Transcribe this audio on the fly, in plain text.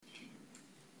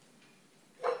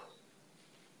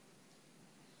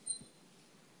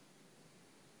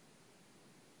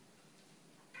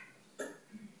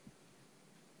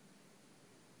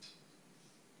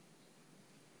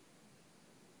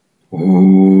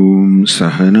ॐ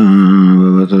सहना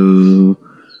भवतु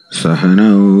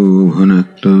सहनौ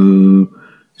भुनक्तु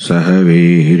सह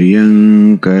वीर्यं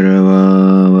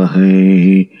करवावहै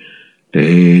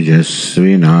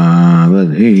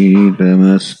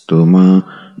तेजस्विनावधीतमस्तु मा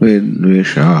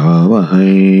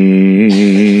विद्विषावहै।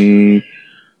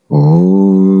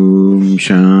 ॐ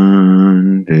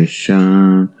शान्ति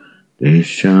शान्ति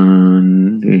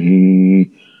शान्तिः।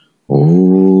 ॐ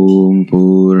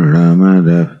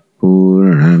पूर्णमदः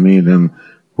पूर्णमिदं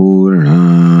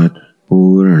पूर्णात्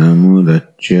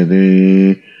पूर्णमुदच्यते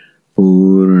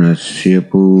पूर्णस्य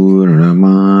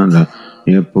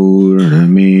पूर्णमादाय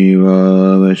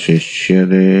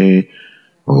पूर्णमेवावशिष्यते।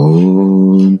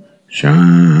 ॐ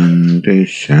शान्ति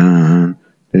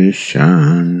शान्ति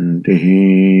शान्तिः।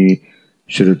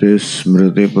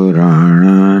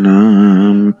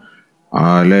 श्रुतिस्मृतिपुराणानाम्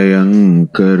आलयं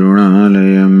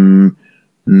करुणालयं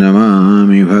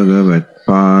नमामि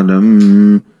भगवत्पादं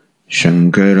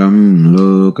शङ्करं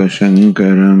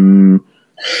लोकशङ्करं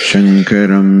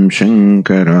शङ्करं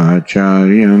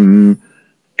शङ्कराचार्यं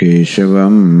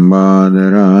केशवं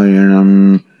बादरायणं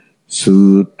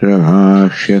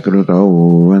सूत्रभाष्यकृतौ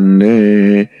वन्दे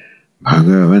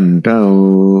भगवन्तौ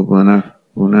पुनः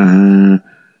पुनः।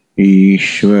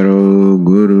 ईश्वरो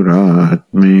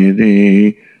गुरुरात्मेति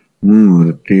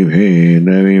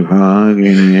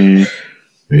मूर्तिभेदविभागिने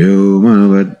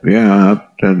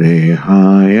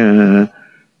व्योमवद्व्याप्तदेहाय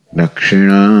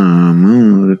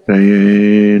दक्षिणामूर्तये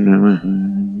नमः।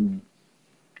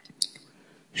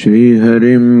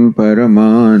 श्रीहरिं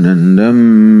परमानन्दम्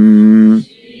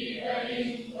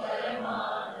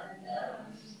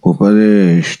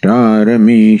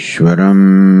उपदेष्टारमीश्वरम्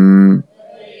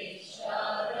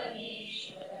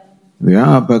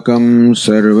व्यापकं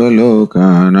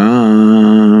सर्वलोकानां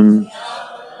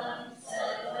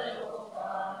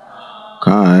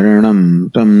कारणं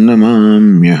तं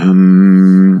नमाम्यहम्।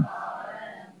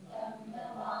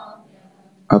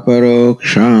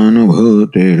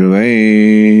 अपरोक्षानुभूतिर्वै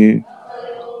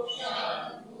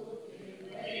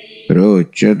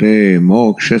रोचते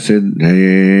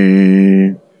मोक्षसिद्धये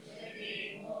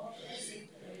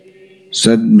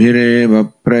सद्भिरेव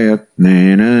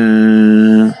प्रयत्नेन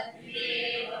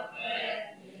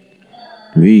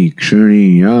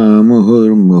वीक्षणीया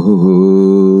मुहुर्मुहुः।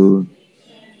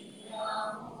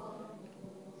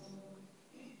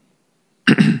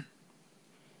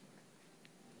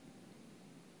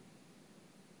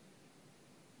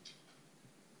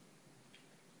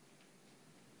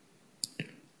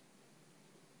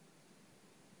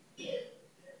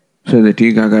 So the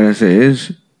Tikakara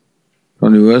says,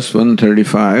 from the verse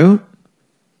 135,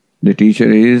 the teacher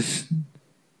is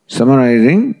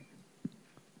summarizing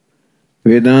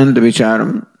Vedanta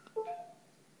Vicharam,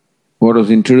 what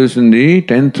was introduced in the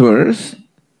 10th verse,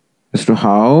 as to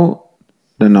how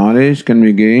the knowledge can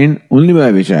be gained only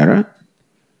by Vichara.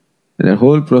 The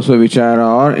whole process of Vichara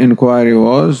or inquiry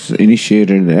was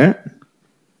initiated there.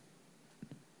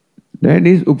 That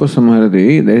is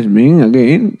Upasamharati, that is being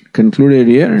again concluded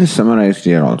here and summarized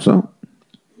here also.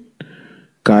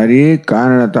 Karye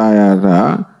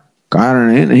karanatayata,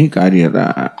 karane nahi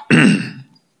karyata.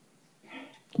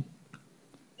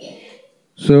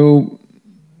 So,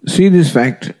 see this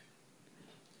fact.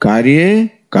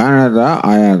 Karye karanata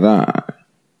ayata.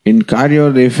 In karya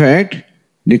or the effect,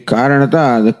 the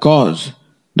karanata, the cause.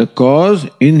 The cause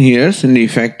inheres in the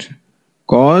effect.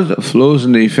 Cause flows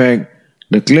in the effect.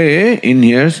 The clay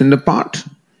inheres in the pot.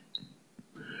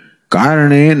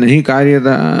 Karane nahi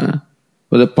karyata.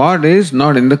 But the pot is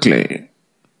not in the clay.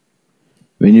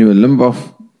 When you have a lump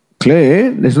of clay,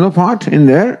 there is no pot in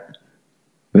there.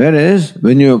 Whereas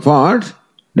when you have a pot,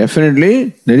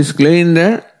 definitely there is clay in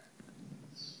there.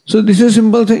 So this is a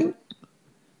simple thing.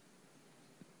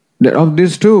 That of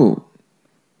these two,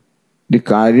 the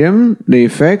karyam, the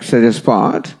effect such as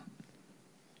pot,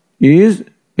 is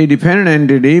a dependent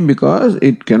entity because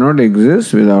it cannot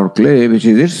exist without clay, which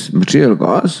is its material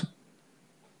cause.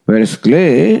 Whereas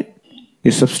clay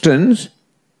is substance,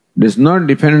 is not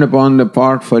dependent upon the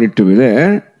pot for it to be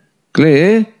there.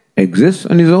 Clay exists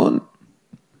on its own.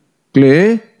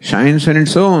 Clay shines on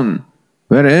its own.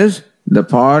 Whereas the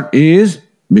pot is,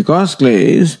 because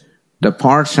clay is, the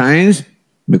pot shines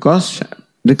because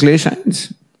the clay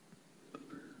shines.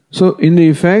 So in the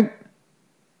effect,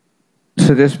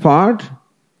 such as pot,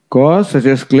 cause such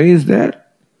as clay is there.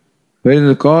 Whereas in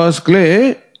the cause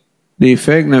clay, the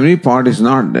effect, namely pot, is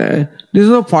not there. There is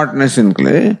no potness in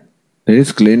clay. There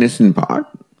is clayness in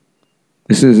pot.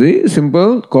 This is the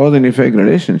simple cause and effect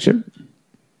relationship.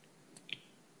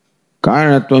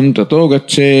 Karanatvam tato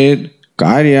gachet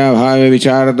karyabhave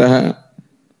vicharatah.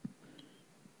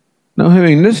 Now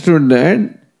having understood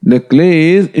that the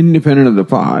clay is independent of the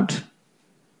pot,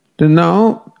 then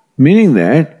now meaning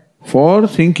that for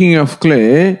thinking of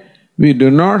clay, we do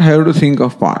not have to think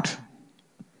of pot.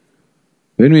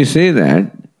 When we say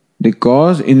that the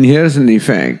cause inheres in the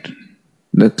effect,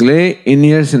 the clay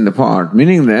inheres in the pot,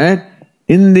 meaning that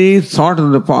in the thought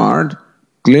of the pot,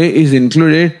 clay is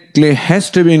included, clay has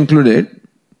to be included,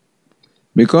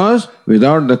 because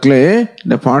without the clay,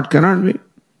 the pot cannot be.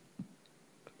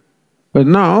 But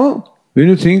now, when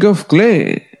you think of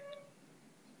clay,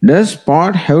 does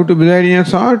pot have to be there in your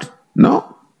thought?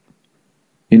 No.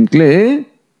 In clay,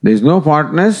 there is no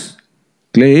partness.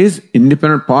 Clay is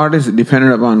independent, pot is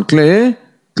dependent upon clay.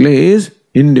 Clay is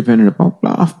independent upon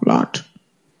pot.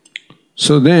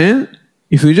 So then,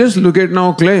 if you just look at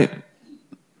now clay,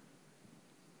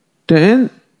 then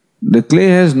the clay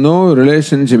has no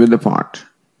relationship with the pot.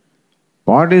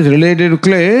 Pot is related to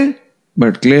clay,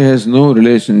 but clay has no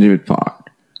relationship with pot.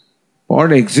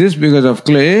 Pot exists because of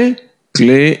clay,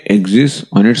 clay exists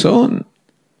on its own.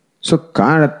 So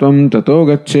karatvam tato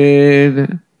gached.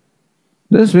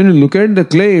 Thus when you look at the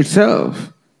clay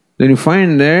itself, then you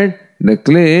find that the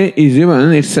clay is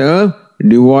even itself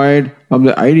devoid of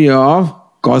the idea of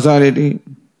causality.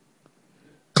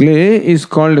 Clay is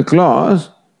called a cause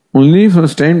only from the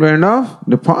standpoint of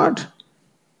the pot.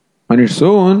 On its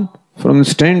own, from the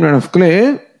standpoint of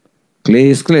clay, clay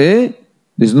is clay,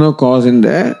 there is no cause in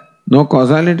there, no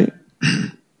causality.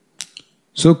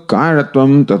 So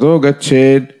karatvam tato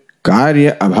gached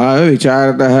karya abhava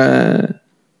vicharataha.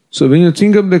 So when you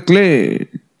think of the clay,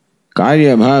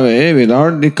 karya abhava,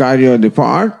 without the karya of the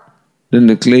pot, then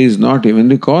the clay is not even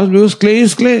the cause, because clay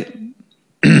is clay.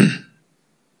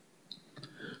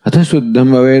 Atha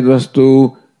shuddham bhaved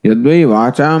vastu yadvai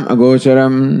vacham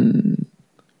agocharam.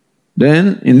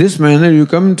 Then in this manner you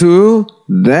come to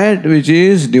that which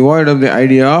is devoid of the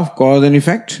idea of cause and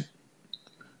effect.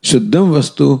 Shuddham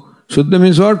vastu. Shuddha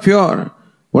means what? Pure.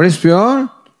 What is pure?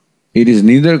 It is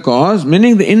neither cause,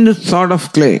 meaning in the thought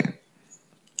of clay.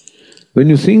 When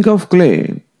you think of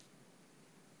clay,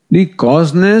 the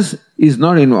causeness is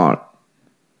not involved.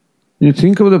 When you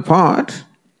think of the pot,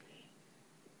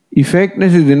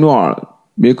 effectness is involved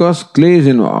because clay is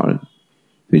involved.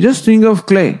 You just think of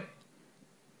clay,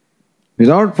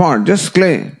 without pot, just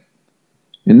clay.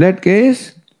 In that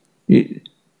case,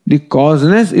 the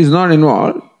causeness is not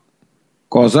involved.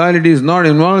 Causality is not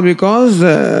involved because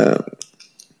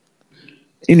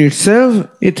in itself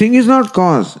a thing is not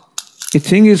cause. A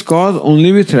thing is cause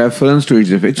only with reference to its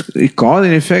effect. Cause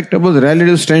and effect are both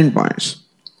relative standpoints.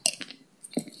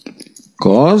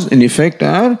 Cause and effect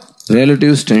are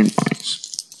relative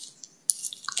standpoints.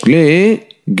 Clay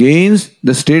gains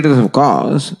the status of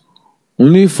cause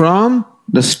only from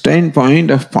the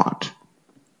standpoint of pot.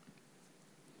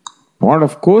 Pot,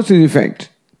 of course, is effect,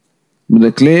 but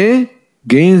the clay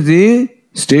gains the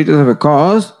status of a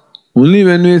cause only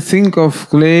when we think of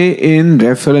clay in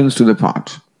reference to the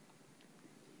pot.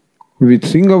 We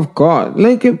think of cause,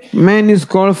 like a man is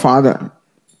called father,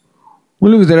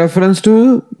 only with reference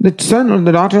to the son or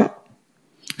the daughter.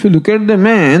 If you look at the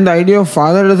man, the idea of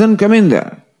father doesn't come in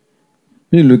there.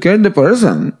 When you look at the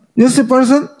person, just a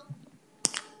person.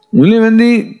 Only when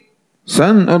the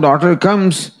son or daughter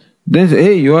comes, then say,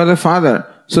 hey, you are the father.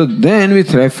 So then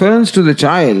with reference to the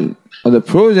child or the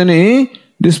progeny,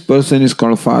 this person is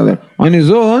called father. On his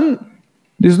own,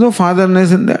 there is no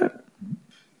fatherness in there.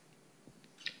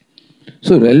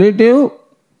 So relative,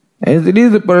 as it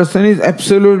is, the person is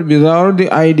absolute without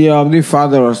the idea of the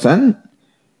father or son.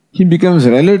 He becomes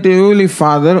relatively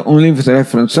father only with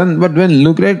reference son. But when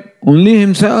looked at only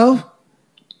himself,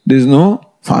 there is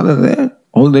no father there.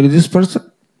 All there is this person.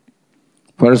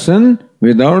 Person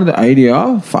without the idea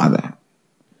of father.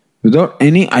 Without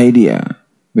any idea.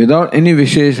 Without any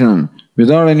visheshanam.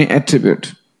 Without any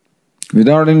attribute.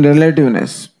 Without any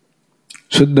relativeness.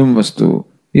 Shuddham vastu.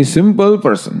 A simple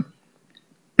person.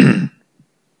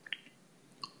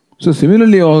 So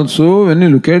similarly also, when you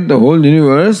look at the whole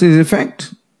universe, is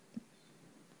effect.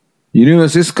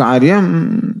 Universe is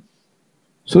karyam.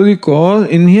 So the cause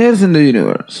inheres in the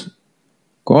universe.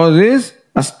 Cause is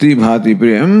asti bhati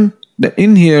priyam, that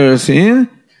inheres in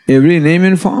every name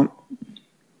and form.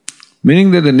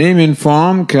 Meaning that the name and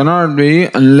form cannot be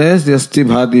unless the asti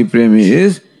bhati priyam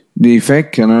is, the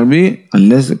effect cannot be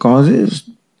unless the cause is.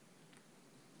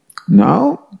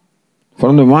 Now,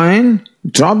 from the mind,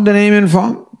 drop the name and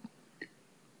form.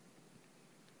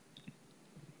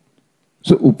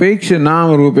 So upeksha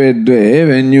nama rupe dve,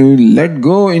 when you let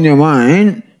go in your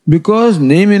mind, because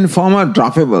name and form are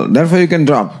droppable, therefore you can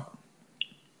drop.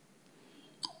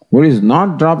 What is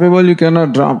not droppable, you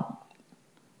cannot drop.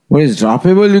 What is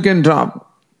droppable you can drop.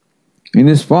 In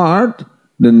this part,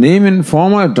 the name and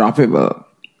form are droppable.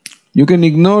 You can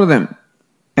ignore them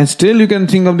and still you can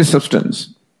think of the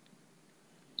substance.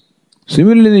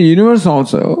 Similarly in the universe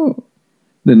also,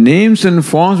 the names and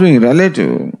forms being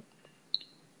relative.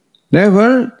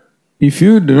 Therefore, if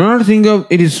you do not think of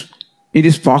it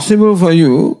is possible for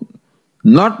you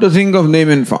not to think of name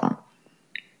and form.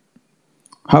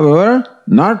 However,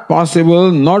 not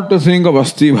possible not to think of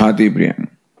Asti Bhati Priyam.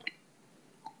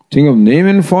 Think of name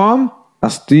and form,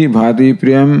 Asti Bhati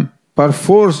Priyam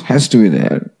perforce has to be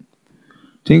there.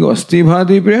 Think of Asti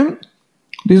Bhati Priyam,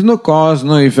 there is no cause,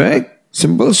 no effect,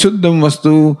 simple Shuddham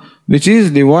Vastu, which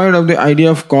is devoid of the idea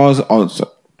of cause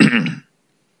also.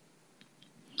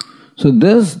 So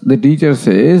thus the teacher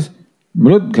says,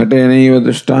 Mrud Ghatenaiva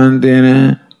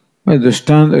Drishtantena, by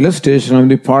Drishtanta illustration of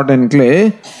the pot and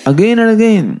clay, again and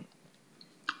again.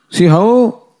 See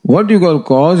how what you call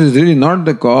cause is really not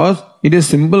the cause, it is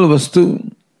simple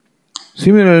Vastu.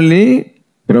 Similarly,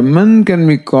 Brahman can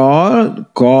be called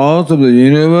cause of the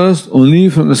universe only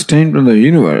from the standpoint of the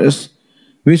universe,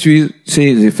 which we say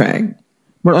is effect,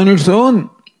 but on its own.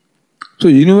 So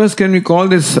universe can be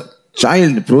called as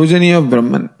child, progeny of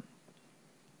Brahman.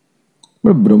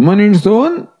 But Brahman in its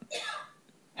own,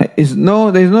 there is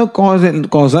no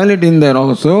causality in there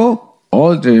also.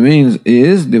 All that remains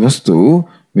is the Vastu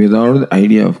without the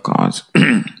idea of cause.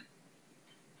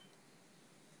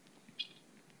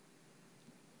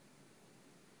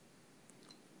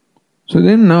 So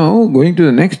then now, going to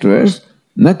the next verse,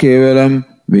 Na kevalam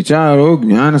vicharo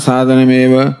jnana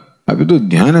sadhanameva apitu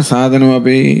dhyana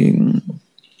sadhanamapi.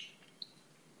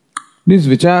 This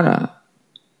vichara,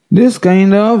 this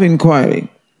kind of inquiry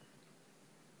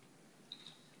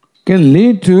can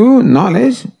lead to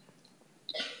knowledge.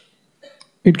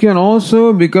 It can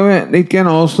also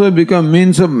become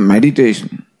means of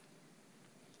meditation.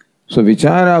 So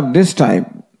vichara of this type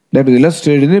that was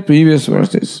illustrated in the previous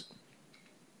verses.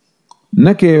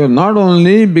 Not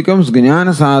only becomes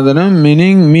jnana sadhanam,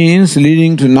 means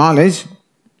leading to knowledge,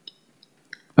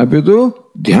 apitu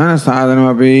dhyana sadhanam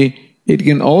api, it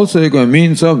can also become a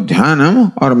means of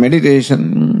dhyanam or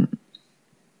meditation.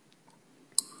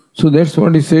 So that's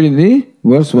what is said in the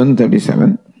verse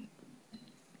 137.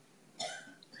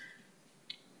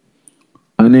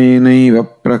 Anenaiva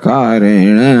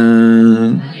prakarena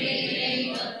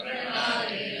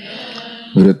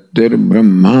vrittir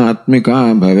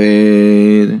brahmatmika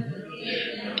bhaved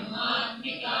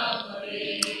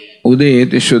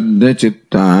udeti shuddha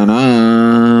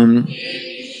chittanam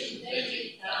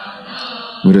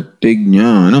vritti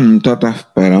jnanam tatah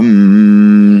param.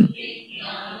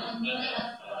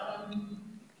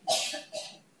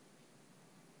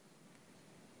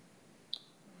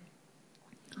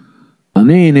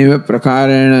 Anenaiva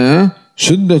prakarena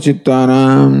shuddha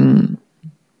chittanam.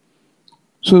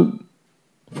 So,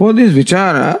 for this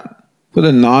vichara, for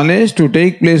the knowledge to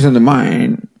take place in the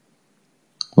mind,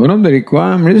 one of the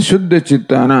requirements is shuddha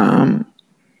chittanam,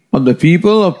 of the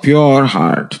people of pure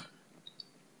heart.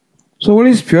 So what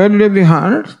is purity of the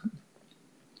heart?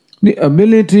 The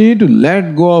ability to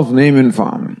let go of name and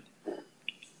form.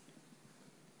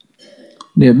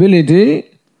 The ability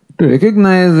to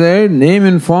recognize that name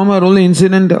and form are only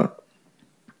incidental.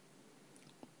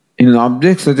 In an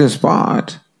object such as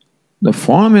pot, the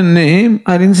form and name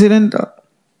are incidental,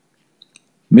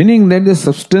 meaning that the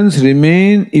substance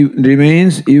remains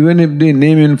even if the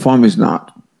name and form is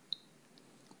not.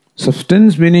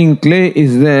 Substance meaning clay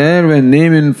is there when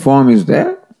name and form is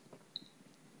there,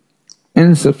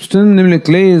 and substance namely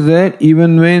clay is there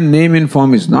even when name and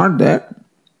form is not there.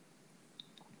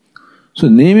 So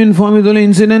name and form is only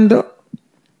incidental.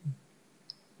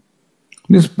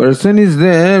 This person is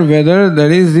there whether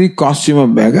that is the costume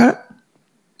of beggar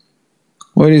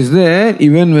or is there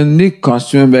even when the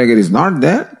costume of beggar is not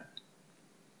there.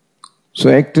 So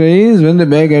actor is when the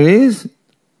beggar is,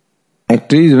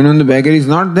 actor is when the beggar is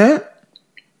not there.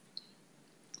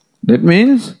 That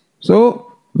means,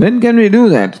 so when can we do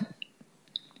that?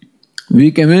 When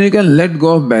we can let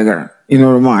go of beggar in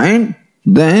our mind,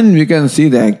 then we can see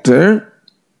the actor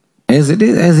as it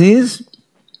is, as he is.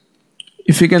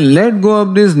 If we can let go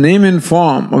of this name and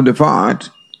form of the part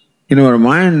in our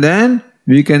mind, then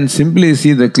we can simply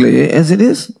see the clay as it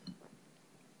is.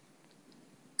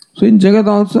 So in Jagat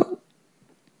also.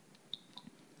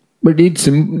 But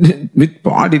with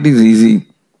pot it is easy.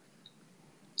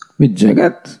 With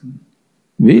Jagat,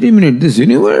 wait a minute, this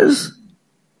universe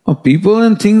of people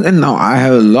and things, and now I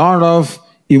have a lot of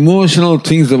emotional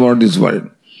things about this world.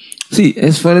 See,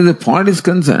 as far as the pot is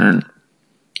concerned,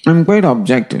 I am quite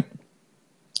objective.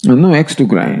 I have no axe to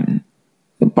grind.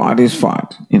 The part is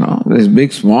part. This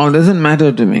big, small doesn't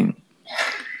matter to me.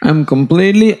 I'm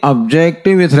completely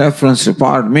objective with reference to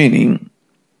part, meaning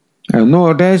I have no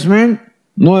attachment,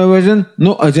 no aversion,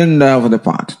 no agenda for the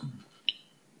part.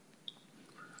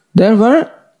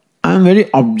 Therefore, I am very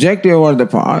objective over the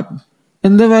part,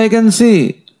 and therefore I can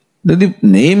see that the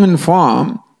name and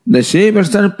form, the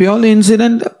shapes are purely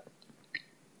incidental.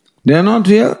 They are not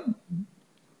real.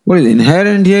 What is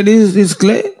inherent here is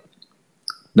clay.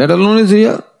 That alone is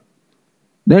real.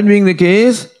 That being the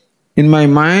case, in my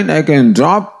mind I can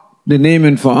drop the name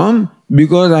and form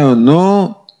because I have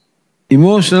no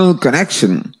emotional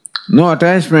connection, no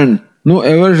attachment, no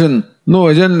aversion, no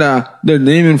agenda that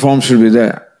name and form should be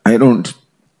there. I don't.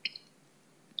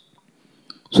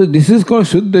 So this is called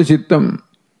Shuddha Chittam,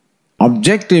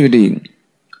 objectivity.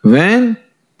 When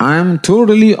I am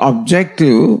totally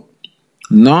objective,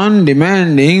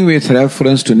 non-demanding with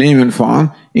reference to name and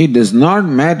form, it does not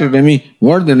matter to me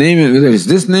what the name is, whether it's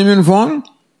this name and form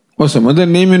or some other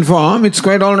name and form, it's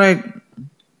quite alright.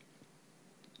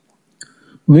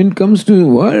 When it comes to the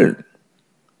world,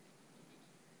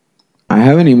 I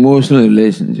have an emotional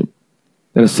relationship.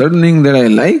 There are certain things that I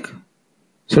like,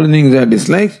 certain things that I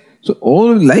dislike. So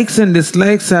all likes and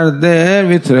dislikes are there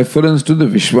with reference to the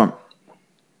Vishwam.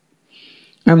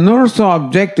 I am not so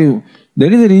objective.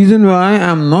 That is the reason why I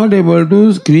am not able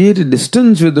to create a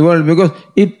distance with the world, because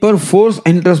it perforce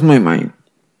enters my mind.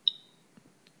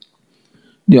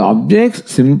 The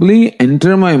objects simply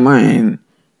enter my mind,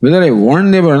 whether I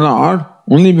want them or not,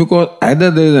 only because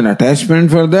either there is an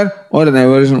attachment for them or an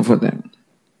aversion for them.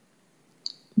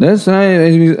 That's why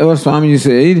our Swamiji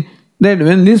said that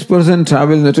when this person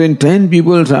travels in the train, 10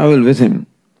 people travel with him.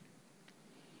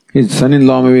 His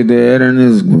son-in-law may be there and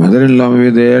his mother-in-law may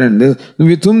be there and this.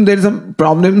 With whom there is some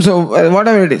problem, so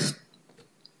whatever it is.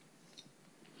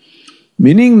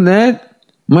 Meaning that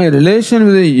my relation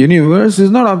with the universe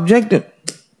is not objective.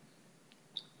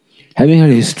 Having had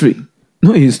history,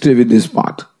 no history with this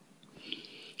part.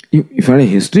 If I had a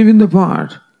history with the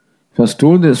part, if I was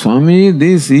told that Swami,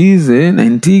 this is an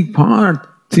antique part,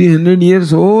 300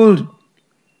 years old,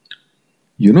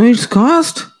 its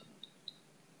cost.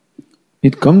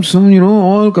 It comes from,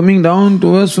 all coming down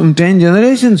to us from 10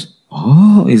 generations.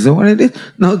 Oh, is that what it is?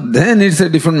 Now then it's a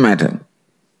different matter.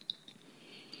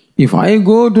 If I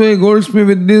go to a goldsmith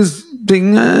with this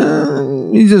thing,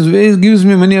 he just gives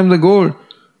me money of the gold.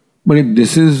 But if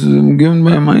this is given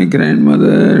by my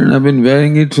grandmother and I've been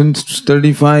wearing it since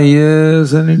 35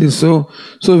 years and it is so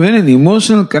when an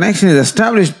emotional connection is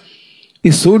established,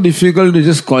 it's so difficult to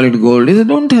just call it gold. He said,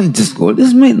 don't tell just gold. This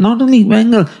is not only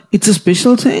bangle, it's a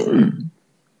special thing.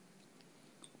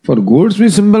 For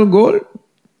goldsmith, simple gold.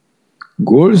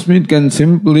 Goldsmith can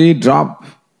simply drop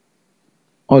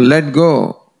or let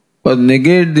go or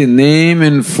negate the name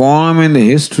and form and the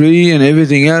history and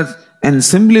everything else and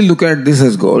simply look at this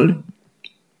as gold.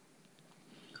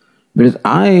 Whereas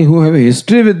I, who have a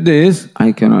history with this,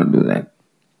 I cannot do that.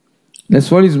 That's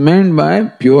what is meant by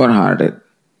pure-hearted.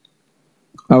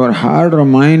 Our heart or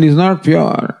mind is not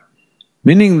pure,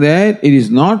 meaning that it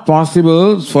is not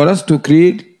possible for us to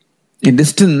create a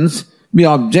distance, be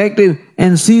objective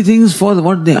and see things for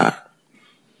what they are.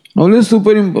 Always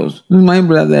superimpose. My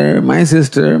brother, my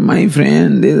sister, my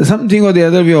friend, something or the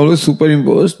other we always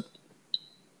superimpose.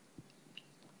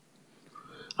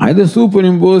 Either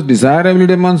superimpose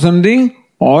desirability upon something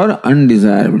or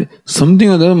undesirability. Something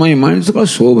or the other, my mind is called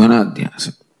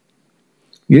Shobhanadhyasa.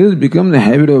 It has become the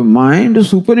habit of mind to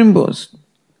superimpose.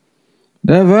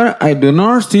 Therefore, I do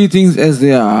not see things as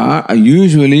they are. I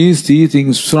usually see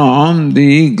things from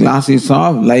the glasses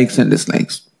of likes and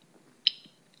dislikes.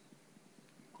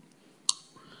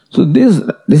 So this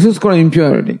is called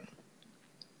impurity.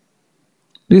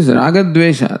 These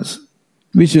ragadveshas,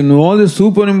 which involve the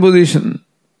superimposition,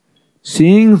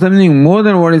 seeing something more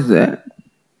than what is there,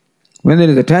 when there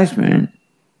is attachment,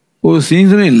 or seeing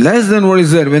something less than what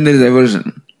is there when there is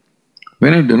aversion.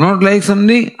 When I do not like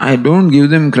something, I don't give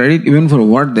them credit even for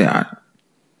what they are.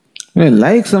 When I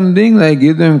like something, I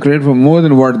give them credit for more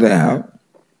than what they have.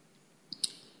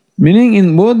 Meaning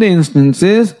in both the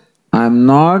instances, I am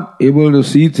not able to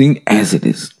see things as it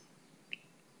is.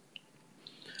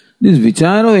 This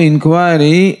vichara or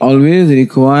inquiry always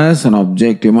requires an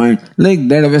objective mind, like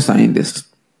that of a scientist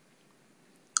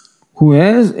who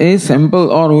has a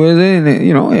sample or who has in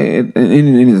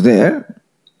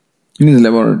his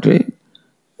laboratory,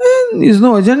 and there is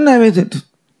no agenda with it.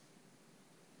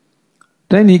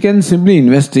 Then he can simply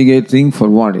investigate things for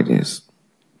what it is.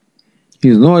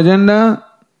 There is no agenda,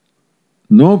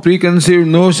 no preconceived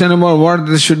notion about what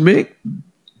this should be.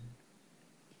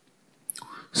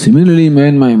 Similarly,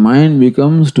 when my mind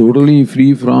becomes totally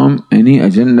free from any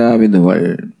agenda with the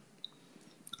world,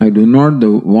 I do not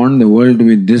want the world to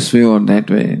be this way or that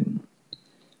way.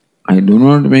 I do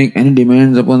not make any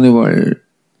demands upon the world.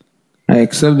 I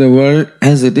accept the world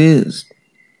as it is,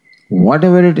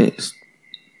 whatever it is,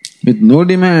 with no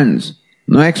demands,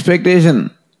 no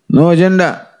expectation, no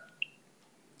agenda.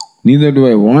 Neither do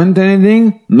I want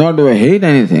anything, nor do I hate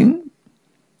anything.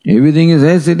 Everything is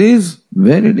as it is,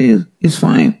 where it is. It's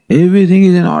fine. Everything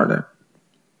is in order.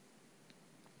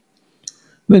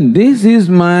 When this is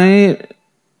my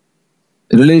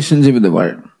relationship with the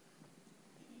world,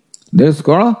 that's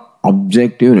called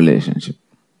objective relationship.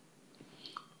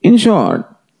 In short,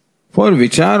 for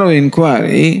vichara or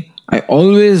inquiry, I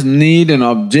always need an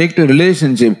objective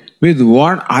relationship with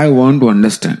what I want to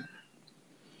understand.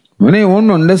 When I want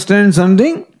to understand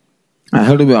something, I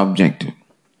have to be objective.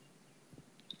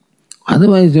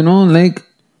 Otherwise, like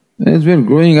as we're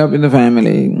growing up in the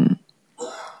family,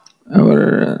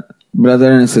 our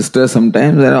brother and sister,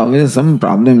 sometimes there are always some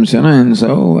problems, and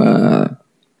so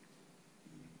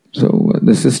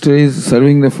the sister is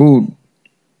serving the food.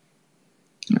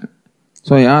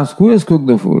 So I ask, who has cooked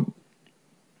the food?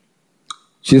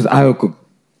 She says, I have cooked.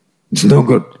 It's no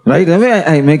good. Right away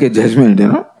I make a judgment,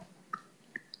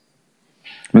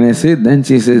 When I say it, then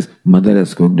she says, mother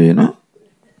has cooked,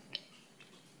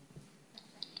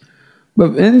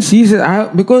 But when she says,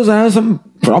 because I have some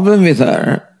problem with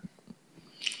her,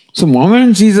 so the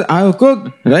moment she says, I have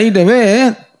cooked, right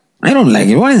away, I don't like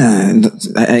it. What is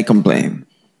that? I complain.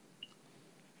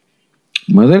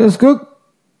 Mother has cooked,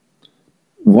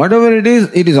 whatever it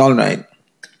is all right.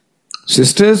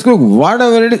 Sister has cooked,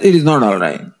 whatever it is not all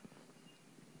right.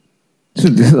 So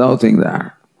this is how things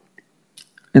are.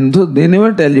 And so they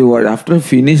never tell you what, after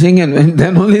finishing and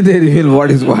then only they reveal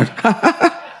what is what.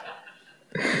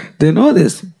 They know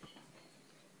this.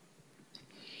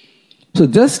 So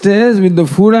just as with the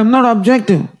food, I am not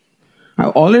objective. I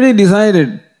have already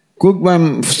decided, cooked by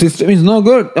my sister is no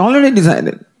good, already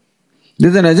decided. There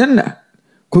is an agenda.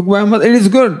 Cooked by mother, it is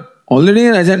good, already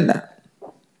an agenda.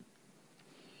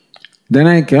 Then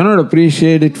I cannot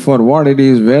appreciate it for what it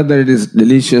is, whether it is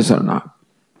delicious or not.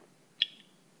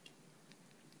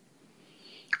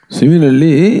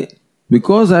 Similarly,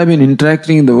 because I have been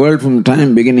interacting in the world from the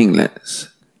time beginningless,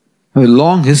 I have a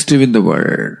long history with the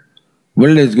world.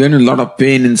 World has given me a lot of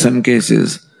pain in some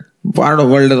cases. Part of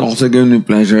the world has also given me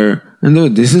pleasure. And though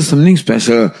this is something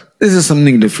special, this is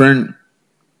something different.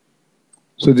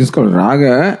 So this is called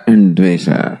raga and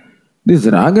dvesha. These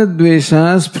raga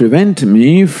dveshas prevent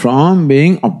me from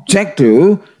being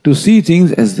objective to see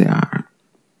things as they are.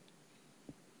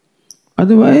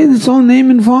 Otherwise, it's all name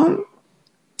and form.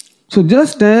 So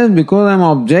just as because I am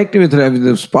objective with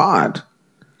the spot,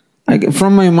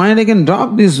 from my mind I can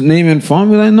drop this name and form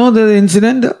because I know that it's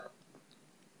incidental.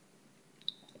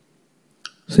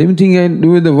 Same thing I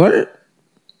do with the world.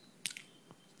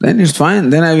 Then it's fine.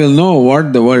 Then I will know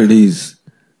what the world is.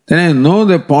 Then I know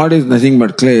the pot is nothing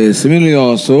but clay. Similarly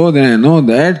also, then I know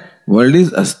that world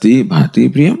is asti bhati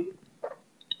priyam.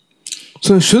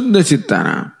 So Shuddha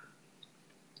Chittana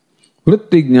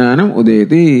Vritti Jnanam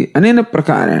Udeti Anena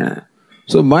Prakarana.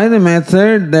 So by the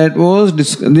method that was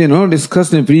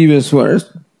discussed in the previous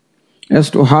verse as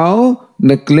to how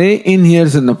the clay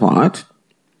inheres in the pot,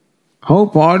 how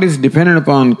pot is dependent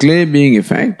upon clay being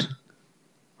effect,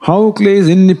 how clay is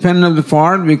independent of the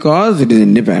pot because it is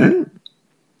independent,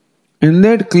 and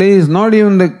that clay is not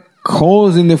even the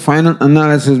cause in the final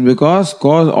analysis because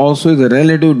cause also is a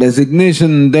relative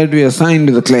designation that we assign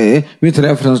to the clay with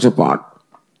reference to pot.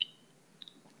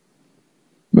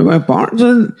 But my pot,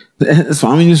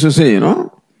 Swami used to say,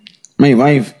 my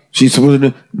wife, she's supposed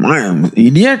to, my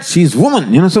idiot, she's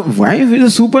woman, so wife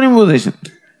is a superimposition.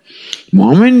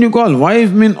 Moment you call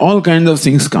wife, mean all kinds of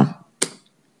things come.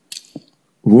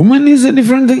 Woman is a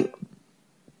different thing.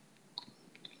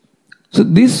 So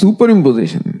this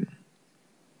superimposition,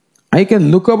 I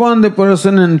can look upon the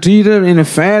person and treat her in a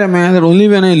fair manner only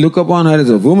when I look upon her as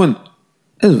a woman.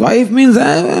 As wife means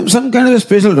I have some kind of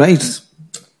special rights.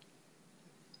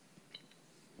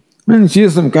 And she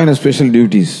has some kind of special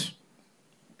duties.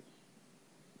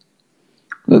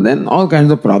 So then all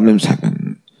kinds of problems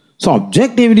happen. So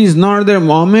objectivity is not the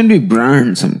moment we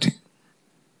brand something.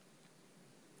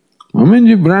 Moment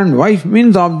we brand wife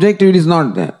means objectivity is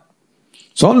not there.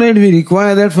 So already we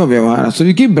require that for Vyavahara. So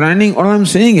we keep branding. All I'm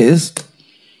saying is,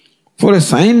 for a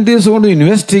scientist who want to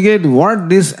investigate what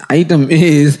this item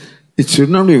is, it should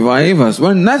not be wife,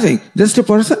 husband, nothing. Just a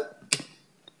person.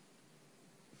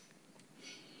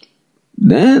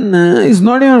 Then it's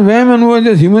not even women who are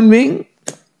just human being.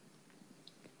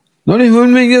 Not a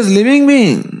human being, just living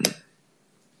being.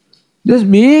 Just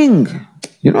being,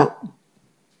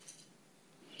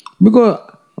 Because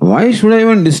why should I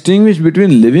even distinguish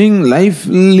between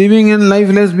living and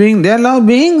lifeless being? They are all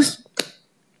beings.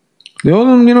 They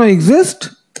all,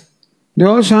 exist. They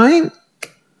all shine.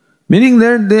 Meaning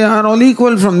that they are all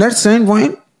equal from that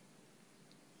standpoint.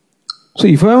 So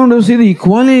if I want to see the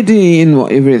equality in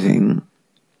everything,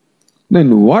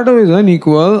 then whatever is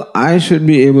unequal, I should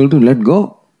be able to let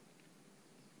go.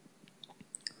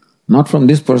 Not from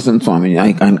this person, Swami,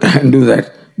 I can't do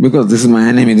that because this is my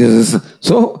enemy.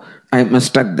 So I am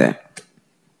stuck there.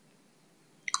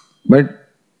 But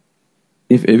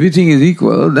if everything is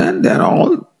equal, then they are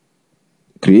all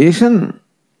creation,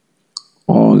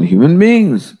 all human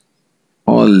beings,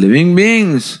 all living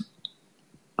beings.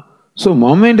 So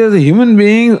moment as a human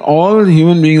being, all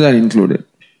human beings are included.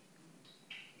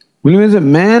 When it's a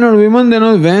man or woman, then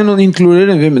a man is included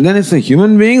and women. Then it's a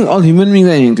human being, all human beings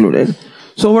are included.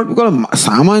 So what we call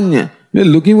samanya, we are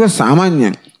looking for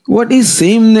samanya. What is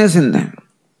sameness in them?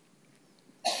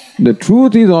 The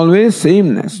truth is always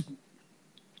sameness.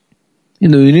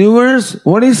 In the universe,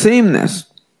 what is sameness?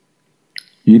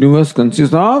 Universe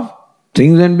consists of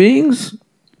things and beings.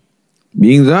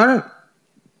 Beings are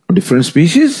different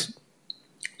species.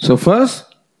 So first,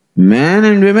 man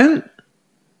and women,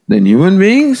 then human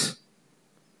beings.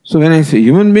 So when I say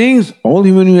human beings, all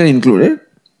human beings are included.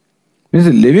 When I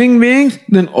say living beings,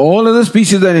 then all other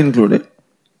species are included.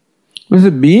 When I say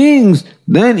beings,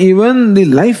 then even the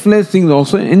lifeless things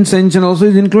also, insentient also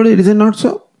is included. Is it not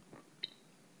so?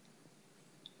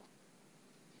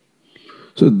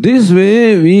 So this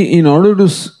way, we, in order to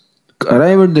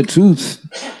arrive at the truth,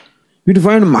 we have to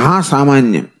find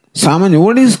Mahasamanya. Samanya,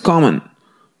 what is common?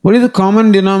 What is the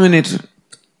common denominator?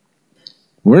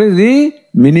 What is the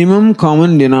minimum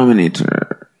common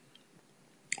denominator?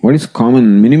 What is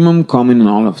common, minimum common in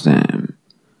all of them?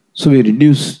 So we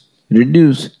reduce. Now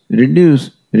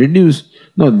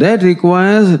that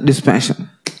requires dispassion.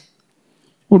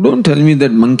 Oh, don't tell me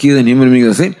that monkeys and human beings are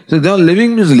the same. So they are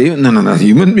living beings. No,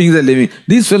 human beings are living.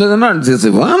 These fellows are not just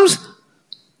worms.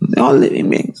 They are all living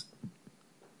beings.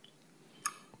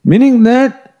 Meaning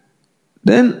that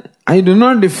then I do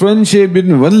not differentiate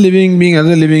between one living being,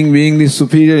 other living being, the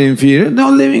superior, inferior. They are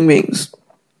all living beings.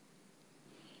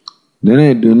 Then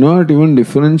I do not even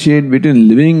differentiate between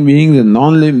living beings and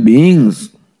non-living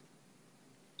beings.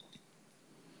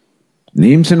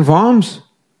 Names and forms.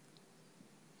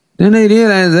 Then I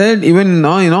realize that even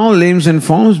now in all names and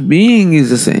forms, being is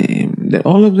the same. That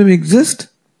all of them exist.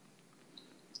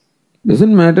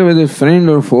 Doesn't matter whether friend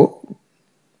or foe,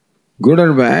 good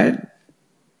or bad,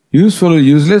 useful or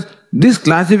useless. This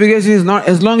classification is not,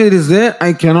 as long as it is there,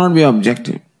 I cannot be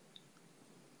objective.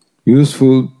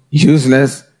 Useful,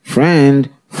 useless, friend,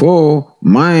 foe,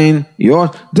 mine,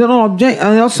 yours, they are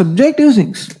all subjective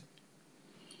things.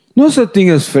 No such thing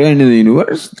as friend in the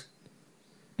universe.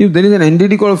 If there is an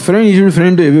entity called friend, he should be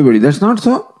friend to everybody. That's not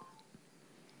so.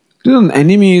 An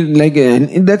enemy,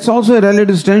 that's also a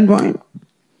relative standpoint.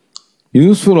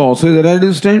 Useful also is a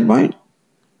relative standpoint.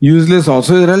 Useless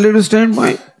also is a relative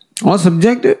standpoint. All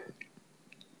subjective.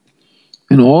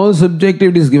 And all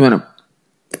subjectivity is given up.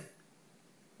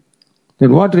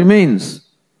 Then what remains?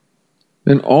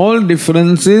 When all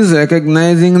differences,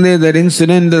 recognizing that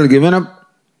incidental given up,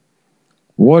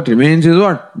 what remains is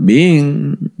what?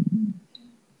 Being.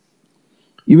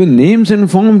 Even names and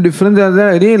forms different as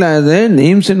I realize that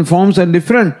names and forms are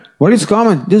different. What is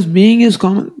common? Just being is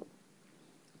common.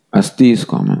 Asti is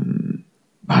common.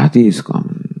 Bhati is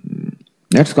common.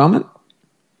 That's common.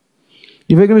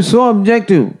 If I can be so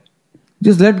objective,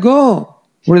 just let go.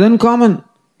 What is uncommon?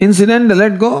 Incidental,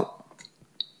 let go.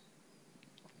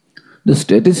 The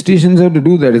statisticians have to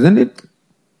do that, isn't it?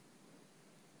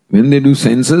 When they do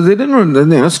census, they don't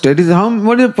know, statistics,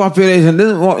 what is the population?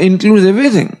 That includes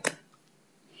everything.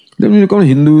 Then you call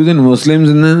Hindus and Muslims,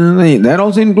 and that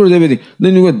also includes everything.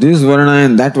 Then you got this varna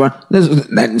and that one.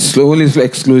 That slowly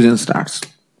exclusion starts.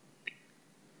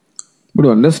 But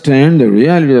to understand the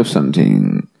reality of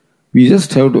something, we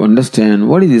just have to understand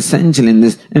what is essential in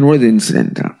this and what is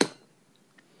incidental.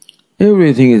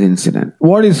 Everything is incidental.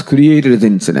 What is created is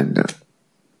incidental.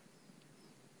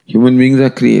 Human beings are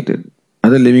created.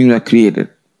 Other living are created.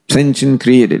 Sentient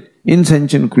created.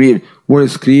 Insentient created. What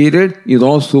is created is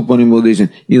all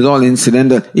superimposition, is all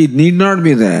incidental. It need not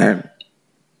be there.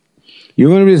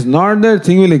 Even if it is not there,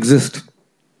 thing will exist.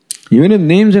 Even if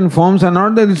names and forms are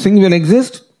not there, this thing will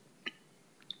exist.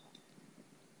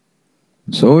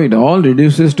 So it all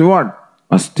reduces to what?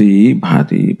 Asti,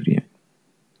 bhati, priya.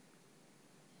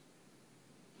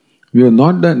 We have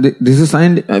not done, this is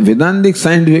Vedantic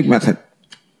scientific method.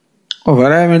 of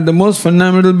arriving at the most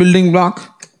fundamental building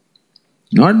block.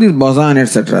 Not this boson,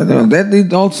 etc. That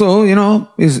is also,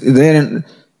 is there and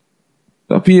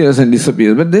appears and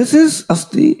disappears. But this is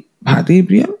asti bhati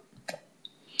priyam.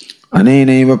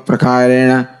 Anenaiva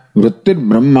prakarena vrittir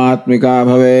brahmatmika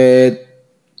bhavet.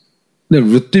 The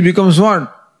vritti becomes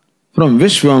what? From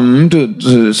Vishwam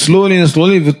to slowly and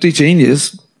slowly vritti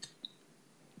changes.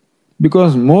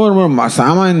 Because more and more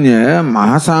samanya,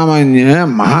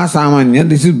 mahasamanya,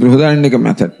 this is Brihadaranyaka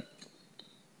method.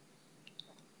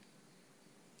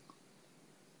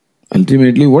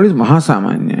 Ultimately, what is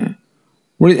mahasamanya?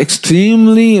 What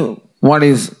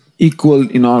is equal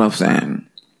in all of them?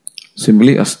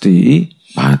 Simply asti,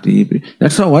 bhati.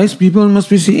 That's how wise people must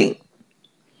be seeing.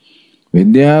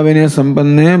 Vidya vinaya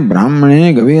sampanne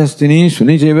brahmane gavi hastini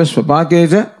suni cheva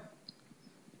swapakecha.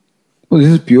 Oh, this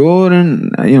is pure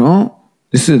and,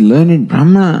 this is learned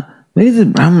Brahmana. Where is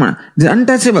it Brahmana? It is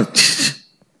untouchable.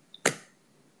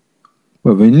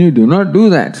 But when you do not do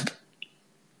that,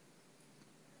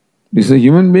 this is a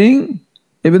human being.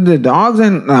 Even the dogs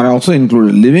are also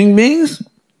included. Living beings.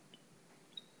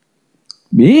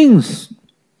 Beings.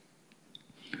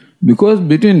 Because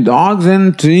between dogs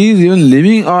and trees, even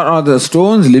living or the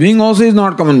stones, living also is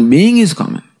not common. Being is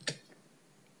common.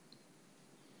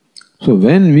 So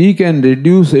when we can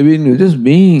reduce even to just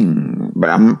being,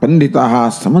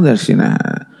 panditaha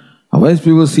samadarshina, how wise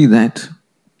people see that?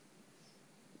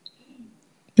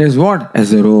 As what?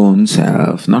 As their own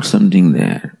self, not something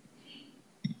there.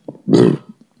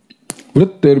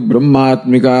 Vrittir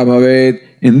brahmatmika bhavet.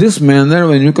 In this manner,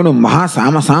 when you call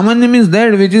mahasamanya, samanya means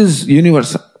that which is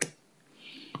universal.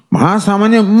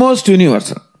 Mahasamanya, most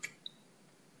universal,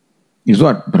 is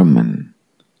what? Brahman.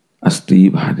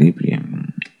 Asti bhati priyam.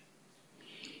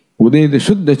 Udayita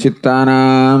shuddha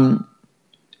chittanam.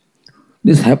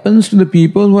 This happens to the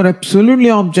people who are absolutely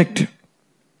objective.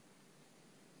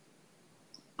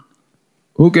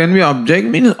 Who can be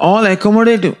objective means all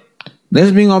accommodative.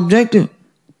 That's being objective.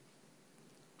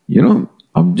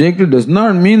 Objective does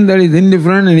not mean that he's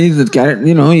indifferent and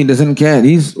he doesn't care.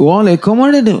 He's all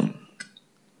accommodative.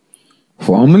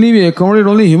 Formerly we accommodate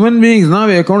only human beings, now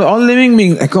we accommodate all living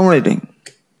beings, accommodating.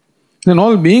 Then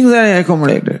all beings are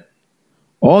accommodated.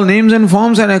 All names and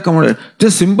forms are accommodated.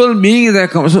 Just simple being is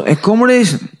accommodated. So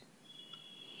accommodation.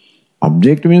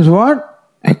 Object means what?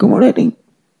 Accommodating.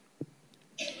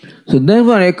 So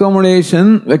therefore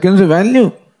accommodation becomes a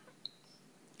value.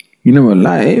 In our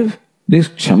life, this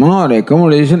kshama or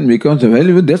accommodation becomes a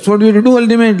value. That's what we have to do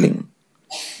ultimately.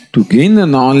 To gain the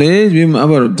knowledge,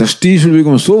 our drashti should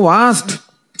become so vast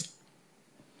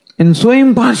and so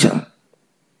impartial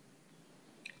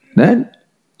that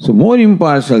so more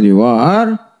impartial you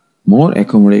are, more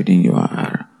accommodating you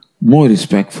are, more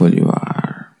respectful you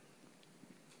are.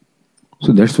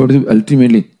 So that's what is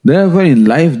ultimately. Therefore in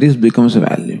life this becomes a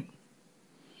value.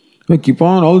 If I keep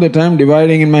on all the time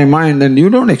dividing in my mind, then you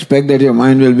don't expect that your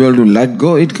mind will be able to let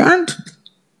go. It can't.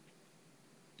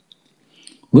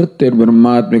 Vrittir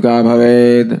brahmatmika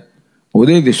bhaved.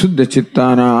 Udayati shuddha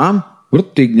chittanam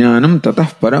vritti jnanam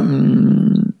tatah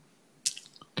param.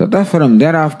 Tatah param.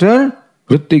 Thereafter,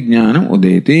 vritti jnanam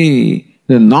udayati.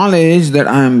 The knowledge that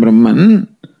I am Brahman,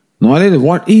 knowledge of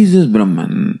what is this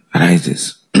Brahman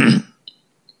arises.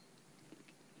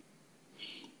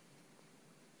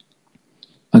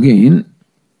 Again,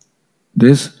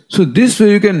 this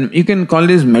way you can call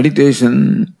this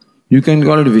meditation, you can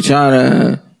call it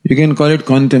vichara, you can call it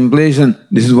contemplation.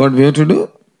 This is what we have to do.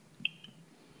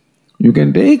 You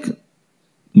can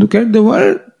look at the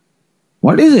world,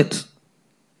 what is it?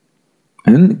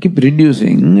 And keep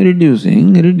reducing.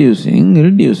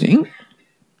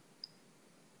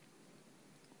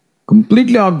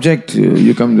 Completely objective,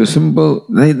 you come to simple,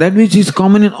 that which is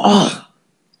common in all.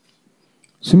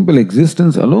 Simple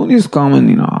existence alone is common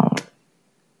in all.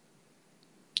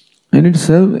 And it's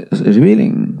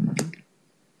revealing.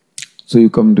 So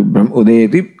you come to Brahma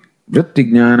Udayati,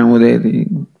 Vritti Jnanam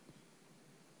Udayati.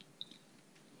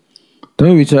 Tav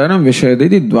Vicharam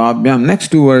Vishayaditi Dvabhyam.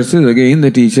 Next two verses again the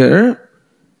teacher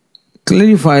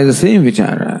clarifies the same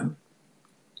vichara.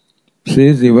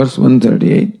 Says the verse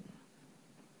 138.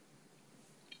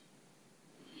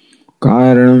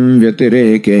 Karanam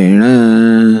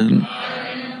Vyatirekena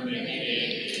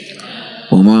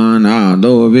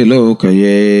Umanado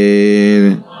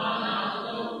Vilokayed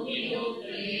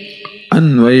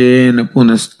Anvayena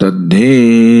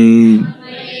Punastadhe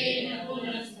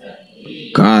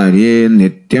Karye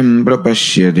Nityam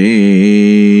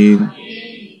Prapashyade.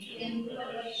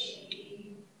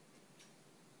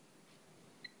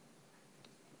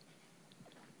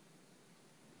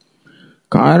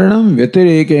 Karanam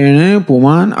vyatirekena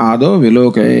puman ado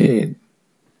viloke.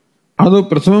 Ado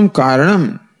prasamam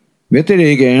karanam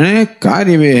vyatirekena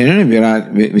karyavehena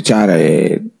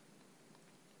vicharaye.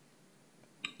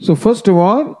 So first of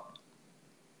all,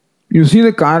 you see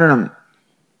the karanam.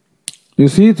 You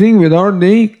see thing without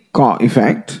the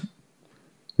effect.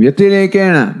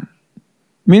 Vyatirekena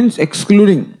means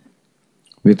excluding.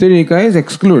 Vyatireka is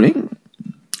excluding.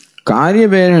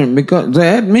 Karyavehena, because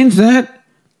that means that,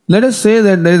 let us say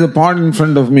that there is a pot in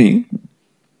front of me.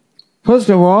 First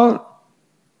of all,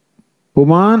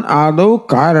 puman adau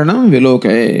karanam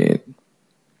viloke.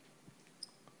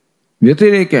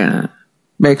 Vyatirekena.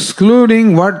 By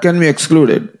excluding what can be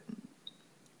excluded?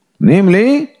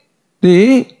 Namely,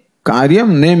 the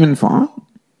karyam, name and form.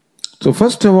 So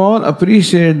first of all,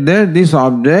 appreciate that this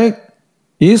object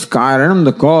is karanam,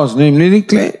 the cause, namely the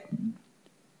clay.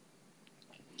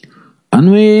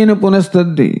 Anvayena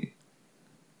punastaddi.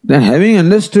 Then having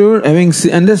understood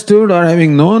or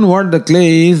having known what the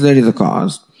clay is, that is the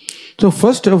cause. So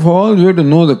first of all, we have to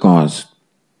know the cause.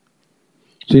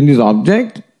 So in this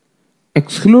object,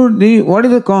 exclude what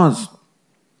is the cause?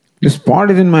 This pot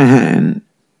is in my hand.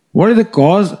 What is the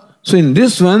cause? So in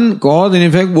this one, cause and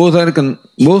effect both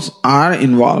are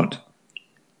involved.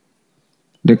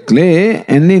 The clay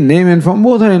and the name and form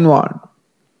both are involved.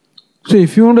 So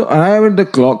if you want to arrive at the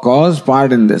cause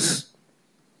part in this,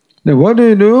 then what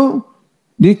do?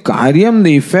 The karyam,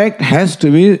 the effect, has to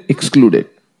be excluded.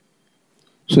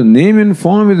 So name and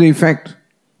form is the effect.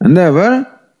 And therefore,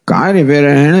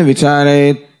 karyavehena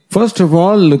vicharayet. First of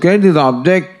all, look at this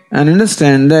object and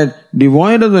understand that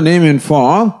devoid of the name and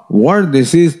form, what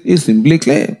this is simply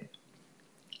clay.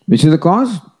 Which is the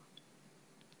cause?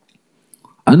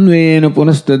 Anvayena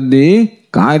punastaddi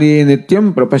karye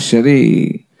nityam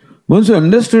prapashyati. Once you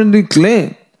understood the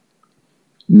clay,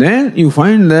 then you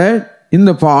find that in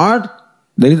the pot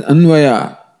there is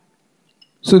anvaya.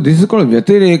 So this is called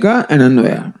vyatireka and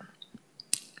anvaya.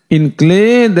 In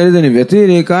clay there is a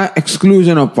vyatireka,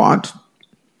 exclusion of pot.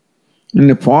 In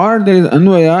the pot there is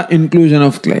anvaya, inclusion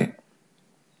of clay.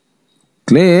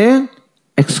 Clay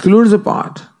excludes the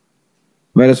pot,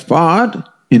 whereas pot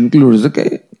includes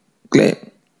the clay.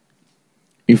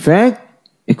 Effect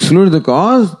excludes the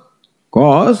cause,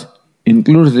 cause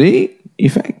includes the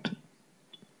effect.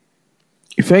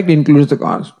 Effect includes the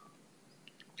cause.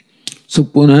 So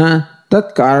punah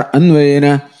tat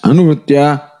anvayena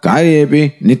anuvritya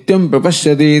karyepi nityam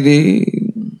prapashyati.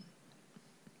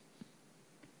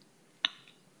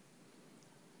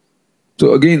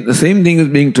 So again, the same thing is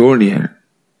being told here.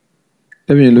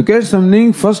 That when you look at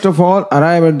something, first of all,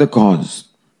 arrive at the cause.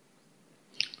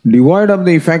 Devoid of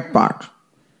the effect part.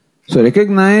 So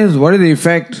recognize what is the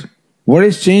effect, what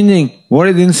is changing, what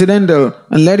is incidental,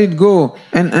 and let it go,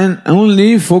 and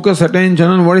only focus attention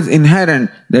on what is inherent,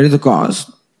 that is the cause.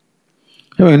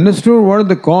 Have you understood what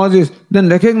the cause is? Then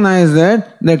recognize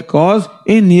that cause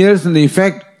inheres in the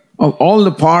effect of all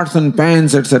the parts and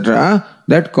pans, etc.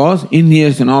 That cause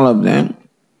inheres in all of them.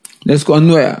 Let's go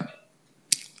anvaya.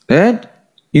 That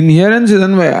inherence is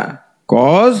anvaya.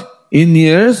 Cause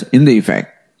inheres in the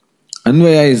effect.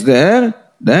 Anvaya is there,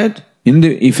 that in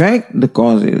the effect the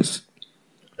cause is.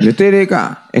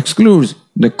 Vyatireka excludes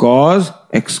the cause,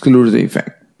 excludes the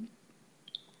effect.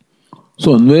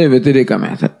 So anvaya vyatireka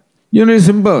method. You know, it's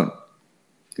simple.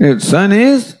 If sun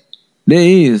is,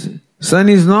 day is. Sun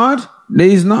is not,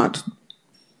 day is not.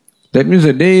 That means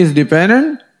the day is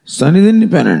dependent, sun is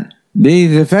independent. Day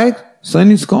is effect,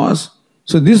 sun is cause.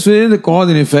 So this way the cause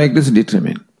and effect is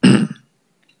determined.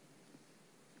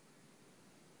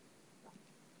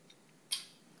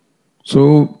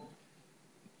 So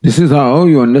this is how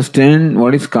you understand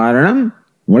what is karanam,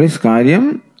 what is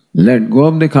karyam. Let go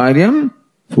of the karyam,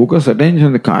 focus attention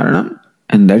on the karanam,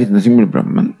 and that is nothing but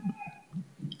Brahman.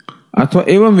 Athva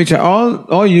evam vichar,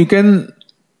 or you can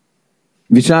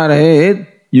vicharayet,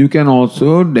 you can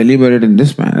also deliberate in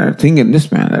this manner, think in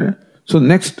this manner. So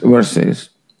next verse says,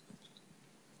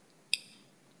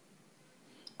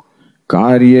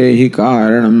 Karyehi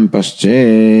karanam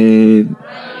paschet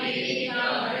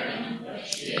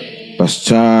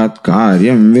paschat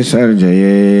karyam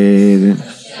visarjayed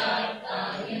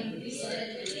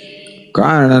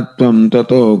karanatvam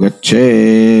tato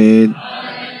gacchet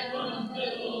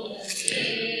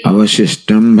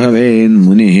avashishtam bhaved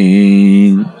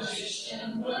munihi.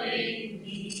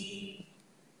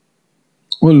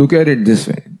 Well, look at it this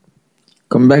way.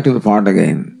 Come back to the part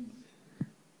again.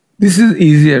 This is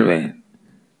easier way.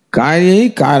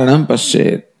 Karyehi karanam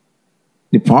paschet.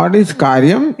 The part is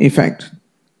karyam, effect.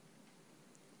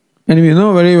 And we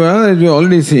know very well, as we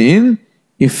already seen,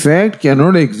 effect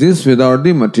cannot exist without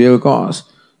the material cause.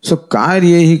 So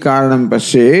karyehi karanam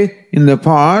pashe, in the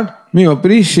part, we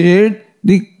appreciate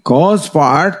the cause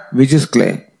part which is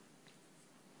clay.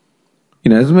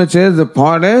 Inasmuch as the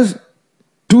pot has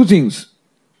two things.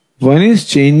 One is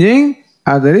changing,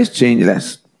 other is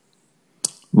changeless.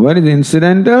 One is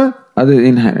incidental, other is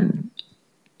inherent.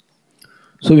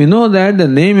 So we know that the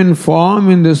name and form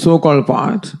in the so-called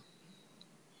pot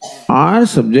are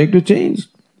subject to change.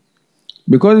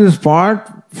 Because this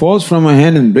pot falls from a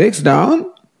hand and breaks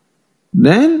down,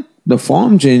 then the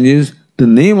form changes, the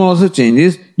name also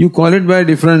changes. You call it by a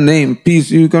different name,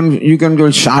 piece, you can call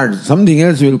it shard, something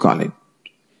else you will call it.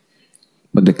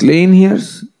 But the clay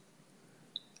inheres.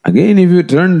 Again, if you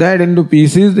turn that into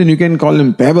pieces, then you can call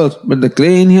them pebbles, but the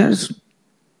clay inheres.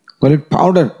 Call it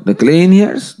powder, the clay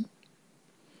inheres.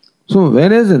 So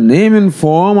whereas the name and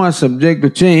form are subject to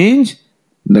change,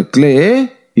 the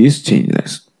clay is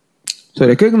changeless. So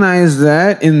recognize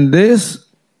that in this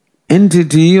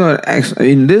entity or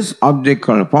in this object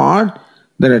called pot,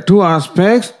 there are two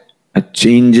aspects, a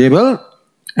changeable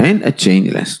and a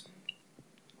changeless.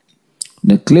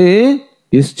 The clay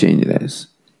is changeless,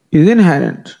 is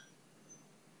inherent.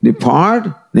 The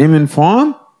pot, name and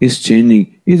form, is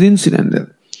changing, is incidental.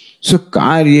 So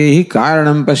karyehi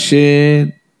karanam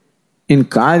pashet. In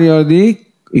karya or the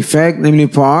effect, namely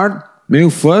pot, may you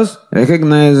first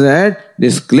recognize that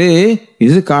this clay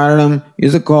is a karanam,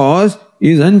 is a cause,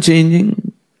 is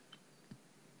unchanging.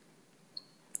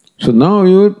 So now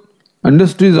you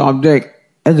understood the object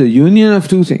as a union of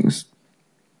two things.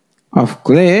 Of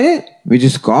clay, which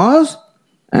is cause,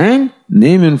 and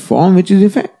name and form, which is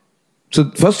effect.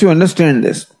 So first you understand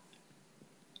this.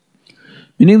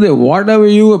 Meaning that whatever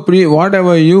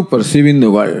you perceive in the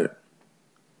world,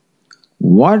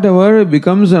 whatever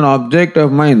becomes an object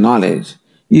of my knowledge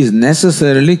is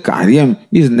necessarily karyam,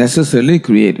 is necessarily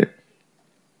created.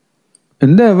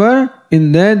 And therefore,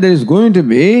 in that there is going to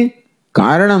be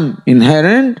karanam,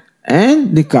 inherent,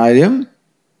 and the karyam,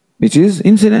 which is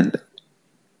incidental.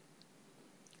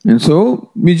 And so,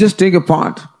 we just take a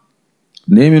pot.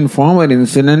 Name and form are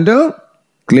incidental,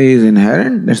 clay is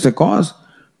inherent, that's the cause.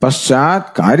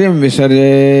 Paschat karyam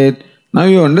visarjet. Now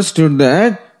you understood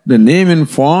that the name and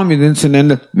form is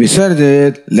incidental,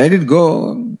 visarjet, let it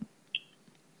go.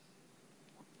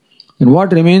 And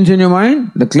what remains in your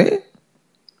mind? The clay.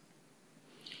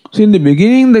 So in the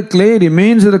beginning, the clay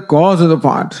remains the cause of the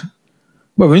pot.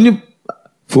 But when you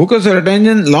focus your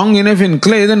attention long enough in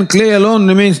clay, then clay alone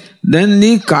remains. Then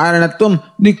the karanatvam,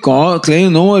 the clay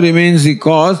no more remains the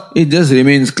cause, it just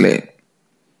remains clay.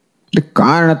 The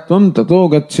karanatvam tato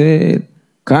gachet.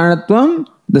 Karanatvam,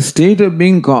 the state of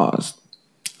being caused.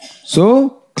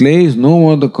 So, clay is no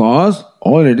more the cause,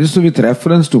 all it is with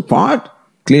reference to pot,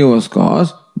 clay was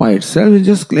cause, by itself is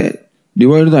just clay.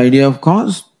 Devoid the idea of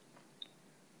cause.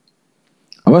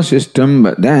 Our system,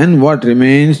 but then what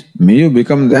remains, may you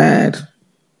become that.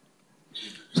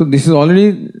 So this is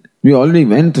we already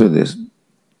went through this.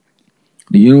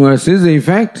 The universe is the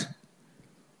effect,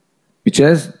 which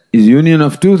is union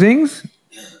of two things,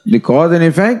 the cause and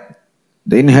effect,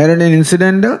 the inherent and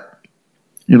incidental.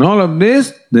 In all of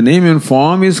this, the name and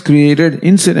form is created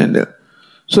incidental.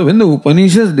 So when the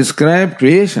Upanishads describe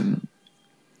creation,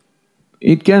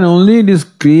 it can only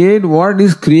create what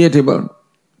is creatable.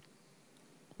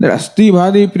 The Asti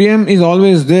Bhadi Priyam is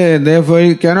always there, therefore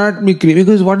it cannot be created,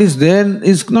 because what is there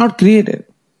is not created.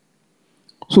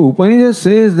 So Upanishad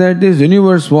says that this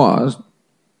universe was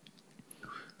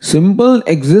simple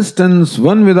existence,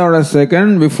 one without a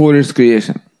second, before its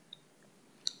creation.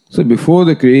 So before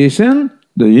the creation,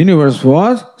 the universe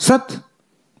was Sat,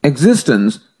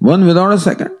 existence, one without a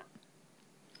second.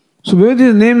 So where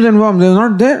these names and forms, they are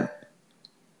not there.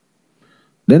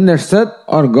 Then that Sat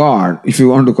or God, if you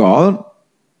want to call,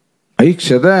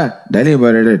 Aikshata,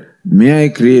 deliberated, may I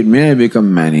create, may I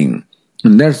become manning.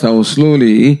 And that's how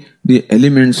slowly the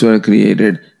elements were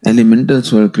created,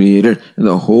 elementals were created, and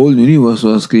the whole universe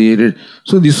was created.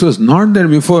 So this was not there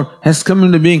before, has come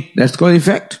into being. That's called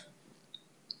effect.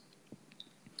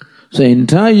 So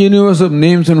entire universe of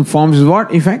names and forms is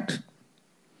what? Effect.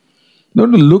 Now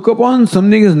to look upon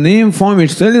something as name, form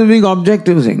itself is a big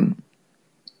objective thing.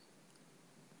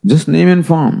 Just name and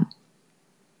form.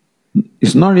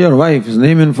 It's not your wife, it's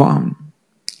name and form.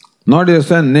 Not your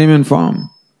son, name and form.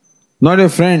 Not your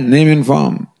friend, name and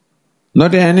form.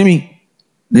 Not your enemy,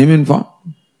 name and form.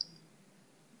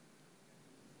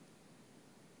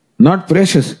 Not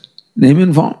precious, name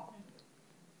and form.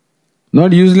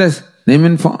 Not useless, name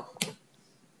and form.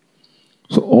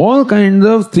 So all kinds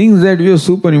of things that we have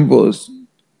superimposed,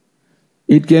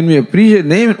 it can be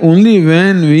appreciated only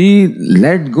when we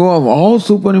let go of all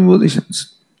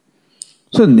superimpositions.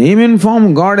 So name and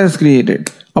form God has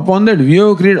created. Upon that we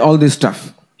have created all this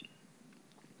stuff.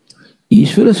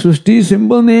 Ishvara Srushti is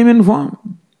simple name and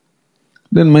form.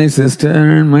 Then my sister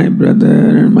and my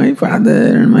brother and my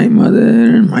father and my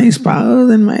mother and my spouse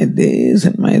and my this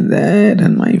and my that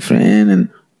and my friend and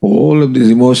all of this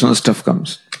emotional stuff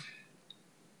comes.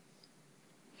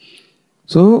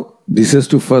 So this has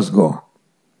to first go.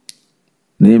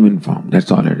 Name and form, that's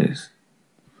all it is.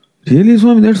 Really,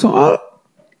 Swami, that's all?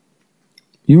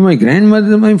 You, my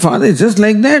grandmother, my father, is just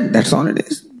like that, that's all it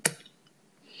is.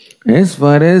 As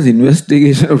far as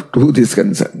investigation of truth is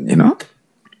concerned,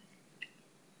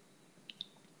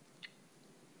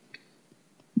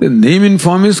 the name and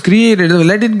form is created,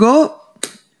 let it go.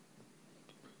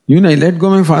 I let go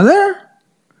my father,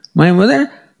 my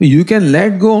mother. You can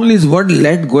let go only is what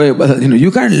let goable.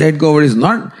 You can't let go what is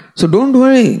not. So don't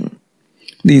worry.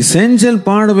 The essential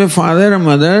part of a father, a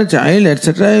mother, child,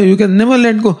 etc., you can never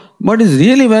let go. What is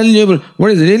really valuable,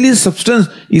 what is really substance,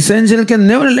 essential can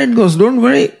never let go. So don't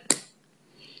worry.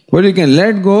 What you can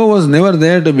let go was never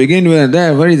there to begin with.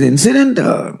 There, what is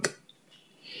incidental?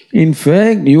 In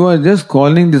fact, you are just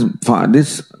calling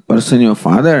this person your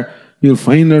father. You'll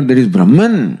find out that is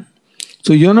Brahman.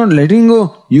 So you are not letting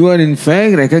go. You are in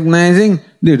fact recognizing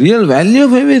the real value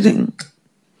of everything.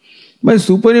 By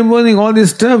superimposing all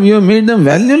this stuff, you have made them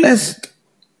valueless.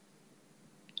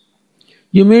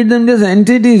 You made them just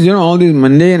entities, all these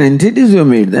mundane entities you have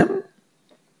made them.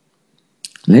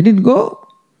 Let it go.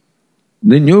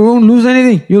 Then you won't lose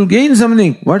anything. You'll gain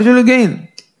something. What will you gain?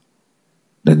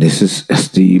 That this is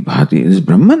Asti Bhati, this is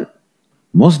Brahman,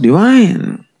 most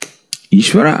divine,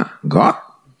 Ishvara, God.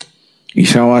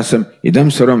 Ishavasam,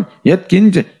 idam saram, yat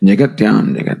kincha,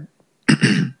 jagatyam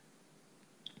jagat.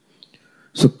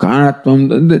 So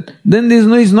karatvam, then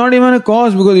there is not even a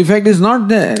cause because effect is not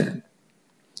there.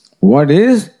 What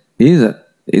is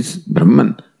it's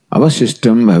Brahman.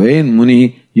 Avasishtam, bhaven,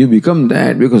 muni, you become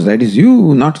that because that is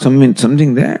you, not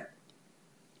something there.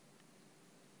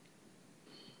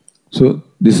 So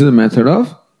this is a method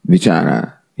of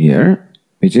vichara here,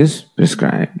 which is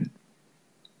prescribed.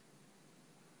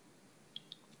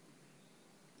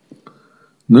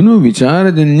 Nanu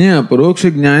vicharajanya paroksha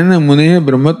jnana mune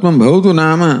brahmatvam bhavatu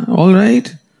nama. All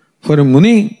right. For a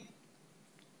muni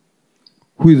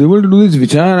who is able to do this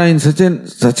vichara in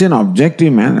such an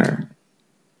objective manner,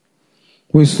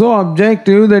 who is so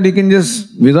objective that he can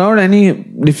just without any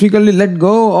difficulty let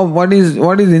go of what is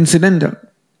incidental.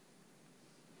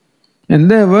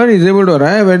 And therefore he is able to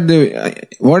arrive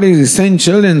at what is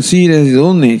essential and see it as his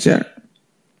own nature.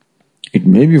 It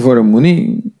may be for a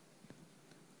muni,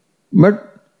 but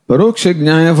paroksha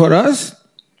jnana for us,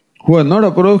 who are not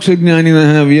a paroksha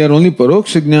jnani, we are only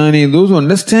paroksha jnani, those who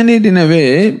understand it in a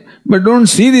way, but don't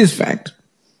see this fact.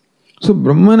 So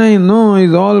Brahman I know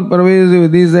is all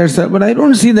pervasive, this, that, stuff, but I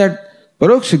don't see that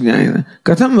paroksha jnana.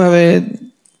 Katham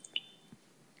bhaved?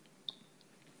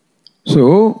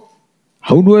 So,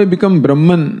 how do I become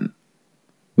Brahman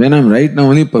when I am right now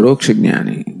only paroksha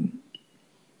jnani?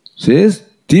 Says,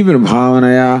 tivra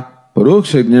bhavanaya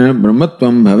paroksha jnana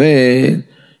brahmatvam bhaved.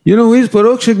 You know who is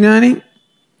paroksha jnani?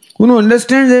 Who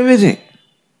understands everything.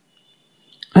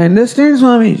 I understand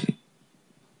Swamiji.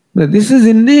 That this is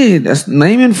indeed a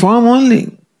name and form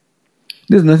only.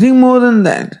 There is nothing more than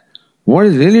that. What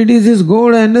is really it is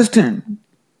gold, I understand.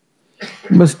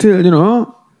 But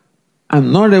still,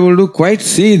 I'm not able to quite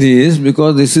see this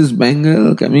because this is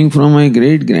bangle coming from my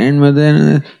great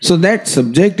grandmother. So that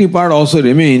subjective part also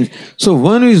remains. So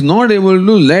one who is not able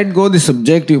to let go the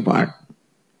subjective part.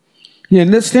 He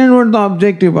understands what the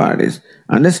objective part is.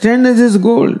 Understand this is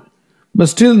gold. But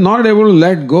still not able to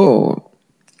let go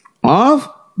of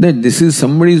that this is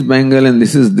somebody's bangle and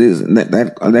this is this and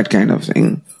that kind of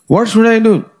thing. What should I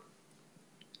do?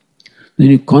 Then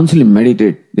you constantly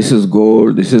meditate. This is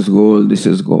gold, this is gold, this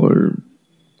is gold.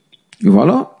 You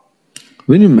follow?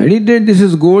 When you meditate, this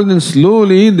is gold, then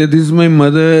slowly, this is my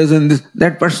mother's and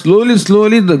that, but slowly,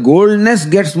 the goldness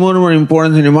gets more and more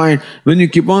importance in your mind when you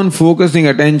keep on focusing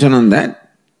attention on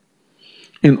that.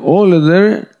 And all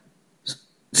other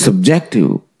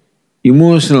subjective,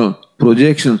 emotional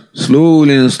projections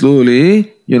slowly and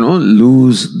slowly,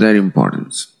 lose their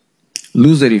importance,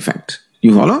 lose their effect.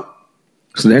 You follow?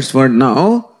 So that's what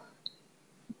now,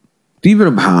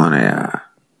 tivra bhavanaya.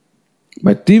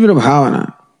 By tivra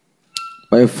bhavana,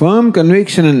 by firm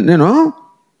conviction and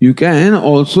you can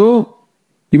also,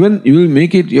 even you will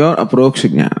make it your aproksha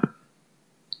jnana.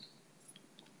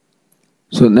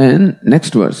 So then,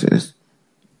 next verse is,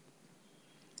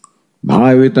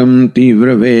 Bhavitam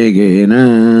tivra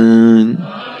vegena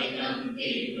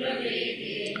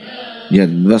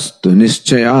Yadvastu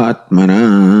nischayatmana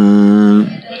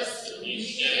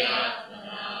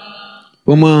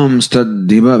Pumam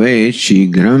staddhibave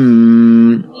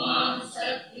shigram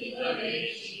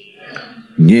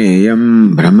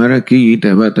Nyeyam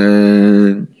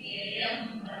brahmarakitavata.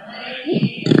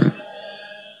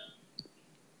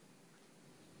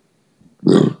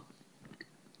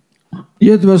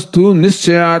 Yadvastu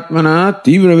nischayatmana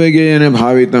tivravegayana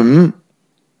bhavitam.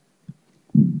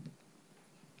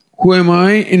 Who am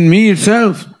I? In me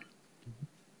itself.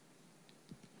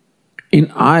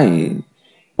 In I.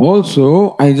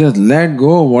 Also, I just let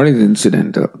go of what is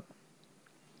incidental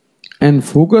and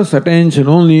focus attention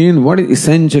only in what is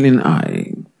essential in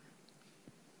I.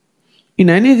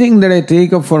 In anything that I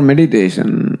take up for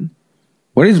meditation,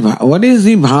 what is the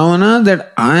bhavana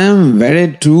that I am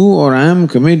wedded to or I am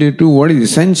committed to what is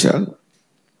essential?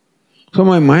 So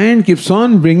my mind keeps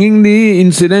on bringing the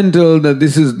incidental, that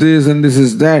this is this and this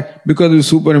is that, because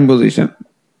of superimposition.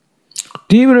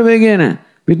 Tivra vegena,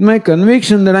 with my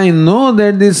conviction that I know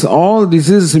that this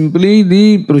is simply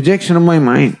the projection of my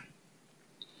mind.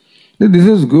 That this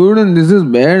is good and this is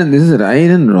bad and this is right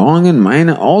and wrong and mine,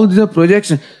 all these are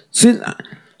projections.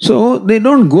 So they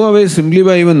don't go away simply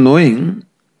by even knowing.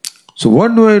 So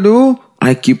what do?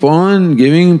 I keep on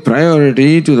giving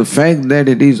priority to the fact that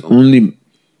it is only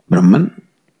Brahman.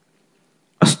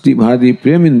 Asti bhadi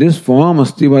prem in this form,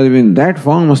 asti bhadi in that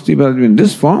form, asti bhadi in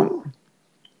this form.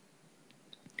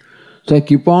 So I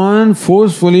keep on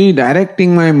forcefully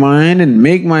directing my mind and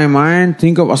make my mind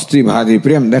think of asti bhadi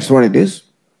prem. That's what it is.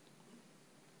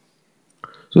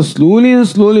 So slowly and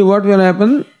slowly what will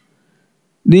happen?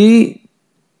 The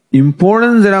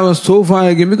importance that I was so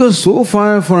far given, because so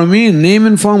far for me name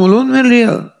and form alone were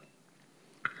real.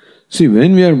 See,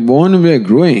 when we are born, we are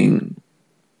growing.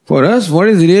 For us, what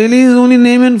is really is only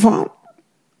name and form.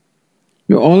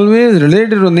 You always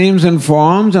related to names and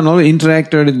forms and always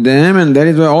interacted with them, and that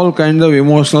is why all kinds of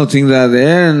emotional things are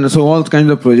there, and so all kinds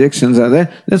of projections are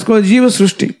there. That's called Jiva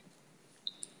Srishti.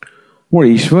 What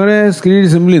Ishvara has created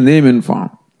is simply name and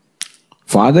form.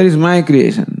 Father is my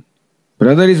creation.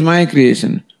 Brother is my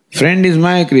creation. Friend is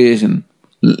my creation.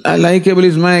 Likeable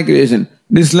is my creation.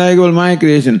 Dislikable my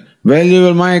creation.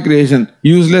 Valuable my creation.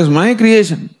 Useless my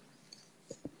creation.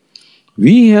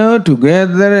 We have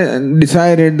together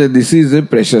decided that this is a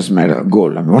precious matter,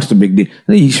 gold. I mean, what's the big deal?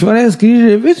 The Ishvara has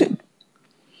created everything.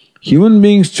 Human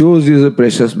beings chose this as a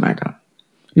precious matter.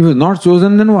 If it was not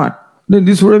chosen, then what? Then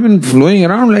this would have been flowing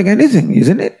around like anything,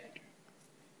 isn't it?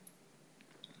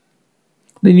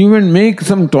 Then you can make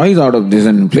some toys out of this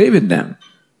and play with them.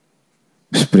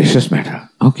 It's precious matter.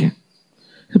 Okay.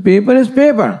 The paper is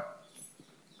paper.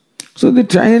 So the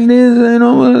child is, a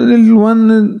little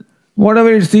one,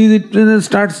 whatever it sees, it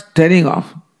starts tearing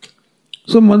off.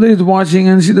 So mother is watching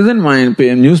and she doesn't mind.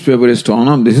 Newspaper is torn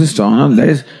off, this is torn off, that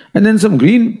is, and then some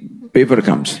green paper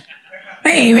comes.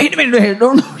 Hey, wait a minute,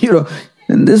 don't,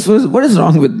 and this was, what is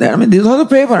wrong with that? I mean, this is all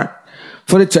paper.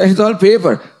 For a child, it's all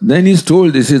paper. Then he's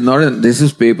told this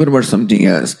is paper but something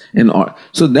else.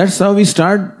 So that's how we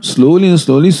start slowly and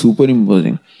slowly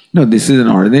superimposing. No, this is an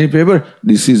ordinary paper.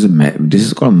 This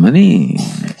is called money.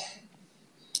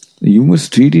 You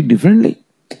must treat it differently.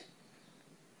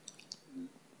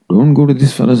 Don't go to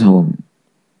this fellow's home.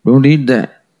 Don't eat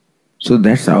that. So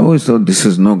that's how, this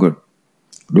is no good.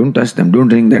 Don't touch them. Don't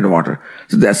drink that water.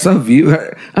 So that's how we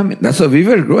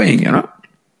were growing,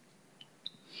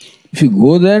 If you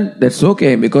go there, that's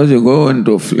okay, because you go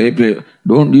into a play. You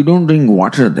don't drink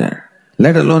water there.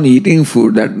 Let alone eating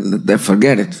food, that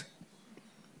forget it.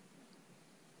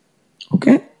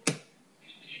 Okay?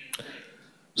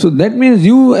 So that means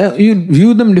you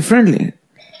view them differently.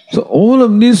 So all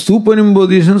of these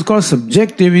superimpositions called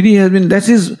subjectivity that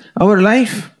is our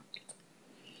life.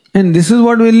 And this is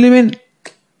what we live in.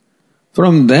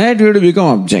 From that we have to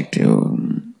become objective.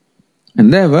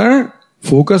 And therefore,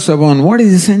 focus upon what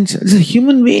is essential. It's a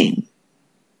human being.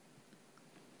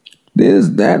 There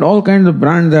is that, all kinds of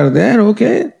brands are there,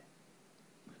 okay.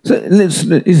 So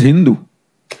it's Hindu.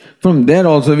 From there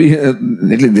also we at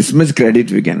least this much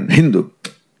credit we can, Hindu.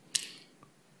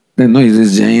 Then no, this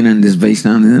is Jain and this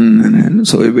Vaishnava and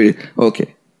so everybody,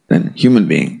 okay. Then human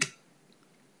being.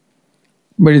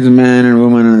 But it's a man and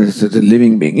woman and it's a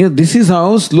living being. This is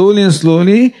how slowly and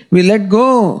slowly we let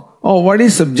go of what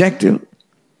is subjective.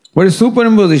 What is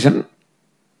superimposition?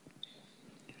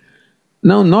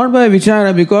 Now, not by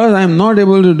vichara, because I am not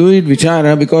able to do it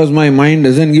vichara, because my mind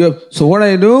doesn't give up. So what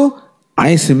I do?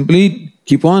 I simply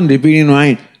keep on repeating in my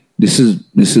mind, this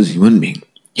is human being,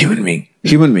 human being,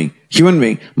 human being, human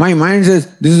being. My mind says,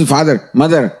 this is father,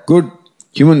 mother, good,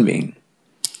 human being.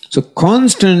 So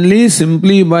constantly,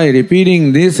 simply by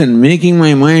repeating this and making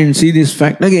my mind see this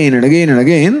fact again and again and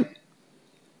again,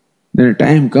 then a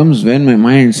time comes when my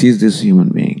mind sees this human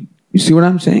being. You see what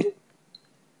I'm saying?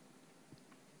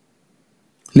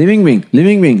 Living being,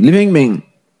 living being, living being.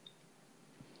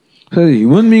 So the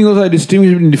human beings also are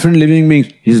distinguished between different living beings.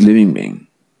 He is living being.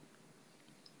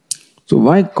 So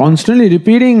why constantly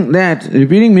repeating that,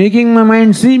 making my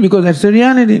mind see? Because that's the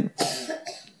reality.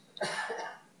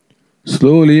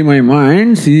 Slowly my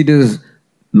mind sees it as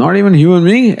not even human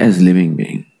being, as living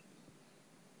being.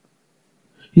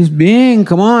 He's being,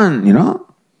 come on,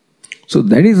 So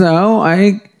that is how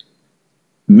I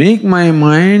make my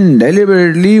mind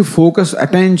deliberately focus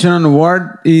attention on what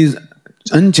is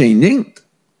unchanging.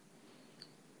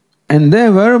 And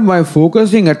therefore, by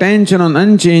focusing attention on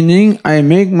unchanging, I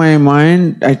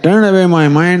turn away my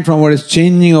mind from what is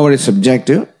changing or what is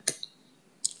subjective.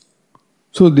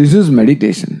 So this is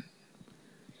meditation.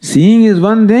 Seeing is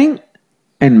one thing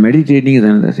and meditating is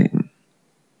another thing.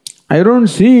 I don't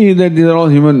see that these are all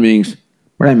human beings,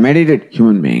 but I meditate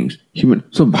human beings.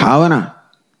 So bhavana.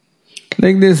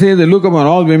 Like they say, they look upon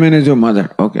all women as your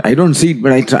mother. Okay, I don't see it,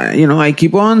 but I try. I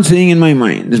keep on saying in my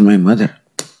mind, this is my mother,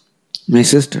 my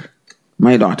sister,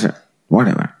 my daughter,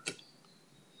 whatever.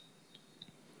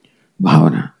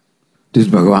 Bhavana. This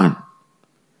is Bhagavan.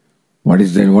 What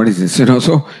is that? What is this?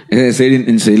 So as I said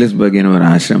in Sailasburg, in our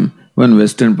ashram, one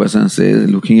Western person says,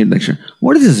 looking at the action,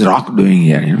 what is this rock doing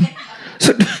here?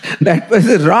 So that was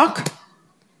a rock.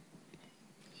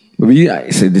 I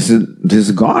say, this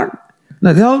is God.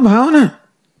 That's all bhavana.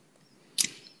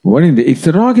 It's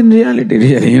a rock in reality,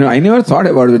 really. I never thought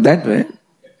about it that way.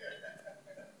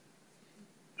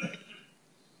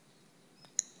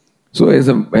 So as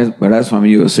Bada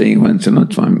Swami was saying once,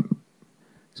 Swami,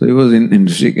 so he was in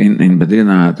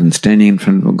Badrinath and standing in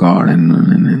front of God and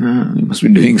he must be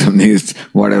doing something,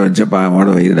 whatever, japa,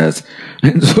 whatever he does.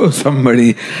 And so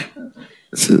somebody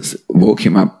woke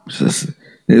him up.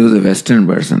 It was a Western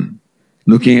person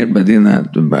looking at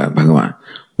Badrinath, Bhagavan.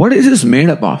 What is this made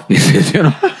up of? He says,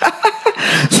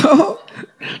 So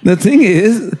the thing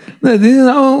is that this is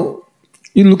how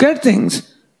you look at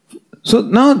things. So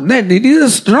now that it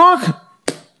is a rock,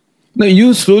 now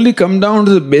you slowly come down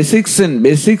to the basics and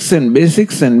basics and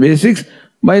basics and basics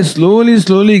by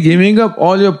slowly giving up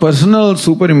all your personal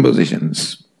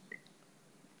superimpositions.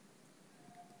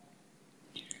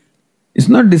 It's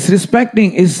not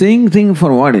disrespecting, it's saying things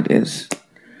for what it is.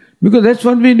 Because that's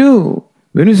what we do.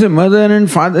 When we say mother and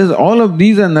father, all of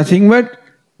these are nothing but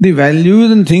the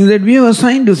values and things that we have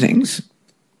assigned to things.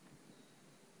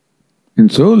 And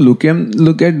so look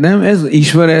at them as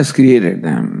Ishvara has created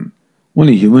them.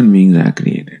 Only human beings are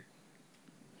created.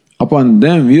 Upon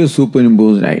them we have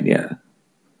superimposed ideas.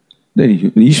 That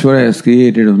Ishvara has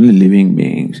created only living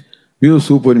beings. We have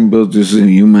superimposed this is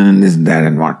human, this, that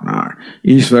and whatnot.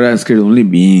 Ishvara has created only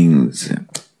beings.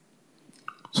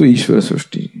 So Ishvara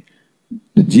Sushti.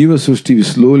 The Jiva Sushti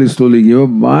we slowly give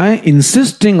up by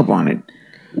insisting upon it.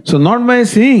 So not by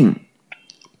seeing,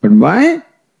 but by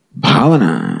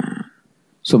bhavana.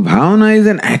 So bhavana is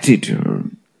an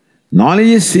attitude. Knowledge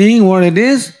is seeing what it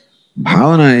is.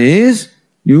 Bhavana is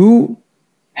you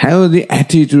have the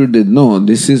attitude that no,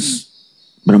 this is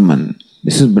Brahman,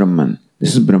 this is Brahman,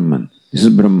 this is Brahman, this is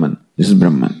Brahman, this is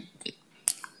Brahman.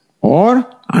 Or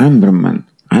I am Brahman,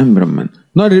 I am Brahman.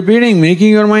 Not repeating, making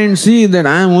your mind see that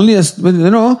I am only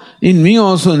in me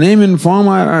also name and form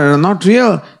are not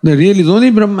real. The real is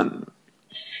only Brahman.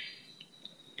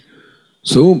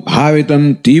 So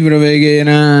bhavitam tivra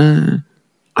vegena.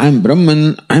 I am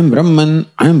Brahman, I am Brahman,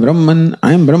 I am Brahman,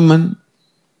 I am Brahman.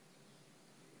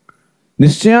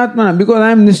 Nischayatmana, because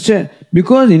I am Nischay.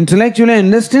 Because intellectually I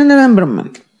understand that I am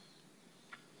Brahman.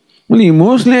 Only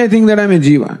emotionally I think that I am a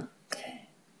Jiva.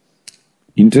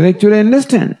 Intellectually I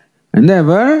understand. And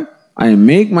therefore, I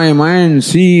make my mind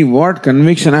see what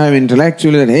conviction I have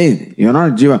intellectually that, hey, you are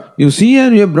not Jiva. You see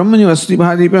here, you are Brahman, you are Asti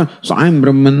Bhadipa. So I am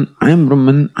Brahman, I am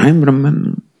Brahman, I am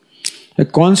Brahman. I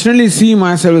constantly see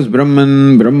myself as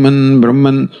Brahman, Brahman,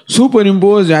 Brahman.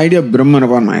 Superimpose the idea of Brahman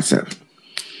upon myself.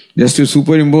 Just to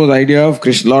superimpose the idea of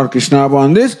Lord Krishna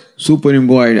upon this,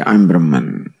 superimpose idea, I am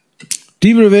Brahman.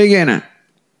 Tivra Vegena.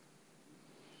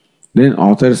 Then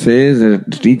author says, the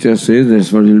teacher says,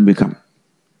 that's what you will become.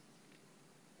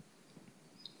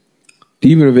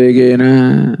 Tivra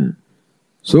Vegena.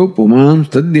 So Pumam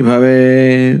Staddi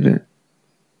Bhaved.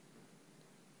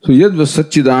 So Yad was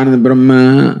Satchidananda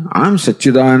Brahma. I am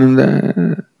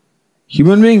Satchidananda.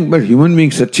 Human being, but human being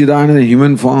Satchidananda in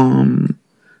human form.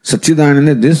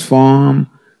 Satchidananda this form.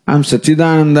 I am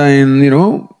Satchidananda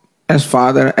in, as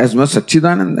father, as much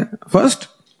Satchidananda. First,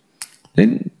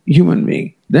 then human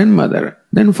being, then mother,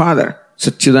 then father.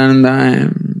 Satchidananda I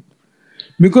am.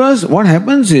 Because what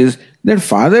happens is that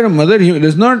father, mother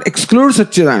does not exclude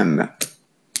Satchidananda.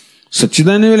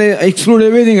 Satchidananda will exclude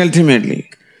everything ultimately.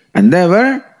 And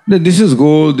therefore, that this is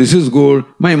gold.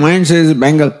 My mind says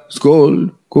Bengal, it's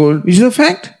gold, which is a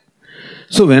fact.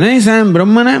 So when I say I am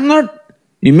Brahman, I am not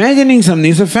imagining something,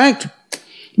 it's a fact.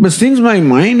 But since my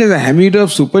mind has a habit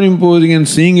of superimposing and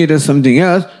seeing it as something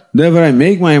else, therefore I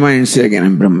make my mind say again, I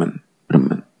am Brahman.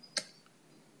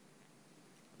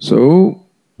 So,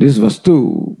 this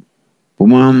vastu,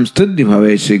 pumam stadhi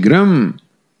bhave shigram,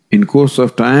 in course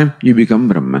of time you become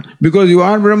Brahman. Because you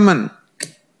are Brahman.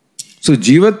 So,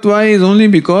 jivatva is only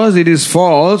because it is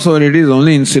false or it is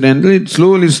only incidental. It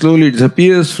slowly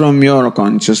disappears from your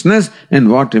consciousness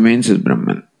and what remains is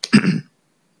Brahman.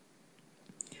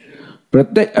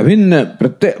 Pratyek abhinna,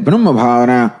 pratyek brahma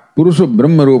bhavana, purusha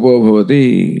brahma rupo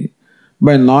bhavati.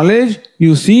 By knowledge,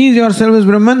 you see yourself as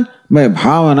Brahman. By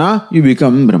bhavana, you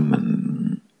become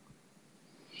Brahman.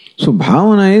 So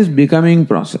bhavana is becoming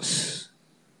process.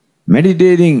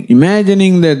 Meditating,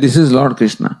 imagining that this is Lord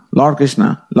Krishna,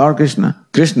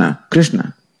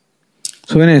 Krishna.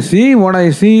 So when I see, what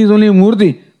I see is only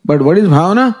Murti. But what is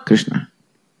bhavana? Krishna.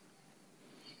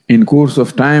 In course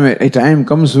of time, a time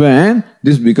comes when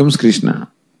this becomes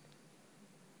Krishna.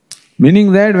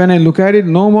 Meaning that when I look at it,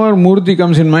 no more Murti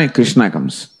comes in my Krishna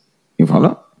comes. You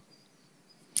follow?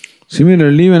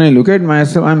 Similarly, when I look at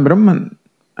myself, I am Brahman,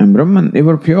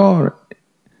 ever pure.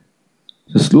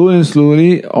 So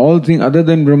slowly, all things other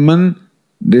than Brahman,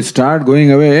 they start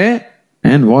going away,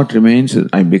 and what remains is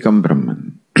I become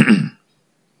Brahman.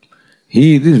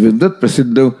 He is Vidyat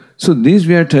Prasiddha. So this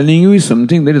we are telling you is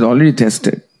something that is already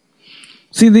tested.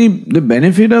 See, the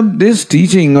benefit of this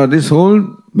teaching or this whole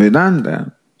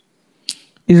Vedanta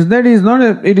is that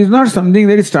it is not something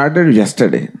that is started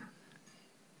yesterday.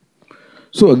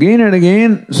 So again and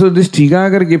again, so this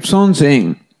Tikakar keeps on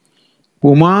saying,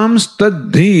 Pumam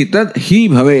stadhi tad hi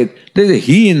bhavet. There is a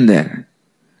he in there.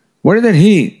 What is that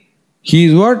he? He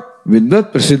is what?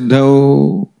 Vidyat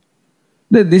Prasiddha.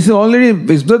 This is already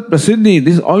Vidyat Prasiddhi.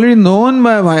 This is already known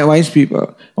by wise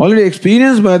people, already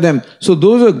experienced by them. So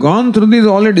those who have gone through this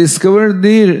already discovered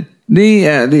the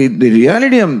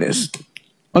reality of this,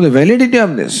 or the validity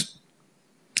of this.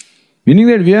 Meaning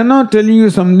that we are not telling you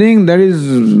something that is,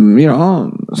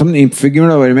 something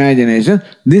figment of our imagination.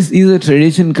 This is a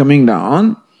tradition coming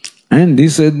down, and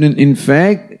this has been in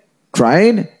fact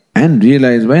tried and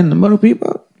realized by a number of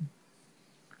people.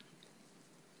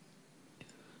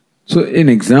 So an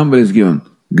example is given.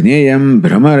 Gneyam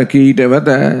Brahmara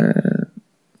Kitavata.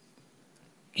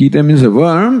 Kita means a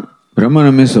worm,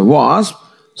 Brahmana means a wasp.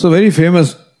 So very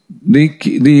famous,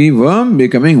 the worm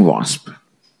becoming wasp.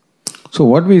 So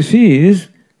what we see is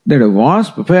that a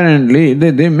wasp apparently,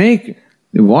 they make,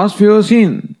 the wasp you have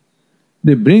seen,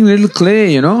 they bring little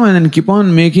clay, and then keep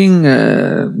on making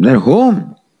their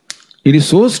home. It is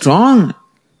so strong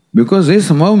because they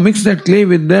somehow mix that clay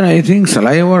with their, I think,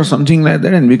 saliva or something like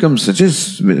that and becomes such a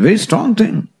very strong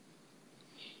thing.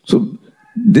 So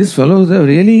these fellows have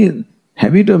really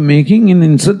habit of making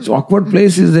in such awkward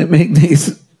places they make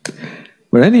this.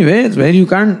 But anyway, it's where you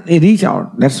can't reach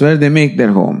out. That's where they make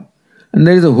their home. And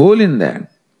there is a hole in there.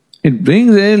 It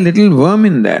brings a little worm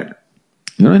in there,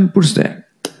 and puts there.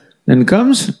 Then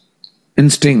comes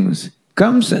and stings.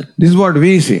 This is what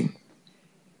we see.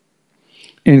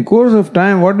 In course of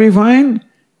time, what we find?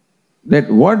 That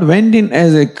what went in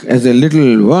as a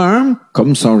little worm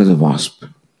comes out as a wasp.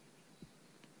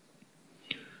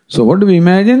 So what do we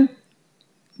imagine?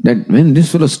 That when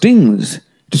this fellow stings,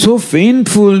 it is so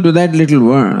painful to that little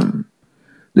worm.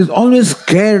 It is always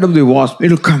scared of the wasp.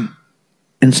 It will come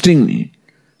and sting me.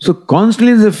 So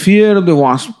constantly the fear of the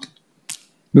wasp.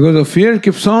 Because the fear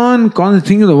keeps on constantly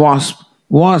thinking of the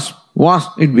wasp,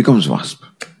 it becomes wasp.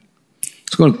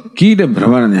 It's called Kita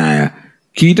Bhramara Nyaya.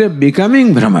 Kita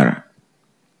becoming Bhramara.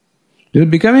 There is a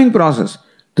becoming process.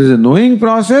 There is a knowing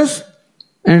process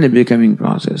and a becoming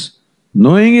process.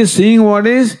 Knowing is seeing what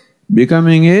is,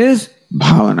 becoming is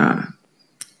bhavana.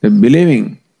 The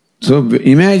believing. So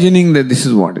imagining that this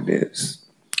is what it is.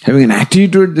 Having an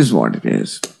attitude, this is what it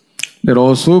is. That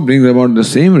also brings about the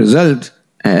same result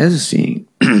as seeing.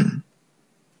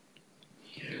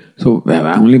 So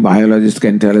only biologists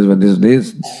can tell us what this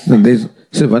is.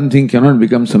 So one thing cannot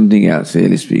become something else,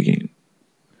 really speaking.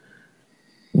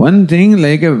 One thing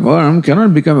like a worm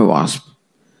cannot become a wasp.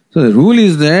 So the rule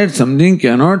is that something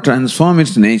cannot transform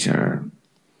its nature.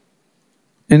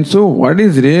 And so what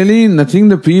is really nothing,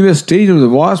 the previous stage of the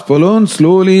wasp alone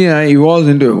slowly evolves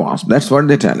into a wasp. That's what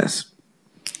they tell us.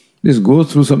 This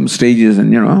goes through some stages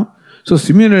and So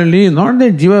similarly, not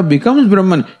that Jiva becomes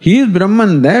Brahman, he is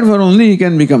Brahman, therefore only he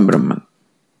can become Brahman.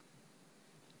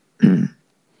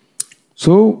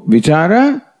 So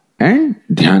vichara and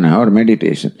dhyana or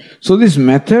meditation. So this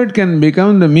method can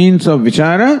become the means of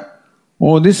vichara,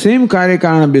 or this same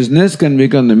karya-karana business can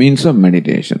become the means of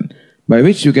meditation, by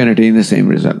which you can attain the same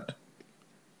result.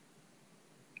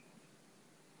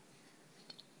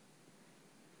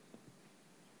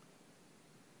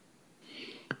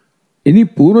 इन्हीं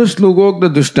पूर्व श्लोकोक्त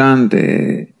दृष्टान्ते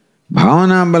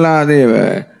भावना बलादेव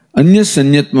अन्य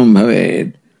संयत्मं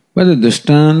भवेत्. But the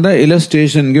drishtanta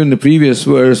illustration given in the previous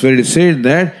verse where it said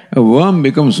that a worm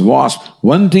becomes wasp,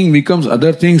 one thing becomes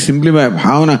other thing simply by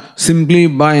bhavana, simply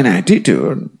by an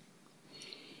attitude.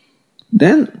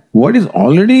 Then what is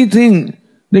already thing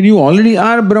that you already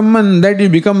are Brahman, that you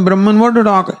become Brahman, what to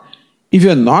talk? If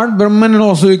you are not Brahman and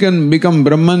also you can become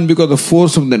Brahman because of the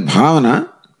force of that bhavana,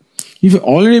 if you are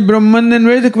already Brahman, then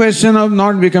where is the question of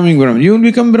not becoming Brahman? You will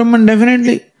become Brahman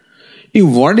definitely. If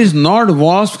what is not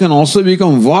wasp can also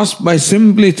become wasp by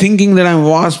simply thinking that I am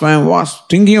wasp,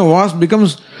 thinking of wasp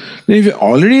becomes, then if you are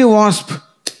already a wasp,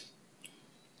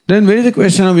 then where is the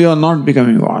question of you are not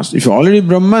becoming wasp? If you are already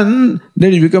Brahman,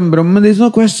 then you become Brahman, there is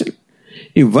no question.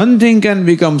 If one thing can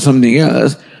become something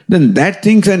else, then that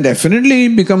thing can definitely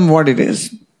become what it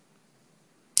is.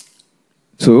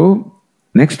 So,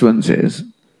 next one says,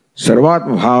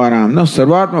 Sarvatma Bhavanam, now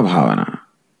Sarvatma Bhavana.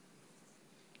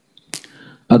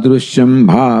 Adrushyam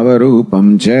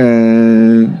bhavarupam cha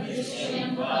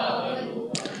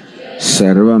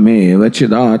sarvameva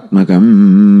chidatmakam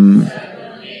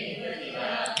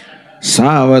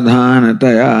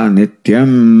savadhanataya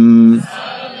nityam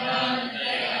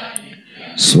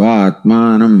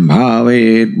svatmanam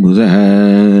bhavayet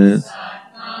buddha.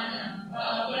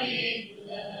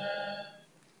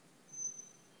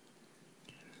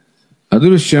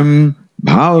 Adrushyam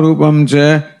bhavarupam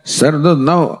cha sarva.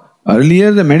 Now,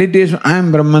 earlier the meditation, I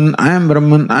am Brahman,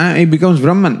 it becomes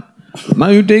Brahman. Now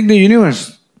you take the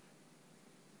universe.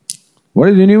 What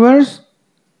is universe?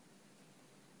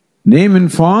 Name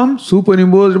and form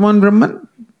superimposed upon Brahman.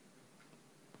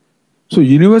 So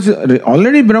universe is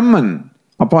already Brahman,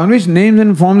 upon which names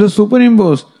and forms are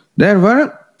superimposed.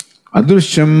 Therefore,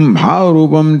 Adrushyam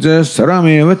bhavarupam cha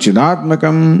sarameva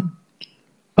chidatmakam.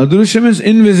 Adrushyam is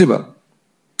invisible.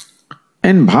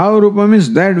 And bhavarupam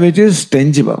is that which is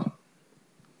tangible.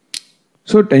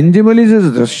 So tangible is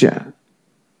as drashya.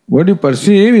 What you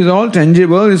perceive is all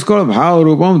tangible, is called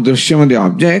bhavarupam, drishyam, the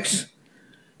objects.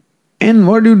 And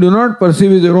what you do not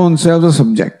perceive is your own self, the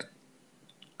subject.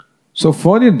 So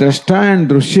for the drashta and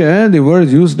drishya, the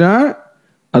words used are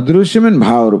adrushyam and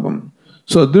bhavarupam.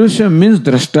 So adrushyam means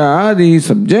drashta, the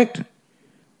subject.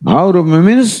 Bhavarupam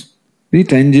means the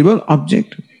tangible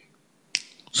object.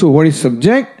 So what is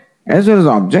subject as well as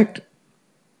object?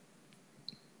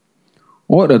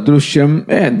 Or adrushyam,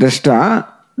 drashta,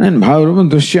 and bhavarupam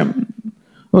drishyam.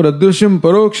 Or adrushyam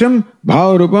paroksham,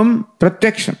 bhavarupam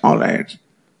pratyaksham. Alright.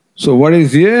 So what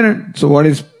is here? So what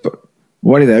is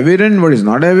evident, what is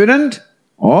not evident?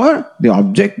 Or the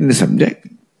object and the subject.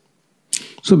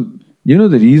 So, the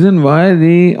reason why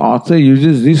the author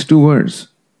uses these two words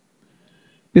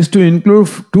is to include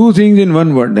two things in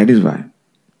one word, that is why.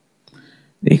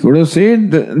 He could have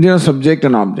said they are subject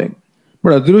and object.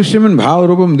 But adrushyam and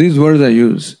bhavarupam, these words are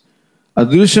used.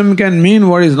 Adrushyam can mean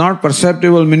what is not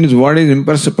perceptible, means what is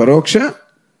imperceptible, paroksha.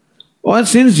 Or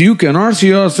since you cannot see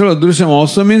yourself, adrushyam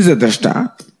also means the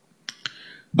drashta.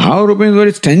 Bhavarupam is what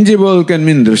is tangible, can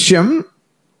mean drishyam.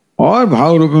 Or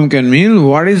bhavarupam can mean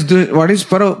what is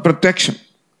pratyaksham.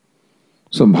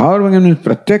 So bhavarupam can mean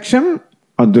pratyaksham,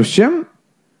 adrushyam,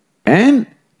 and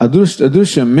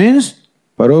adrushyam means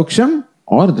paroksham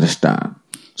or drashta.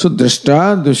 So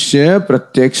drashta, drishya,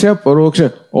 pratyaksha,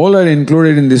 paroksha, all are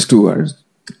included in these two words.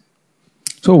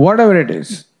 So whatever it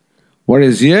is, what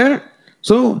is here?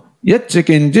 So yat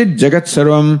chakinchit jagat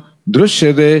sarvam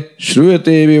drushyate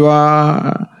shruyate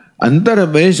viva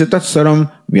antarabhesh tat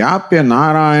sarvam vyapya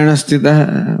narayana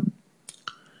stitah.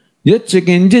 Yat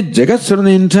chakinchit jagat sarvam,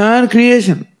 the entire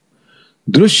creation.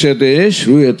 Drushyate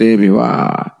shruyate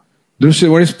viva.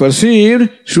 Drushyate, what is perceived,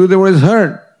 shruyate, what is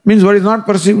heard, means what is not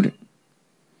perceived.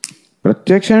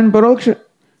 Pratyaksha and paroksha,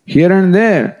 here and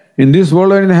there, in this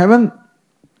world or in heaven.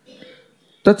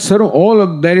 Tat sarva, all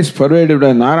of that is pervaded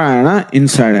by Narayana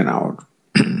inside and out.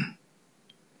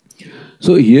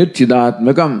 So here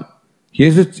chidatmakam,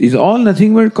 here is all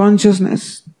nothing but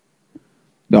consciousness.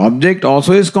 The object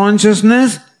also is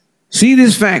consciousness. See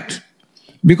this fact.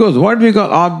 Because what we call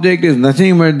object is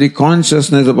nothing but the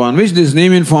consciousness upon which this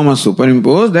name and form are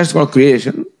superimposed. That's called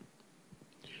creation.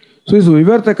 So it's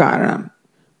vivarta karana.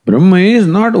 Brahma is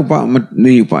not the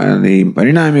Parinami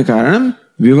Karanam,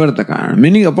 Vivarta Karanam.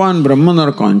 Meaning upon Brahman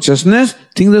or consciousness,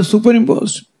 things are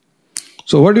superimposed.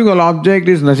 So what you call object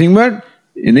is nothing but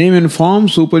a name and form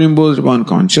superimposed upon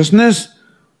consciousness.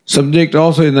 Subject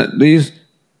also is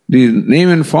these name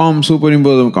and form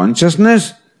superimposed on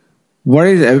consciousness. What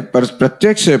is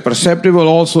pratyaksha, perceptible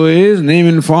also is name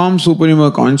and form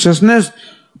superimposed consciousness.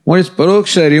 What is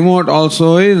paroksha, remote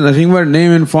also is nothing but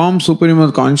name and form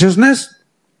superimposed consciousness.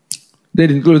 That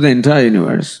includes the entire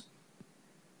universe.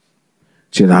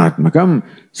 Chidatmakam.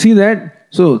 See that?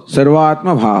 So,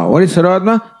 Sarvatma Bhava. What is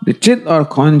Sarvatma? The Chit or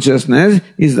consciousness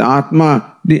is the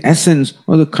Atma, the essence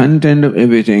or the content of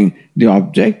everything, the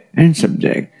object and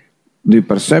subject. The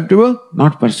perceptible,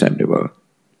 not perceptible.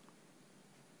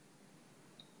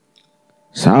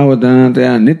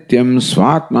 Savadanataya nityam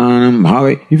svatmanam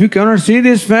bhave. If you cannot see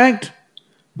this fact,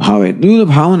 bhave, do the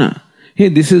bhavana. Hey,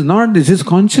 this is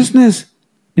consciousness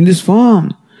in this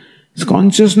form. It's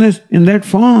consciousness in that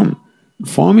form.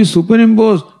 Form is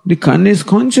superimposed. The khan is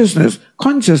consciousness.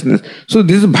 So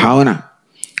this is bhavana.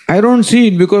 I don't see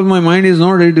it because my mind is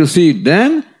not ready to see it.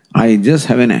 Then I just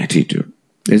have an attitude.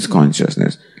 It's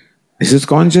consciousness. This is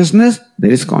consciousness,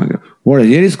 there is consciousness. What is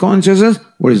here is consciousness,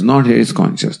 what is not here is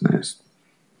consciousness.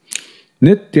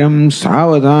 Nityam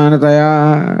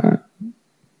savadhanataya.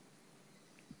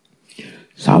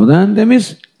 Savadhanatya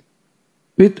means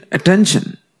with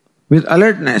attention, with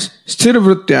alertness,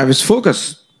 sthirvritya, with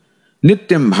focus.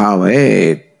 Nityam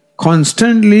bhava.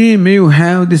 Constantly may you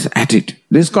have this attitude.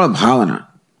 This is called bhavana.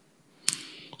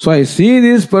 So I see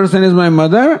this person as my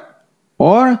mother,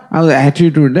 or I have the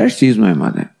attitude that she is my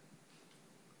mother.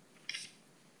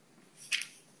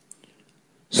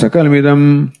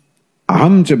 Sakalamidam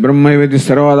aham cha brahmaivati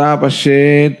sarvada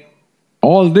pashet.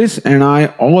 All this and I,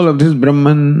 all of this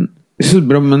Brahman. This is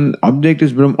Brahman, object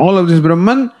is Brahman, all of this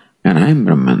Brahman, and I am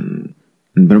Brahman.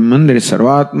 In Brahman there is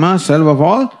Sarvatma, self of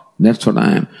all, that's what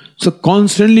I am. So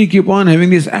constantly keep on having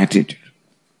this attitude.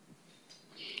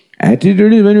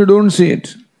 Attitude is when you don't see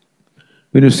it.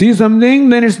 When you see something,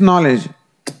 then it's knowledge.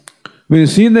 When you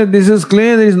see that this is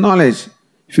clay, there is knowledge.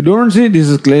 If you don't see this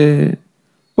is clay,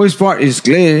 oh, it's pot, it's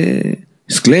clay,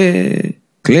 it's clay,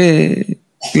 clay,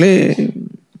 clay.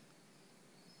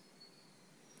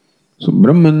 So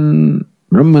Brahman,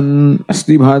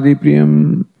 Asti Bhadi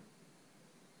Priyam.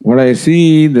 What I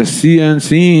see, the see and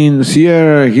seen,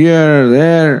 seer, here,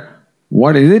 there,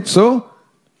 what is it? So,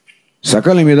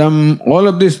 Sakalimidam, all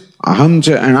of this,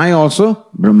 Ahamcha, and I also,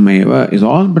 Brahmeva, is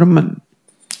all Brahman.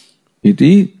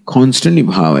 Iti constantly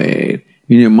bhava.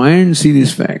 In your mind, see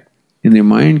this fact. In your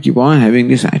mind, keep on having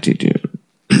this attitude.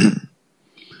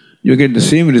 You get the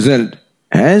same result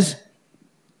as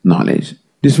knowledge.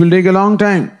 This will take a long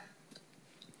time.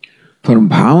 For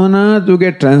bhavana to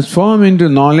get transformed into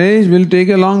knowledge will take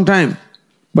a long time.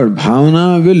 But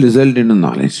bhavana will result into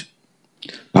knowledge.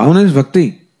 Bhavana is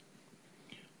bhakti.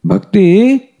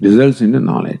 Bhakti results into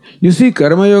knowledge. You see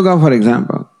karma yoga, for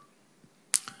example.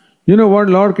 You know what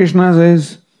Lord Krishna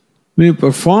says? When you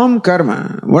perform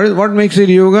karma, what makes it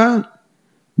yoga?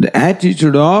 The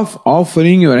attitude of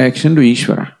offering your action to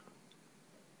Ishvara.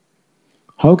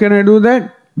 How can I do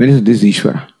that? Where is this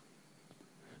Ishvara?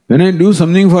 When I do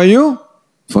something for you,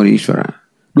 for Ishvara.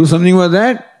 Do something for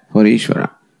that, for Ishvara.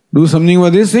 Do something for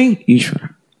this thing,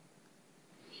 Ishvara.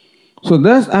 So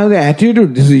thus I have the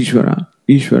attitude, this is Ishvara,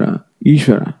 Ishvara,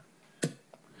 Ishvara.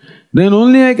 Then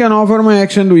only I can offer my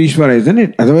action to Ishvara, isn't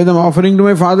it? Otherwise I'm offering to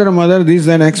my father or mother this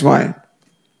and X, Y.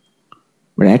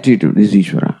 But attitude is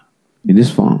Ishvara. In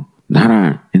this form,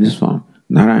 Narayana in this form,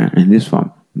 Narayana in this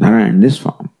form, Narayana in this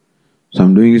form. So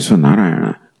I'm doing this for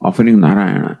Narayana, offering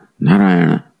Narayana,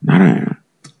 Narayana, Narayana.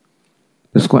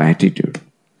 That's called attitude.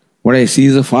 What I see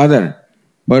is a father,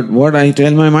 but what I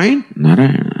tell my mind,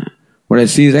 Narayana. What I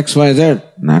see is X, Y, Z,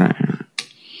 Narayana.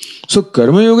 So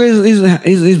Karma Yoga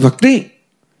is bhakti,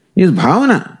 is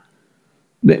bhavana.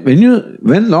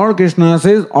 When Lord Krishna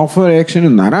says offer action to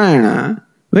Narayana,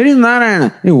 where is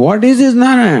Narayana? Hey, what is this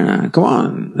Narayana? Come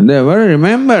on, never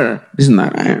remember this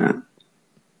Narayana.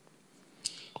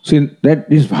 So that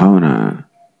is bhavana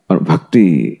or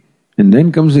bhakti. And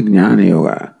then comes the Jnana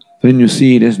Yoga, when you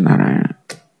see it as Narayana.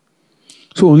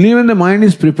 So only when the mind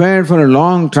is prepared for a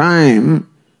long time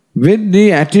with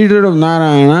the attitude of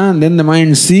Narayana, then the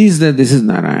mind sees that this is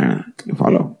Narayana. You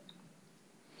follow?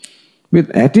 With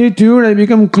attitude, I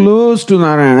become close to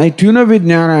Narayana. I tune up with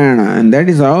Narayana, and that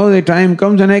is how the time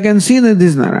comes and I can see that this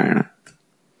is Narayana.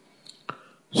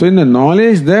 So in the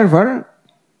knowledge, therefore,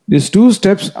 these two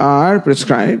steps are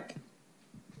prescribed.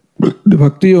 The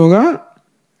Bhakti Yoga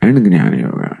and Jnana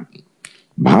Yoga.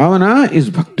 Bhavana is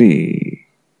bhakti.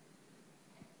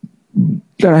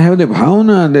 that I have the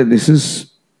bhavana that this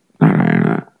is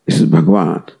Narayana, this is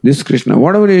Bhagavan, this is Krishna,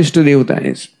 whatever Ishtadevata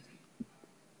is.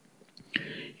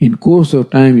 In course of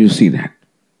time you see that.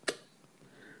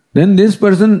 Then this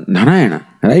person, Narayana.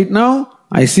 Right now,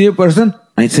 I see a person,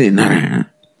 I say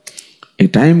Narayana. A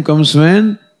time comes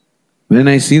when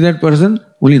I see that person,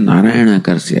 only Narayana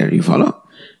occurs here. You follow?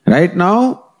 Right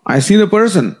now, I see the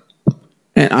person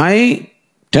and I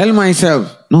tell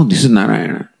myself, no, this is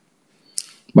Narayana.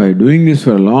 By doing this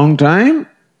for a long time,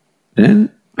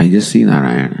 then I just see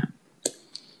Narayana.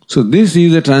 So this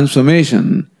is the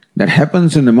transformation that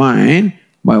happens in the mind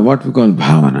by what we call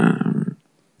bhavana,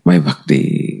 by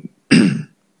bhakti.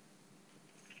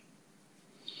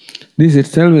 This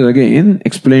itself is again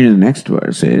explained in the next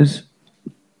verse is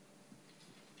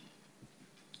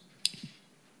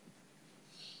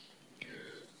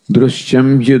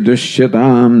Drushyam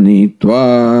yudrushyatam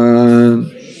nitva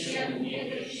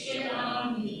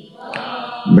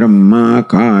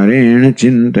brahmakarena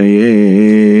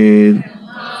chintayed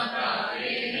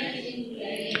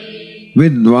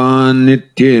vidvan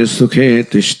nitye sukhe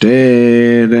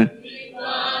tishted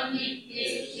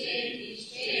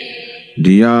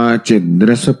Diya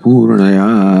chidrasa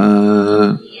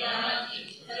purnaya.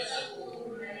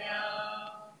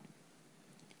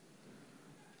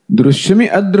 Drushyami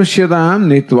adrushyatam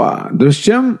nitva.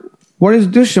 Drushyam, what is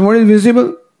drishyam? What is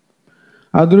visible?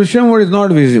 Adrushyam, what is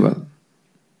not visible?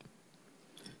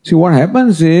 See, what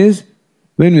happens is,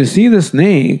 when we see the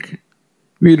snake,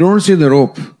 we don't see the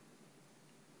rope.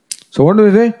 So what do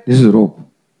we say? This is rope.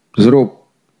 This is rope.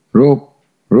 Rope.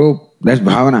 Rope. That's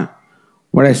bhavana.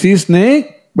 But I see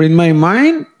snake, but in my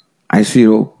mind, I see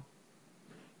rope.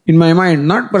 In my mind,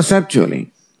 not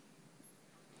perceptually.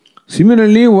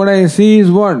 Similarly, what I see is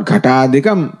what?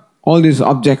 Ghatadikam. All these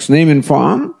objects, name and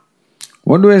form.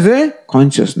 What do I say?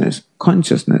 Consciousness.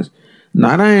 Consciousness.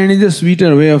 Narayana is a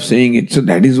sweeter way of saying it. So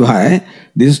that is why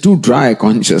this is too dry,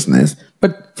 consciousness.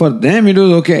 But for them it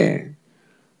was okay.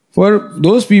 For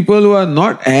those people who are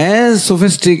not as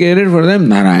sophisticated, for them,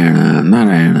 Narayana,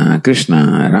 Narayana,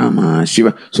 Krishna, Rama,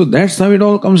 Shiva. So that's how it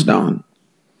all comes down.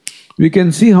 We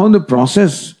can see how the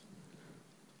process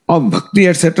of bhakti,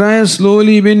 etc., has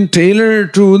slowly been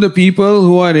tailored to the people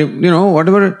who are,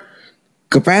 whatever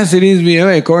capacities we have,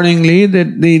 accordingly,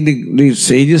 that the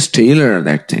sages tailor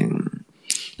that thing.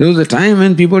 There was a time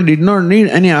when people did not need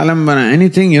any alambana,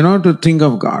 anything, to think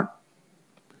of God.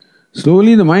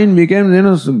 Slowly the mind became,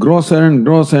 grosser and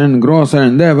grosser and grosser,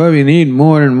 and therefore we need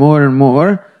more and more and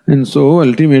more, and so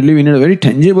ultimately we need a very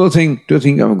tangible thing to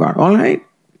think of God. All right?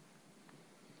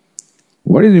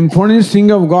 What is important is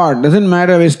think of God. Doesn't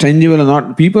matter if it's tangible or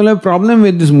not. People have problem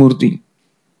with this murti.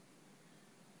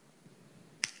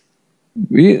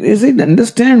 They say,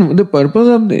 understand the purpose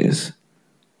of this.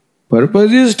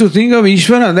 Purpose is to think of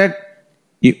Ishvara, that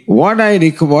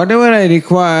whatever I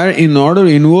require in order to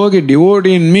invoke a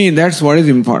devotee in me, that's what is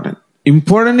important.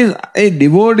 Important is a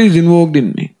devotee is invoked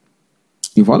in me.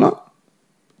 You follow?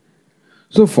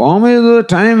 So formerly there was a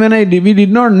time when we did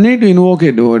not need to invoke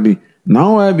a devotee.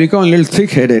 Now I have become a little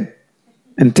thick-headed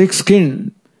and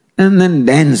thick-skinned and then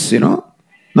dense, not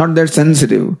that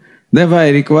sensitive. Therefore I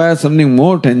require something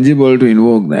more tangible to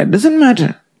invoke that. Doesn't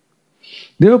matter.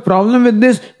 They have a problem with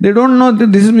this. They don't know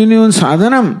that this is minimum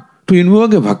sadhanam to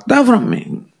invoke a bhakta from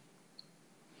me.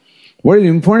 What is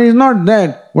important is not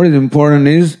that. What is important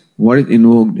is what is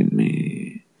invoked in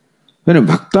me. When a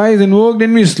bhakta is invoked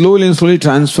in me, slowly and slowly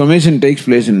transformation takes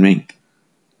place in me.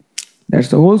 That's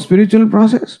the whole spiritual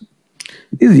process.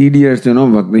 These idiots,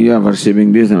 bhakti, you are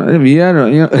worshipping this. We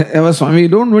are, Swami,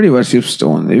 don't really worship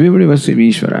stone. Everybody worship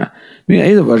Ishvara. It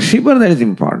is a worshipper that is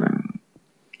important.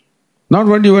 Not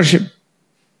what you worship.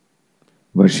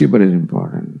 Worshipper is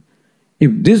important.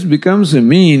 If this becomes a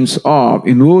means of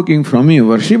invoking from a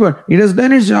worshipper, it has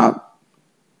done its job.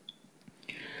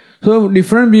 So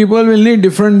different people will need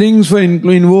different things for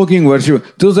invoking worshipper.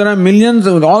 So there are millions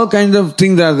of all kinds of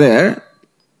things are there.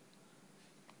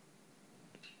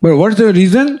 But what's the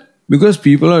reason? Because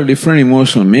people are different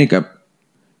emotional makeup.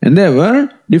 And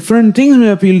therefore, different things may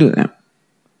appeal to them.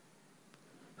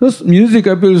 So music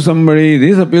appeals to somebody,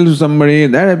 this appeals to somebody,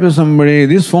 that appeals to somebody,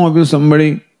 this form appeals to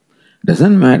somebody.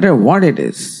 Doesn't matter what it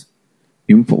is,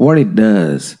 what it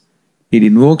does. It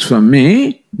invokes from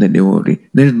me the devotee.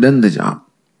 They have done the job.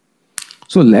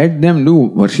 So let them do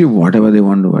worship whatever they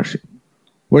want to worship.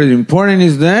 What is important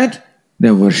is that they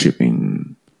are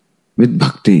worshipping with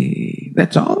bhakti.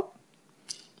 That's all.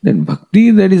 That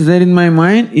bhakti that is there in my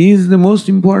mind is the most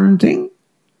important thing.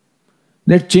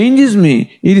 That changes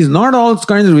me. It is not all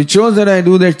kinds of rituals that I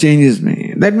do that changes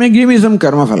me. That may give me some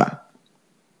karma phala.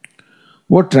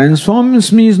 What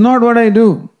transforms me is not what I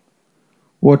do.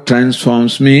 What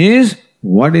transforms me is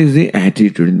what is the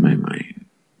attitude in my mind.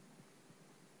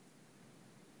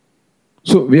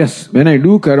 So yes, when I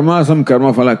do karma, some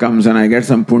karma phala comes and I get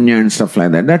some punya and stuff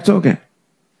like that, that's okay.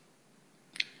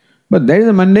 But that is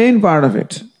the mundane part of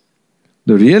it.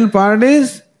 The real part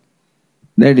is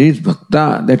that it is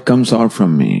bhakta that comes out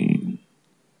from me,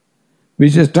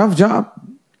 which is a tough job.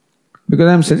 Because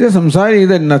I am such a samsari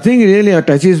that nothing really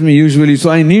touches me usually, so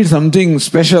I need something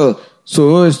special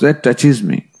so that touches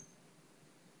me.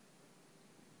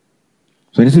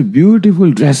 So it's a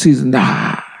beautiful dresses and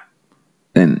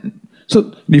then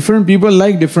so different people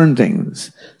like different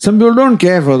things. Some people don't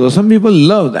care for those, some people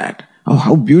love that. Oh,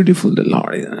 how beautiful the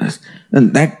Lord is.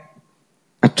 And that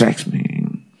attracts me.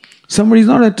 Somebody is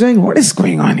not attracted, what is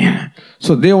going on here?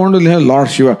 So they want to have Lord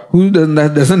Shiva, who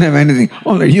doesn't have anything.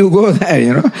 All right, you go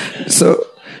there, So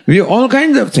we have all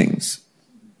kinds of things.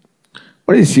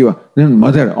 What is Shiva? Then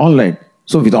mother, all right.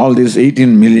 So with all these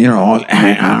 18 million, all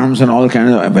arms and all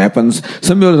kinds of weapons,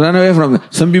 some people run away from them.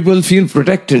 Some people feel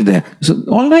protected there. So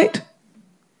all right.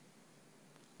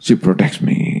 She protects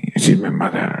me. She's my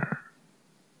mother.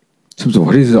 So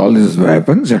what is all these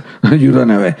weapons? You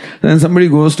run away. Then somebody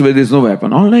goes to where there's no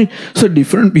weapon. All right. So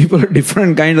different people have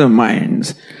different kinds of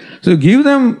minds. So give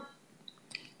them,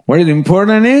 what is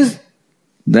important is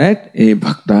that a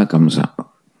bhakta comes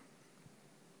out.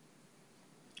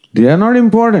 They are not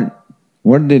important.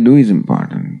 What they do is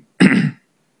important.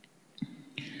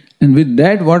 And with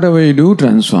that, whatever you do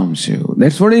transforms you.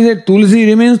 That's what he said. Tulsi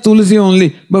remains Tulsi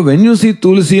only. But when you see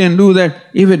Tulsi and do that,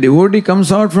 if a devotee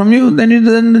comes out from you, then it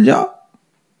isn't the job.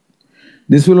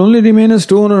 This will only remain a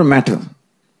stone or a matter.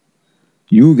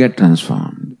 You get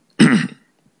transformed.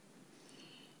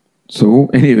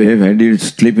 So anyway, why did you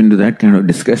slip into that kind of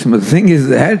discussion? But the thing is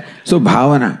that, so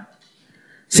bhavana.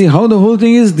 See how the whole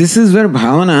thing is, this is where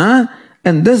bhavana,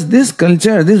 and this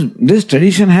culture, this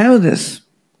tradition have this.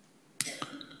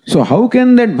 So how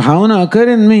can that bhavana occur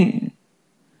in me?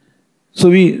 So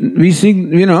we seek,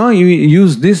 we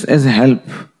use this as a help.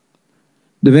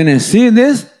 When I see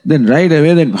this, then right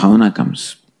away that bhavana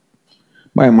comes.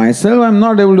 By myself, I am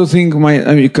not able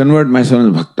to convert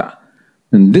myself as bhakta.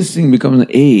 And this thing becomes an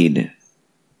aid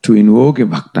to invoke a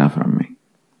bhakta from me.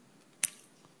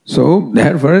 So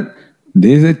therefore,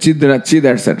 there is a chid,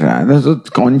 etc. So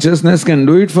consciousness can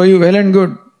do it for you, well and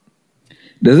good.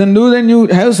 Doesn't do, then you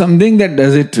have something that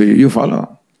does it to you, you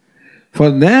follow.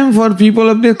 For people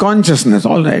of the consciousness,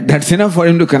 all right, that's enough for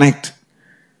him to connect.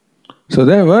 So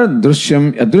therefore,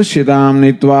 drushyam adrushyatam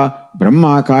nitva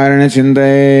brahmakarana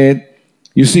chindayet.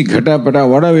 You see ghata pata,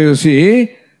 whatever you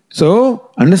see, so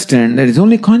understand that it's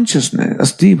only consciousness.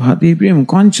 Asti bhati priyam,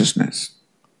 consciousness.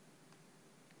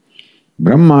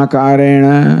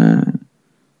 Brahmakarana.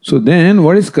 So then,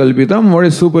 what is kalpitam? What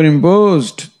is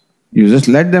superimposed? You just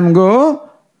let them go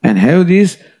and have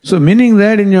these. So meaning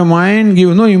that in your mind,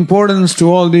 give no importance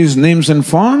to all these names and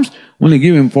forms, only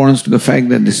give importance to the fact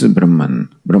that this is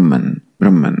Brahman, Brahman,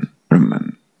 Brahman,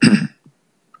 Brahman.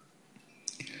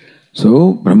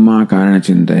 So, Brahma Karana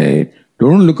Chintayet.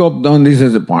 Don't look up down this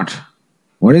as a part.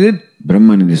 What is it?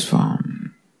 Brahman in this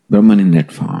form, Brahman in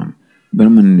that form,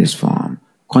 Brahman in this form,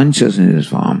 conscious in this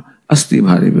form, Asti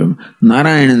Bhati Brahman,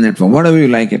 Narayana in that form, whatever you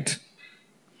like it.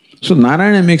 So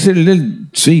Narayana makes it a little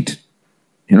sweet,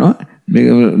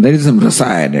 there is some rasa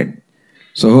added.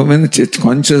 So when it's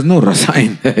conscious, no rasa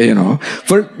in there,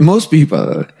 for most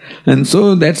people. And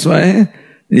so that's why,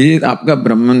 aapka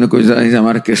Brahman is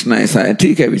hamara Krishna aisa hai,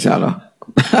 theek hai bichalo.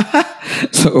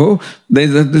 So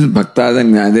there's this bhaktas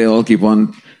and they all keep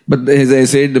on. But as I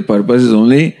said, the purpose is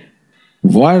only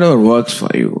whatever works for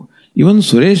you. Even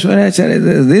Sureshwaracharya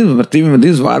says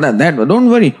this vada, that, but don't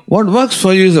worry. What works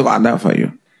for you is a vada for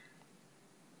you.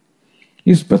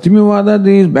 Is Pratimavada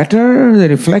is better, the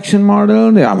reflection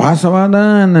model, the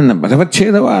Abhasavada, and then the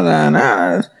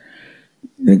Bhadavachedavada.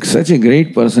 Like such a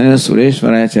great person as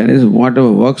Sureshwaracharya,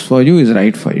 whatever works for you is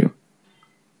right for you.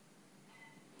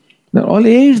 There are all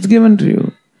aids given to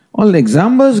you, all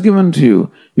examples given to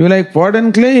you. You like pot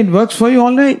and clay, it works for you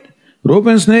all right. Rope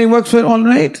and snake works for you all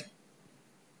right.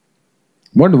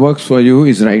 What works for you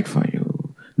is right for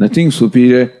you. Nothing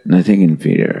superior, nothing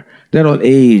inferior. They are all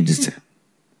aids.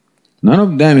 None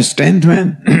of them is 10th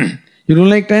man. You don't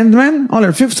like 10th man? All right,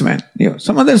 5th man.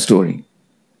 Some other story.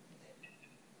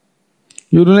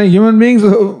 You don't like human beings?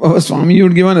 Oh, Swami, you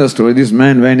would give another story. This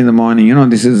man went in the morning,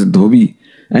 this is Dhobi,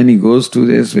 and he goes to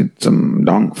this with some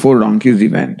 4 donkeys he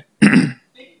went.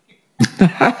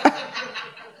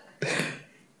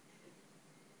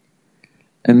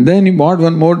 And then he bought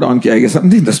one more donkey, I guess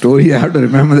something, the story, I have to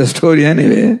remember the story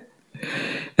anyway.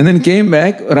 And then came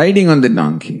back riding on the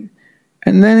donkey.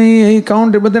 And then he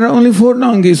counted, but there are only 4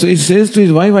 donkeys. So he says to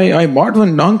his wife, I bought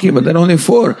 1 donkey, but there are only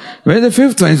 4. Where's the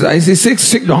 5th one? He says, I see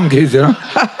 6 donkeys,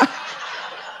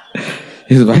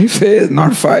 His wife says,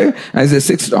 not 5, I say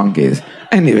 6 donkeys.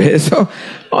 Anyway, so,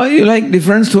 you like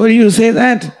different story, you say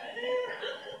that.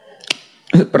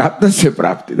 Praptasya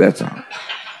prapti, that's all.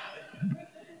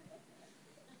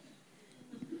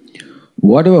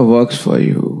 Whatever works for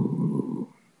you.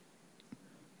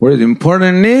 What is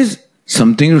important is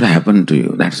something should happen to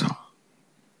you, that's all.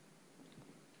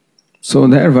 So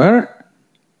therefore,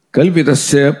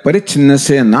 kalpitasya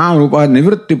parichinnasya namarupa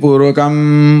nivritti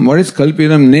purvakam. What is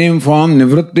kalpitam? Name, form,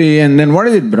 nivritti, and then what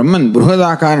is it? Brahman,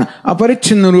 bruhadakarana,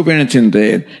 aparichinna rupena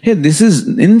chintayet. Hey, this is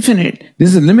infinite,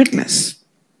 this is limitless.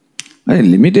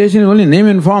 Limitation is only name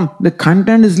and form, the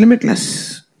content is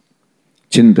limitless.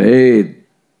 Chintayet.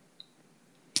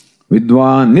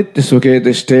 Vidwan nitya sukhe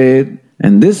tishtet.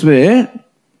 And this way,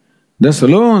 thus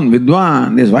alone,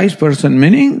 Vidwan, this wise person,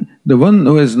 meaning the one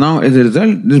who is now as a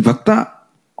result, this bhakta,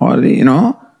 or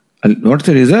what's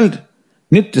the result?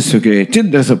 Nitya sukhe,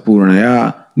 chidrasa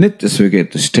purnaya, nitya sukhe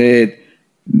tishtet.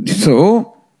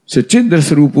 So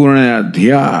chidrasa purnaya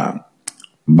dhiya.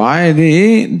 By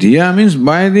the, dhiya means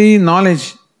by the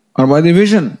knowledge or by the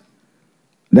vision.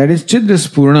 That is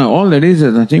chidrasa purna, all that is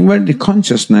nothing but the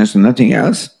consciousness, nothing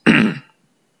else.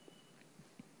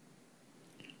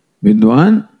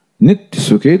 Vidwan nitya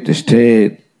sukhe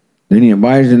tishtet. Then he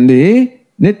abides in the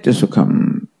nitya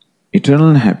sukham,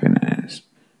 eternal happiness,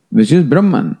 which is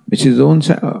Brahman, which is his own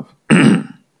self.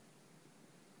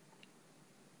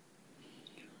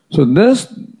 So thus,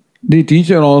 the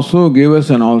teacher also gave us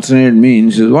an alternate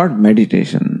means, is what?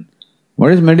 Meditation.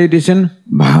 What is meditation?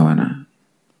 Bhavana.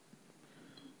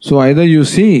 So either you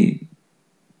see,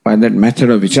 by that method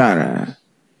of vichara,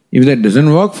 if that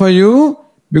doesn't work for you,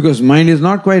 because mind is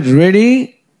not quite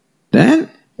ready, then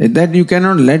that you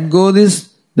cannot let go this,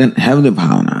 then have the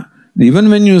bhavana. Even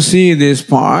when you see this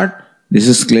part, this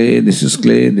is clay, this is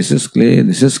clay, this is clay,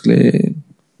 this is clay,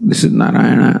 this is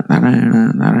Narayana,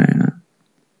 Narayana, Narayana.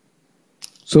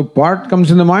 So part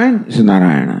comes in the mind, this is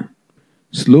Narayana.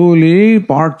 Slowly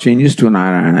part changes to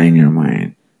Narayana in your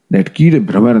mind. That Kira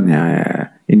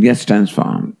Brahmarnyaya, it gets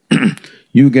transformed.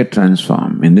 You get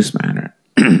transformed in this manner.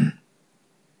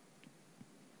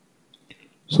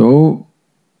 So,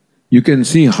 you can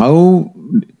see how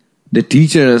the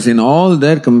teachers, in all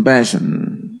their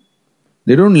compassion,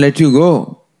 they don't let you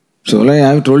go. So, like I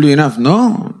have told you enough.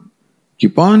 No.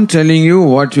 Keep on telling you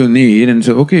what you need and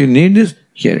say, okay, you need this,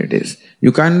 here it is.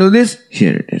 You can't do this,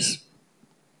 here it is.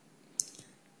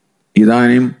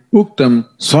 Idanim uktam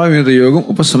swamyata yogam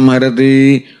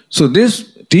upasamharati. So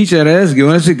this teacher has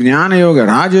given us a Jnana Yoga,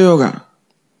 Raja Yoga.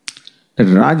 That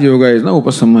Raja Yoga is now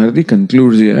upasamharati,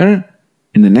 concludes here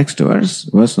in the next verse,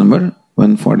 verse number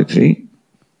 143.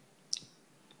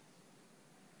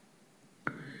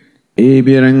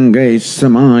 Ebhirangais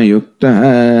samayukta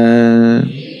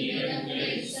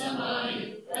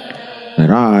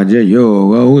Raja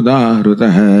Yoga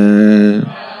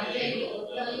udahrutah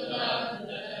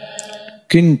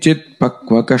Kinchit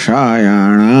pakva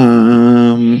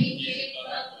kashayanam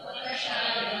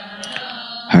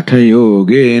Hatha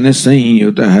yogena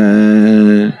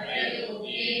sanyutah.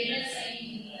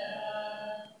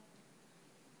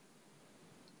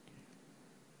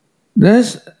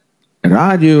 Thus,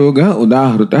 Raja Yoga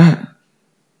udahrutah.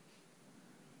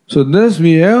 So thus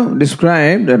we have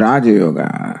described the Raja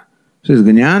Yoga. So it's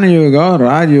Jnana Yoga,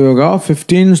 Raja Yoga,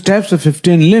 15 steps of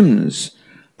 15 limbs.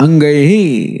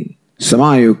 Angaihi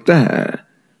samayukta.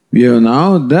 We have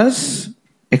now thus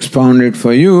expounded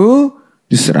for you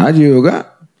this Raja Yoga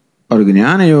or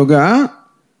Jnana Yoga,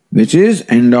 which is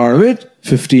endowed with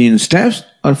 15 steps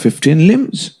or 15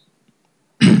 limbs.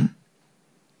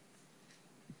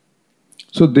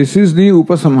 So this is the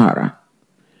Upasamhara.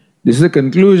 This is the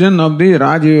conclusion of the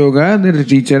Raja Yoga that the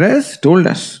teacher has told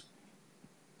us.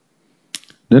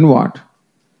 Then what?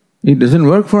 It doesn't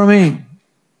work for me.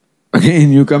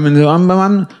 Again you come and say,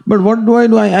 but what do I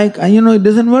do? It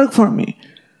doesn't work for me.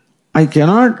 I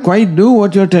cannot quite do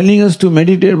what you are telling us to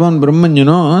meditate on Brahman,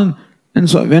 And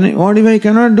so what if I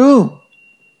cannot do?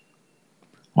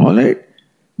 Alright.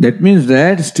 That means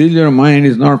that still your mind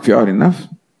is not pure enough.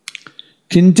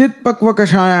 Kinchit pakva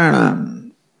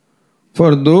kashayana.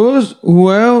 For those who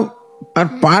are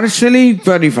partially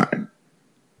purified.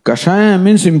 Kashaya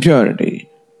means impurity.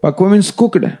 Pakva means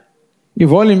cooked. If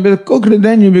all impurity is cooked,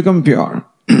 then you become pure.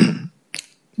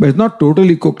 But it's not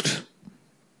totally cooked.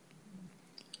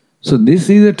 So this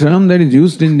is a term that is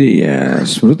used in the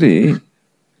Smriti.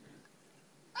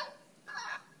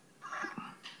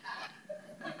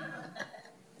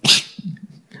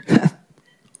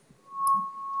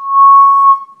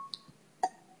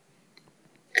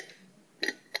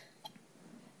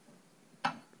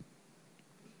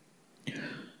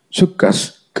 So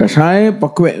kashaya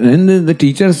pakve, when the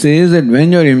teacher says that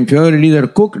when your impurities are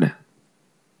cooked,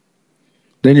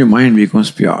 then your mind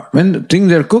becomes pure. When the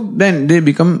things are cooked, then they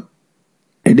become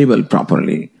edible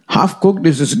properly. Half cooked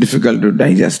is just difficult to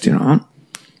digest,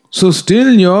 So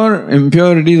still your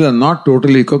impurities are not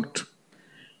totally cooked.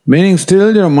 Meaning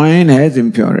still your mind has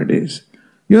impurities.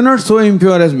 You're not so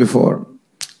impure as before.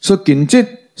 So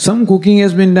kinchit, some cooking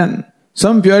has been done.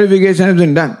 Some purification has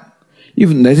been done. If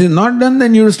this is not done,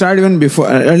 then you will start even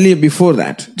earlier before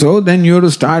that. So then you have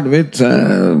to start with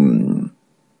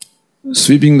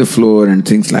sweeping the floor and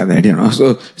things like that,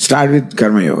 So start with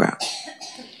karma yoga.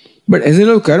 But as a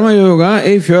result of karma yoga,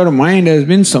 if your mind has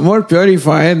been somewhat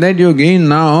purified, that you gain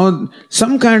now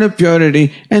some kind of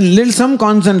purity and some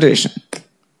concentration,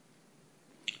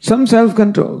 some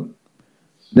self-control.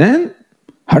 Then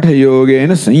Hatha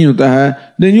Yogena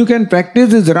Sanyutaha, then you can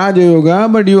practice this Raja Yoga,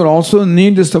 but you also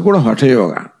need the support of Hatha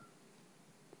Yoga.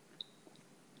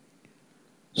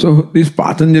 So this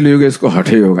Patanjali Yoga is called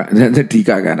Hatha Yoga. That's the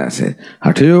Tikakara says.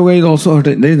 Hatha Yoga is also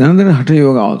Hatha, there is another Hatha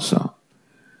Yoga also.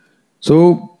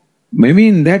 So maybe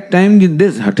in that time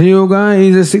this Hatha Yoga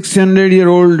is a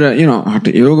 600-year-old,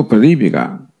 Hatha Yoga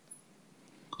Pradipika.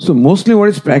 So mostly what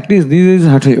is practiced, this is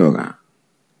Hatha Yoga.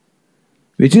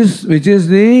 Which is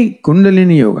the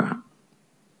Kundalini Yoga,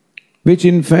 which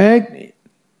in fact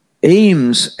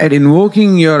aims at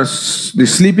invoking the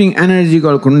sleeping energy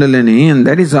called Kundalini, and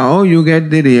that is how you get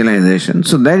the realization.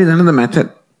 So that is another method.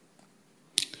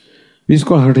 This is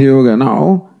called Hatha Yoga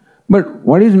now. But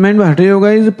what is meant by Hatha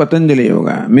Yoga is Patanjali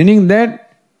Yoga, meaning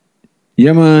that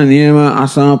Yama, Niyama,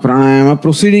 Asana, Pranayama,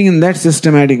 proceeding in that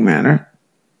systematic manner.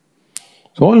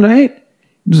 So all right.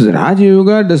 This Raja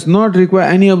Yoga does not require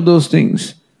any of those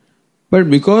things. But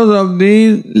because of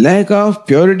the lack of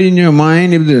purity in your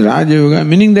mind, if the Raja Yoga,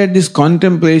 meaning that this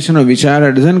contemplation of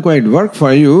vichara doesn't quite work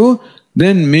for you,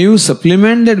 then may you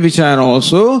supplement that vichara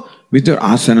also with your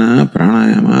asana,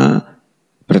 pranayama,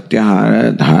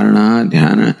 pratyahara, dharana,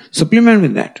 dhyana. Supplement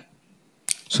with that.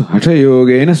 So Hatha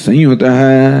Yogena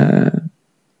Sanyutaha.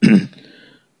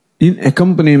 In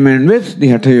accompaniment with the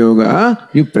Hatha Yoga,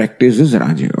 you practice this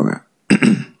Raja Yoga.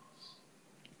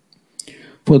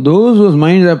 For those whose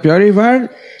minds are purified,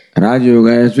 Raja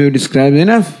Yoga, as we have described,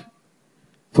 enough.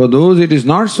 For those it is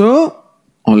not so,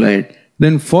 alright.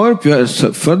 Then for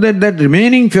that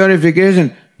remaining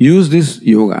purification, use this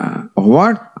yoga. Of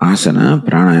what? Asana,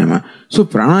 pranayama. So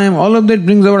pranayama, all of that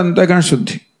brings our antakarana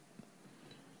shuddhi.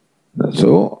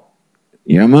 So,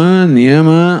 yama,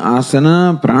 niyama,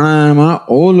 asana, pranayama,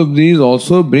 all of these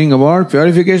also bring about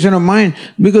purification of mind,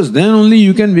 because then only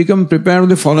you can become prepared for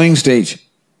the following stage.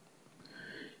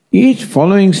 Each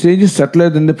following stage is subtler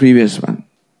than the previous one,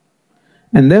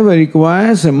 and therefore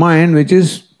requires a mind which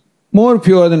is more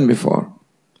pure than before.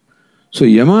 So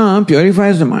yama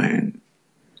purifies the mind,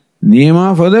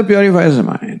 niyama further purifies the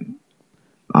mind,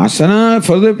 asana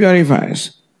further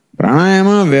purifies,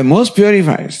 pranayama most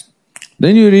purifies.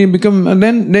 Then you become,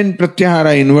 then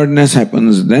pratyahara, inwardness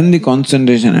happens, then the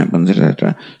concentration happens,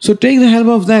 etc. So take the help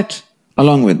of that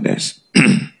along with this.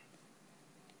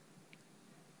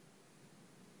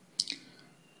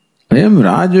 Ayam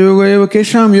Raja Yoga eva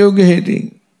kesham yoga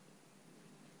heti.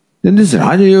 Then this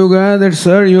Raja Yoga that,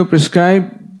 sir, you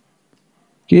prescribe,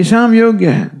 kesham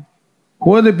yoga hai.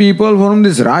 Who are the people for whom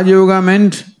this Raja Yoga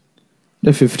meant?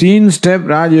 The 15-step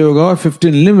Raja Yoga or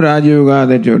 15-limb Raja Yoga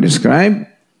that you describe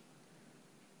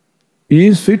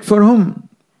is fit for whom?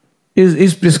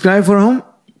 Is prescribed for whom?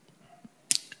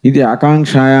 Iti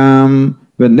akanshayam.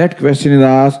 When that question is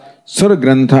asked,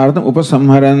 Sargranthartam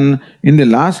upasamharan. In the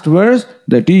last verse,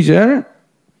 the teacher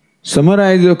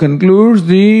summarizes or concludes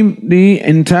the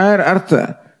entire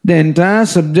artha, the entire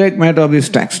subject matter of this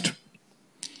text.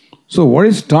 So what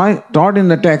is taught in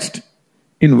the text?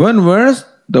 In one verse,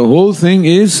 the whole thing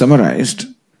is summarized,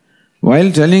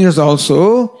 while telling us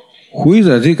also who is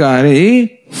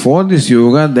adhikari for this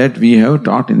yoga that we have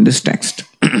taught in this text.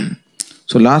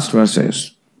 So last verse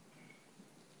says,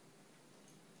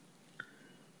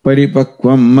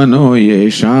 Paripakvam mano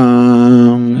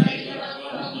yesham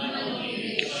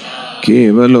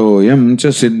kevaloyam cha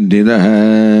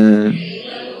siddhidah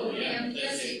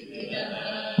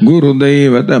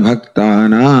gurudevata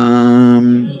bhaktanam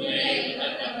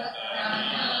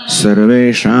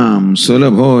sarvesham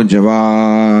sulabho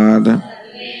javad.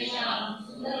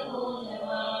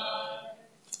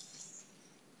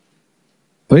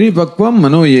 Paripakvam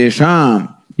mano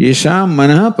yesham. Yesham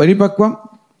manah paripakvam.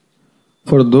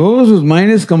 For those whose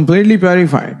mind is completely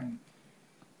purified.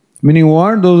 Meaning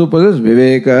what? Those who possess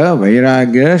viveka,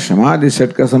 vairagya, samadhi,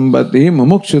 satka, sambati,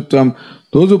 mumukshutvam.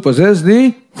 Those who possess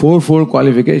the fourfold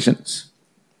qualifications.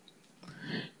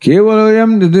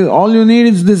 Kevalayam, all you need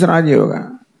is this Raja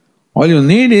Yoga. All you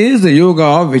need is the yoga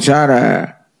of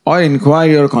vichara or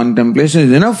inquiry or contemplation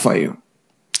is enough for you.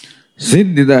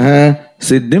 Siddhidaha,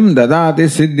 siddhim dadati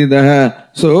siddhidaha.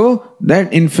 So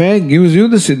that in fact gives you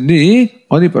the siddhi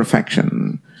or the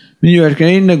perfection. When you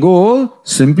attain the goal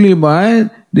simply by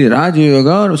the Raja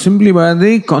Yoga or simply by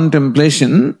the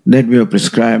contemplation that we have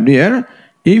prescribed here,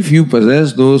 if you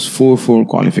possess those fourfold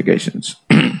qualifications.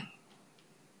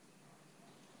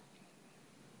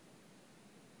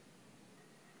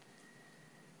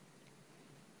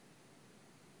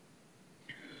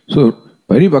 So,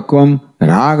 paripakvam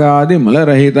ragadi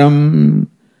malarahitam.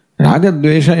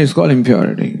 Ragadvesha is called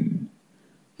impurity.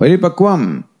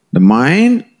 Paripakvam, the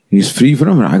mind is free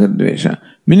from ragadvesha.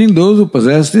 Meaning those who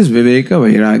possess this viveka,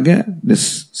 vairagya,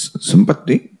 this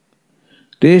sampatti.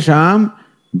 Tesham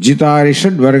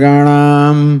jitarishad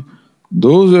varganam.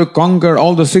 Those who have conquered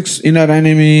all the 6 inner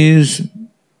enemies.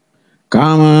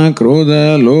 Kama,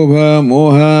 krodha, lobha,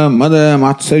 moha, mada,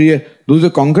 matsarya. Those who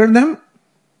have conquered them.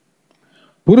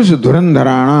 Purusha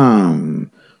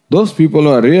Dhurandharanam. Those people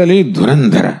are really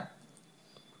Dhurandhara.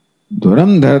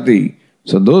 Dhurandharati.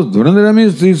 So those Dhurandhara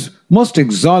means these most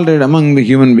exalted among the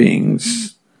human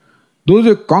beings. Those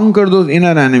who conquer those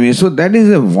inner enemies. So that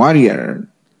is a warrior.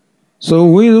 So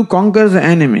who conquers the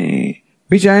enemy?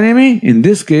 Which enemy? In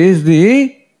this case,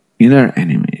 the inner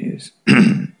enemies.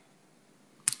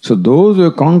 So those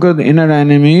who conquer the inner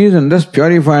enemies and thus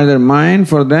purify their mind,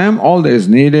 for them all that is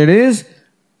needed is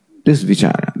this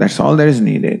vichara. That's all that is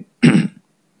needed.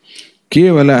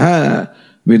 Kevalaha,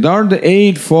 without the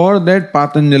aid for that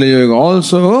Patanjali Yoga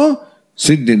also,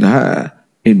 siddhidha.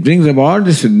 It brings about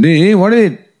the siddhi. What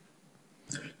is it?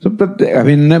 So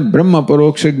Pratyavinna Brahma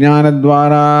Paroksha Jnana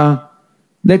Dvara,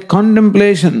 that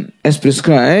contemplation as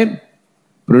prescribed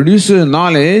produces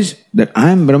knowledge that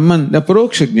I am Brahman, the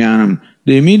Paroksha Jnanam.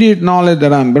 The immediate knowledge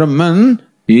that I am Brahman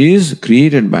is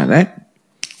created by that.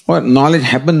 Or knowledge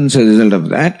happens as a result of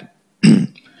that.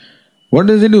 What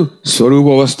does it do?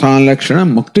 Swarupa Avasthan Lakshana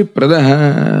Mukti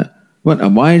Pradaha. One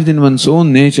abides in one's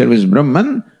own nature with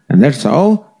Brahman, and that's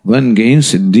how one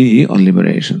gains siddhi or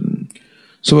liberation.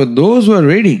 So for those who are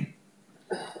ready,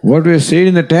 what we have said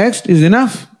in the text is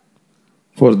enough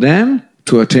for them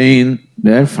to attain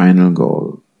their final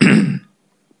goal.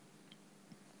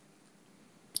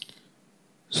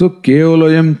 So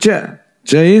Kevalayam cha.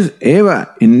 Cha is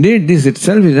eva. Indeed, this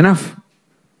itself is enough.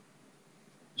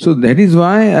 So that is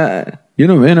why,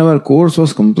 when our course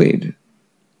was complete,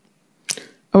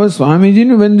 our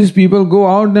Swamiji, when these people go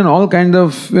out, then all kinds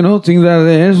of, things are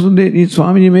there. So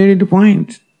Swamiji made it a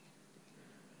point.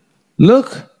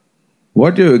 Look,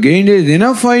 what you have gained is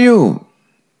enough for you.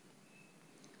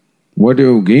 What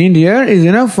you have gained here is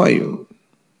enough for you.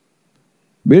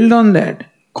 Build on that.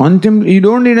 Contemplate. You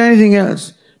don't need anything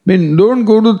else. Don't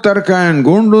go to Tarka and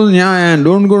don't go to Nyaya and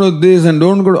don't go to this and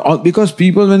don't go to all. Because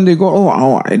people when they go,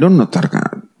 I don't know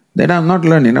Tarka. That I have not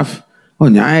learned enough.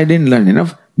 Nyaya I didn't learn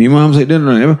enough. Mimamsa I didn't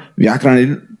learn enough. Vyakarana I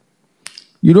didn't.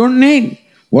 You don't need.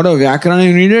 What a Vyakarana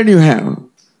you needed, you have.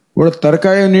 What a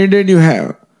Tarka you needed, you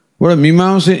have. What a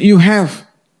Mimamsa you have.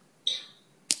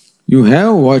 You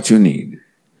have what you need.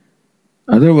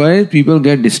 Otherwise, people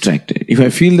get distracted. If I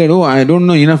feel that, I don't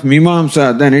know enough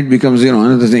Mimamsa, then it becomes,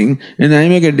 another thing. And I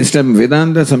may get disturbed.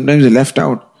 Vedanta sometimes is left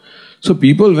out. So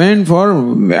people went for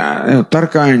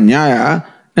Tarka and Nyaya,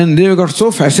 and they got so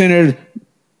fascinated.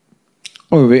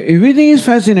 Everything is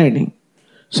fascinating.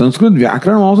 Sanskrit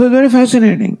Vyakaranam also is very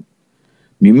fascinating.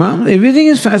 Mimamsa, everything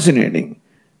is fascinating.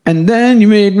 And then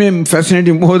it may fascinate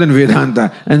you more than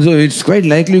Vedanta. And so it's quite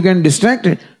likely you get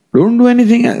distracted. Don't do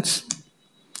anything else.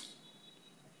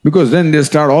 Because then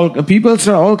people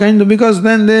start all kinds of, because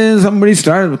then somebody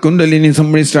starts Kundalini,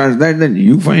 somebody starts that, then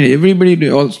you find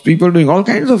people doing all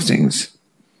kinds of things.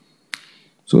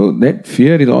 So that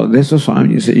fear is all, that's what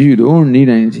Swami says, you don't need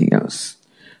anything else.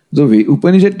 So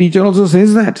Upanishad teacher also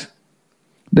says that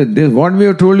what we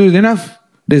have told you is enough.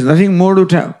 There's nothing more to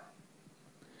tell.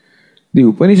 The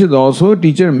Upanishad also,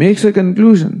 teacher makes a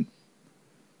conclusion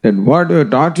that what we have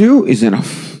taught you is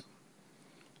enough.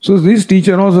 So this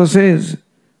teacher also says,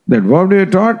 that what we are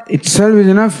taught itself is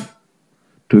enough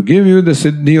to give you the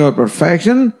siddhi or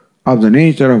perfection of the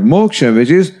nature of moksha,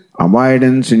 which is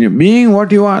abidance in your being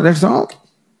what you are, that's all.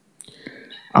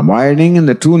 Abiding in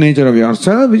the true nature of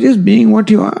yourself, which is being what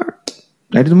you are.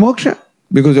 That is moksha,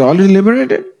 because you're already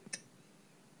liberated.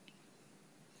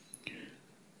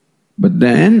 But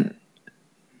then,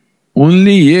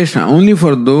 only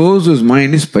for those whose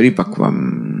mind is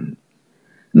paripakvam.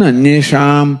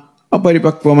 Nanyesham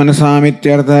aparipakva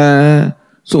manasamityartha.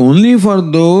 So only for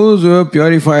those who have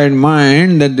purified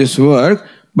mind that this work,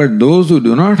 But those who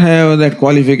do not have that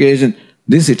qualification,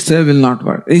 this itself will not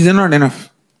work. It is not enough.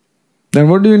 Then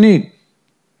what do you need?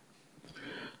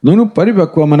 Nanu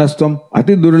paripakva manastvam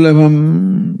ati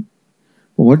durlabham.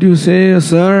 What do you say,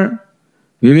 sir?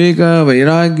 Viveka,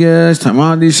 Vairagya,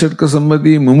 Samadhi, Shatka,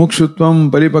 Sambati,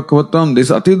 Mumukshutvam, Paripakvatvam, this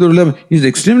Ati Durlabha is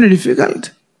extremely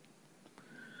difficult.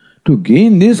 To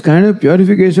gain this kind of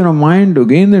purification of mind, to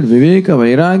gain that Viveka,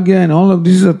 Vairagya and all of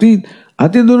this is Ati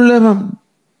Durlabham.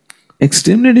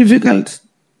 Extremely difficult.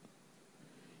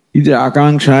 Iti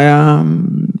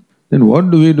Akankshayam. Then what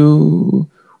do we do?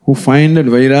 Who find that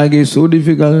Vairagya is so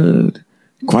difficult,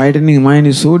 quietening mind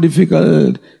is so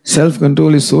difficult,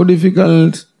 self-control is so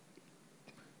difficult.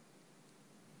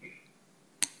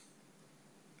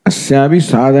 Asyavi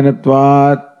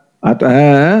sadhanatvat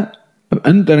atah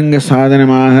antaranga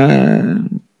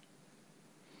sadhanamaha.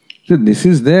 So this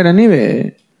is there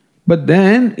anyway. But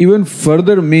then even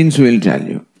further means we will tell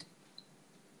you.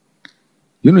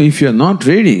 If you are not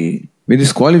ready with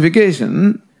this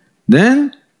qualification,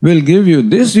 then we'll give you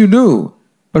this, you do.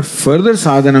 But further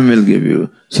sadhanam will give you.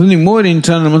 Something more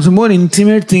internal, more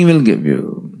intimate thing will give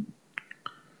you.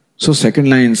 So second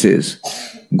line says,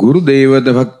 Guru Devat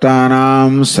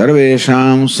Bhaktanam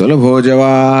Sarvesham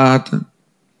Sulabhojavat.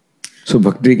 So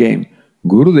bhakti came.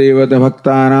 Guru Devat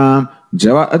Bhaktanam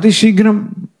Java Ati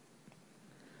Shigram.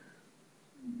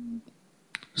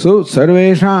 So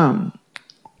Sarvesham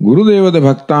Guru Devat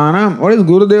Bhaktanam. What is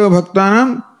Guru Deva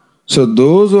Bhaktanam? So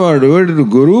those who are devoted to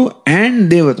Guru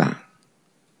and Devata.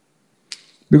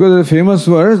 Because the famous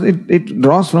verse, it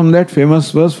draws from that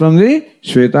famous verse from the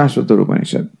Shvetashvatar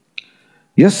Upanishad.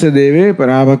 Yasya deve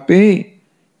parabhakti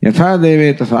yatha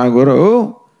deve tatha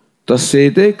guru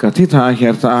tasyete kathitha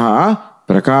hyarthaha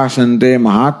prakashante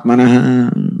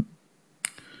mahatmanah.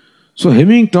 So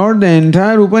having taught the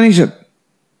entire Upanishad,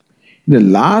 the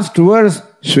last verse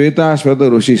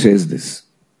Shvetashvatar Rishi says this.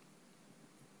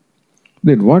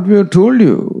 That what we have told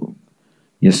you,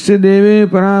 Yasya deve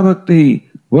parabhakti,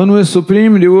 one who has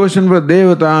supreme devotion for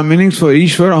Devata, meanings for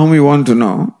Ishvara whom we want to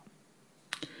know.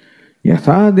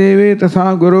 Yatha deve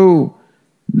tatha guru,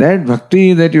 that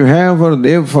bhakti that you have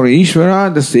for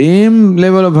Ishvara, the same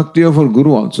level of bhakti for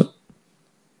Guru also.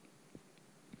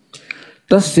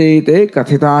 Tasyete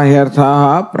kathita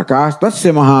hyarthaha prakash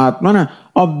tasya mahatmana,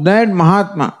 of that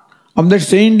Mahatma, of that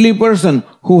saintly person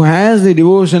who has the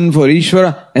devotion for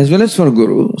Ishvara as well as for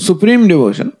Guru, supreme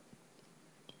devotion.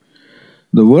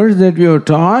 The words that we have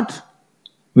taught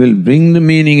will bring the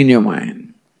meaning in your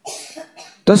mind.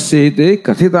 Tasyete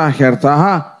kathita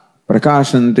hyartaha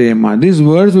prakashante ma. These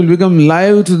words will become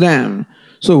live to them.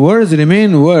 So words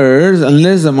remain words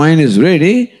unless the mind is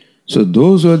ready. So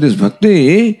those who have this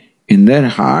bhakti in their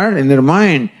heart, in their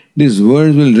mind, these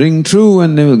words will ring true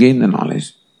and they will gain the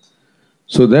knowledge.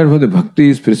 So therefore the bhakti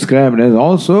is prescribed as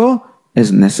also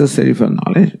as necessary for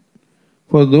knowledge.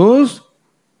 For those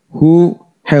who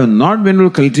have not been able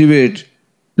to cultivate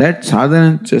that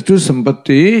sadhana chatur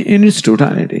sampatti in its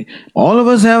totality. All of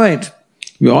us have it.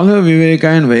 We all have viveka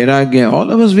and vairagya.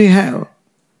 All of us we have.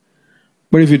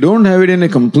 But if you don't have it in a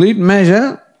complete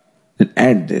measure, then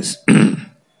add this.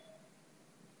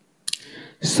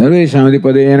 Sarvesham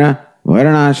adipadena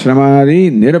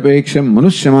varnashramadi nirapeksham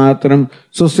manushyamatram.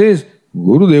 So says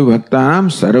Gurudev Bhaktanam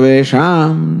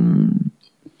Sarvesham.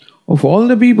 Of all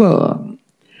the people,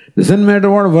 doesn't matter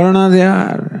what varna they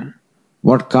are,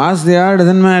 what caste they are,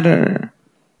 doesn't matter,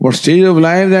 what stage of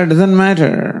life they are, doesn't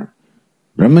matter.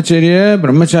 Brahmacharya,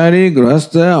 Brahmachari,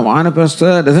 Grihastha,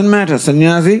 Vanaprastha, doesn't matter.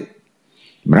 Sannyasi,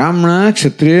 Brahmana,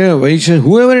 Kshatriya, Vaishya,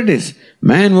 whoever it is,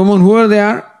 man, woman, whoever they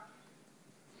are.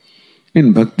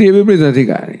 In Bhakti, everybody is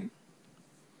adhikari.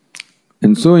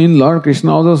 And so in Lord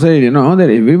Krishna also said, that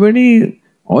everybody,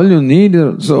 all you need,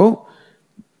 so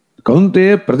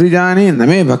Kaunte pratijani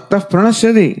name bhaktah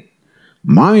pranashyati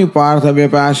mami partha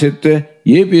vyapashit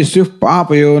yepi syuh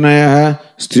papayonayah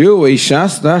striyo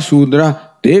vaishyasta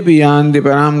shudra tepi yanti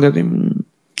param gatim.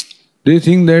 They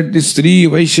think that these three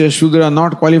Vaishya, Shudra are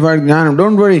not qualified jnana.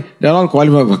 Don't worry, they are all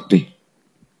qualified bhakti.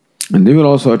 And they will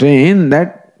also attain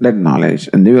that knowledge.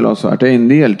 And they will also attain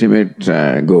the ultimate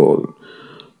goal.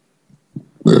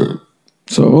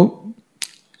 So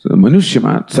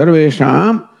Manushyamat,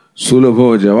 Sarvesham,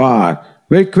 Sulabho Javat.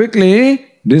 Very quickly,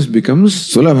 this becomes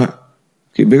Sulabha.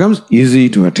 It becomes easy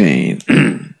to attain.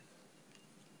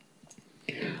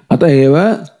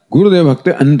 Ataheva Gurudeva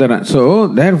Bhakti Antara. So,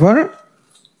 therefore,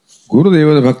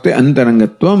 Gurudeva Bhakti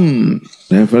Antarangatvam.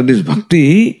 Therefore, this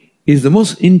bhakti is the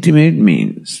most intimate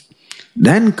means.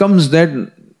 Then comes that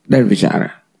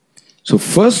vichara. So,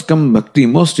 first comes bhakti,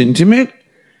 most intimate,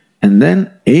 and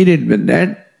then aided with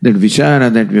that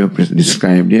vichara that we have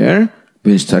described here,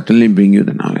 will certainly bring you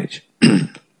the knowledge.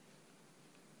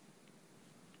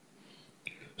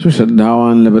 So,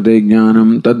 Shraddhavan labate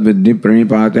jnanam tad viddhi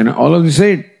pranipatena, all of this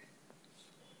said.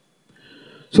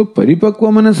 So,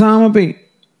 paripakva manasamapi,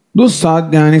 those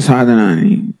sadhyani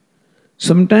sadhanani,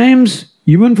 sometimes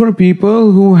even for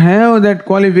people who have that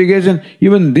qualification,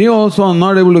 even they also are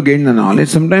not able to gain the knowledge.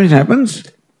 Sometimes it happens.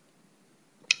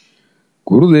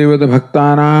 Gurudevata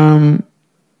bhaktaram.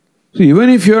 So even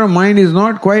if your mind is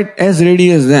not quite as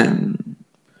ready as them,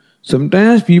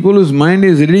 sometimes people whose mind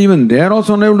is ready, even they are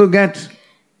also not able to get.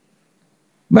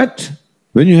 But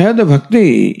when you have the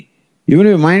bhakti, even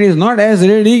if your mind is not as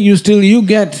ready, you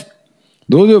get.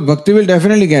 Those who have bhakti will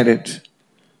definitely get it.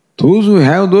 Those who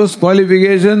have those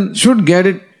qualifications should get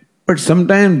it, but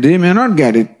sometimes they may not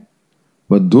get it.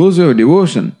 But those who have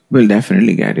devotion will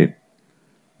definitely get it.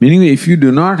 Meaning that if you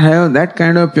do not have that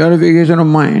kind of purification of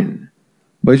mind,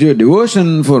 but your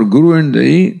devotion for Guru and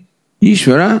the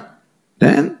Ishvara,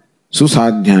 then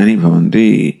susadhyani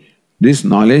bhavanti. This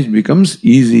knowledge becomes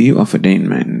easy of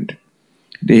attainment.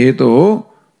 Deheto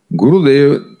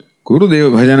Gurudev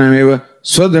bhajanameva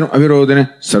swadharma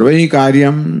avirodhana sarvai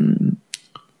karyam.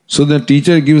 So the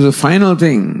teacher gives a final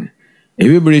thing.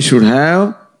 Everybody should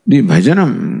have the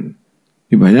bhajanam.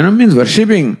 The bhajanam means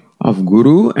worshipping of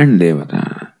Guru and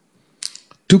Devata.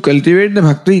 To cultivate the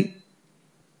bhakti.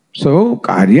 So,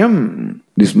 karyam,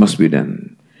 this must be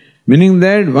done. Meaning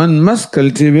that one must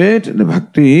cultivate the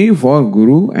bhakti for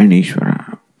Guru and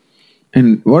Ishvara.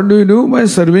 And what do you do? By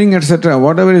serving, etc.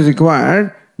 Whatever is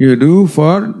required, you do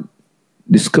for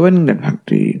discovering that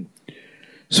bhakti.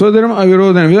 Swadharma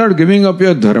avirodhana, without giving up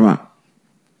your dharma.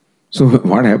 So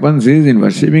what happens is, in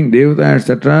worshipping Devata,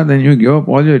 etc., then you give up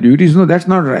all your duties. No, that's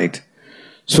not right.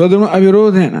 Swadharma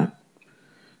avirodhana.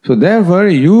 So therefore,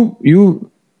 you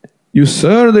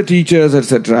serve the teachers,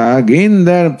 etc., gain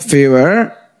their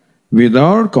favor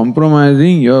without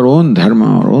compromising your own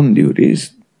dharma or own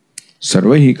duties.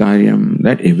 Sarvahi karyam,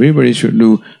 that everybody should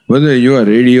do, whether you are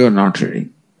ready or not ready.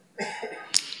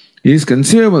 It is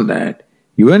conceivable that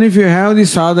even if you have the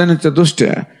sadhana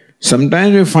chatushtya,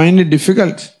 sometimes you find it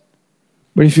difficult.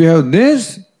 But if you have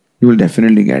this, you will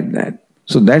definitely get that.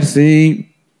 So that's the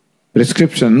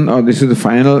prescription, or this is the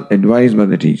final advice by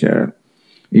the teacher.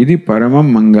 Idi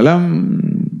paramam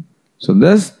mangalam. So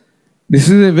thus, this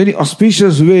is a very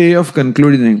auspicious way of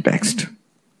concluding the text.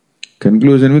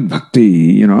 Conclusion with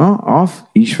bhakti, of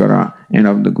Ishvara and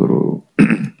of the Guru.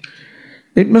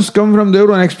 It must come from their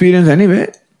own experience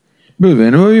anyway. But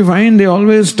whenever we find, they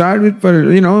always start with,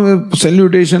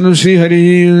 salutation of Sri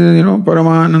Hari,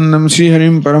 Paramanandam, Sri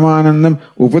Harim, Paramanandam.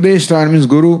 Upadeshtar means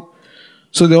Guru.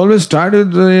 So they always start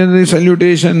with the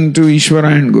salutation to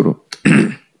Ishvara and Guru.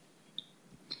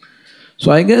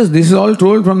 So I guess this is all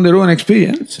told from their own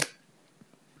experience.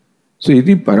 So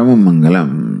iti paramam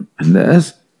mangalam. And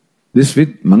thus, this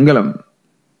with mangalam,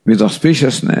 with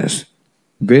auspiciousness,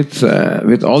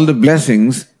 with all the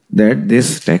blessings, that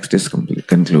this text is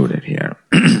concluded here.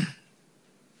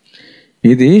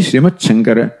 Iti Srimad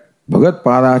Shankara Bhagat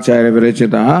Padacharya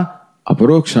Virachita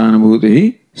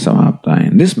Aparokshanubhuti Samapta.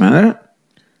 In this manner,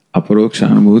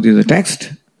 Aparokshanubhuti is a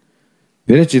text,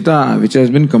 Virachita, which has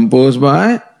been composed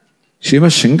by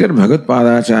Srimad Shankar Bhagat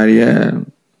Padacharya,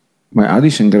 by Adi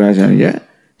Shankaracharya,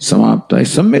 Samapta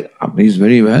is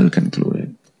very well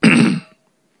concluded.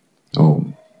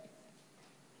 Om.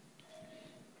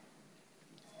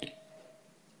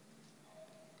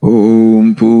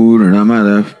 Om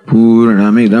Purnamadah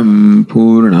Purnamidam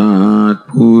Purnat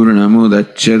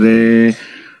Purnamudachyate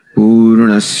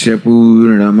Purnasya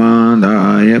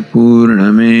Purnamadaya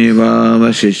Purnameva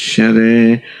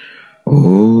Vashishyate.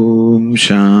 Om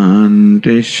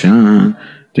Shanti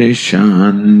Shanti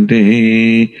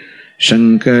Shanti.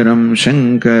 Shankaram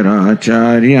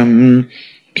Shankaracharyam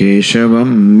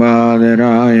Keshavam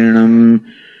Badarayanam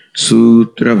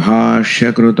Sutra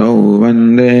Bhashya Krutau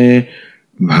Vande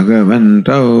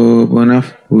Bhagavantau Punah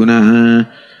Punah.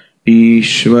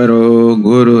 Ishvaro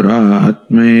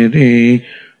Gururatmeti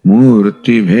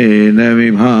Murti Bheda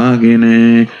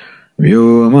Vibhagine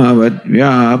Vyomavad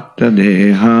Vyapta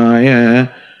Dehaya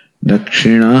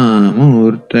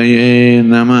Dakshinamurtaye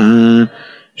Namah.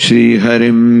 Shri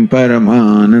Harim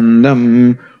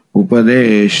Paramanandam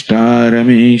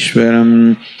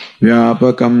Upadeshtaramishwaram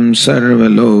Vyapakam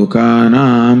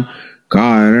Sarvalokanam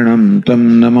Karanam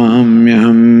Tam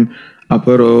Namamyaham.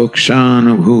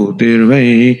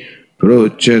 Aparokshanubhutirvai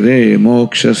Prochade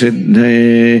Moksha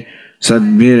Siddhaye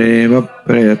Sadbhireva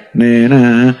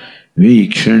Prayatnena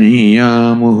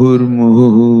Vikshaniya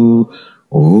Muhurmuhu.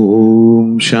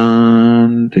 Om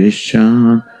Shanti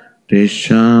Shanti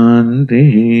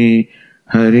Shanti.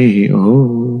 Hari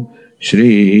Om.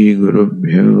 Shri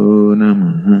Gurubhyo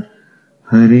Namaha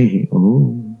Hari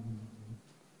Om.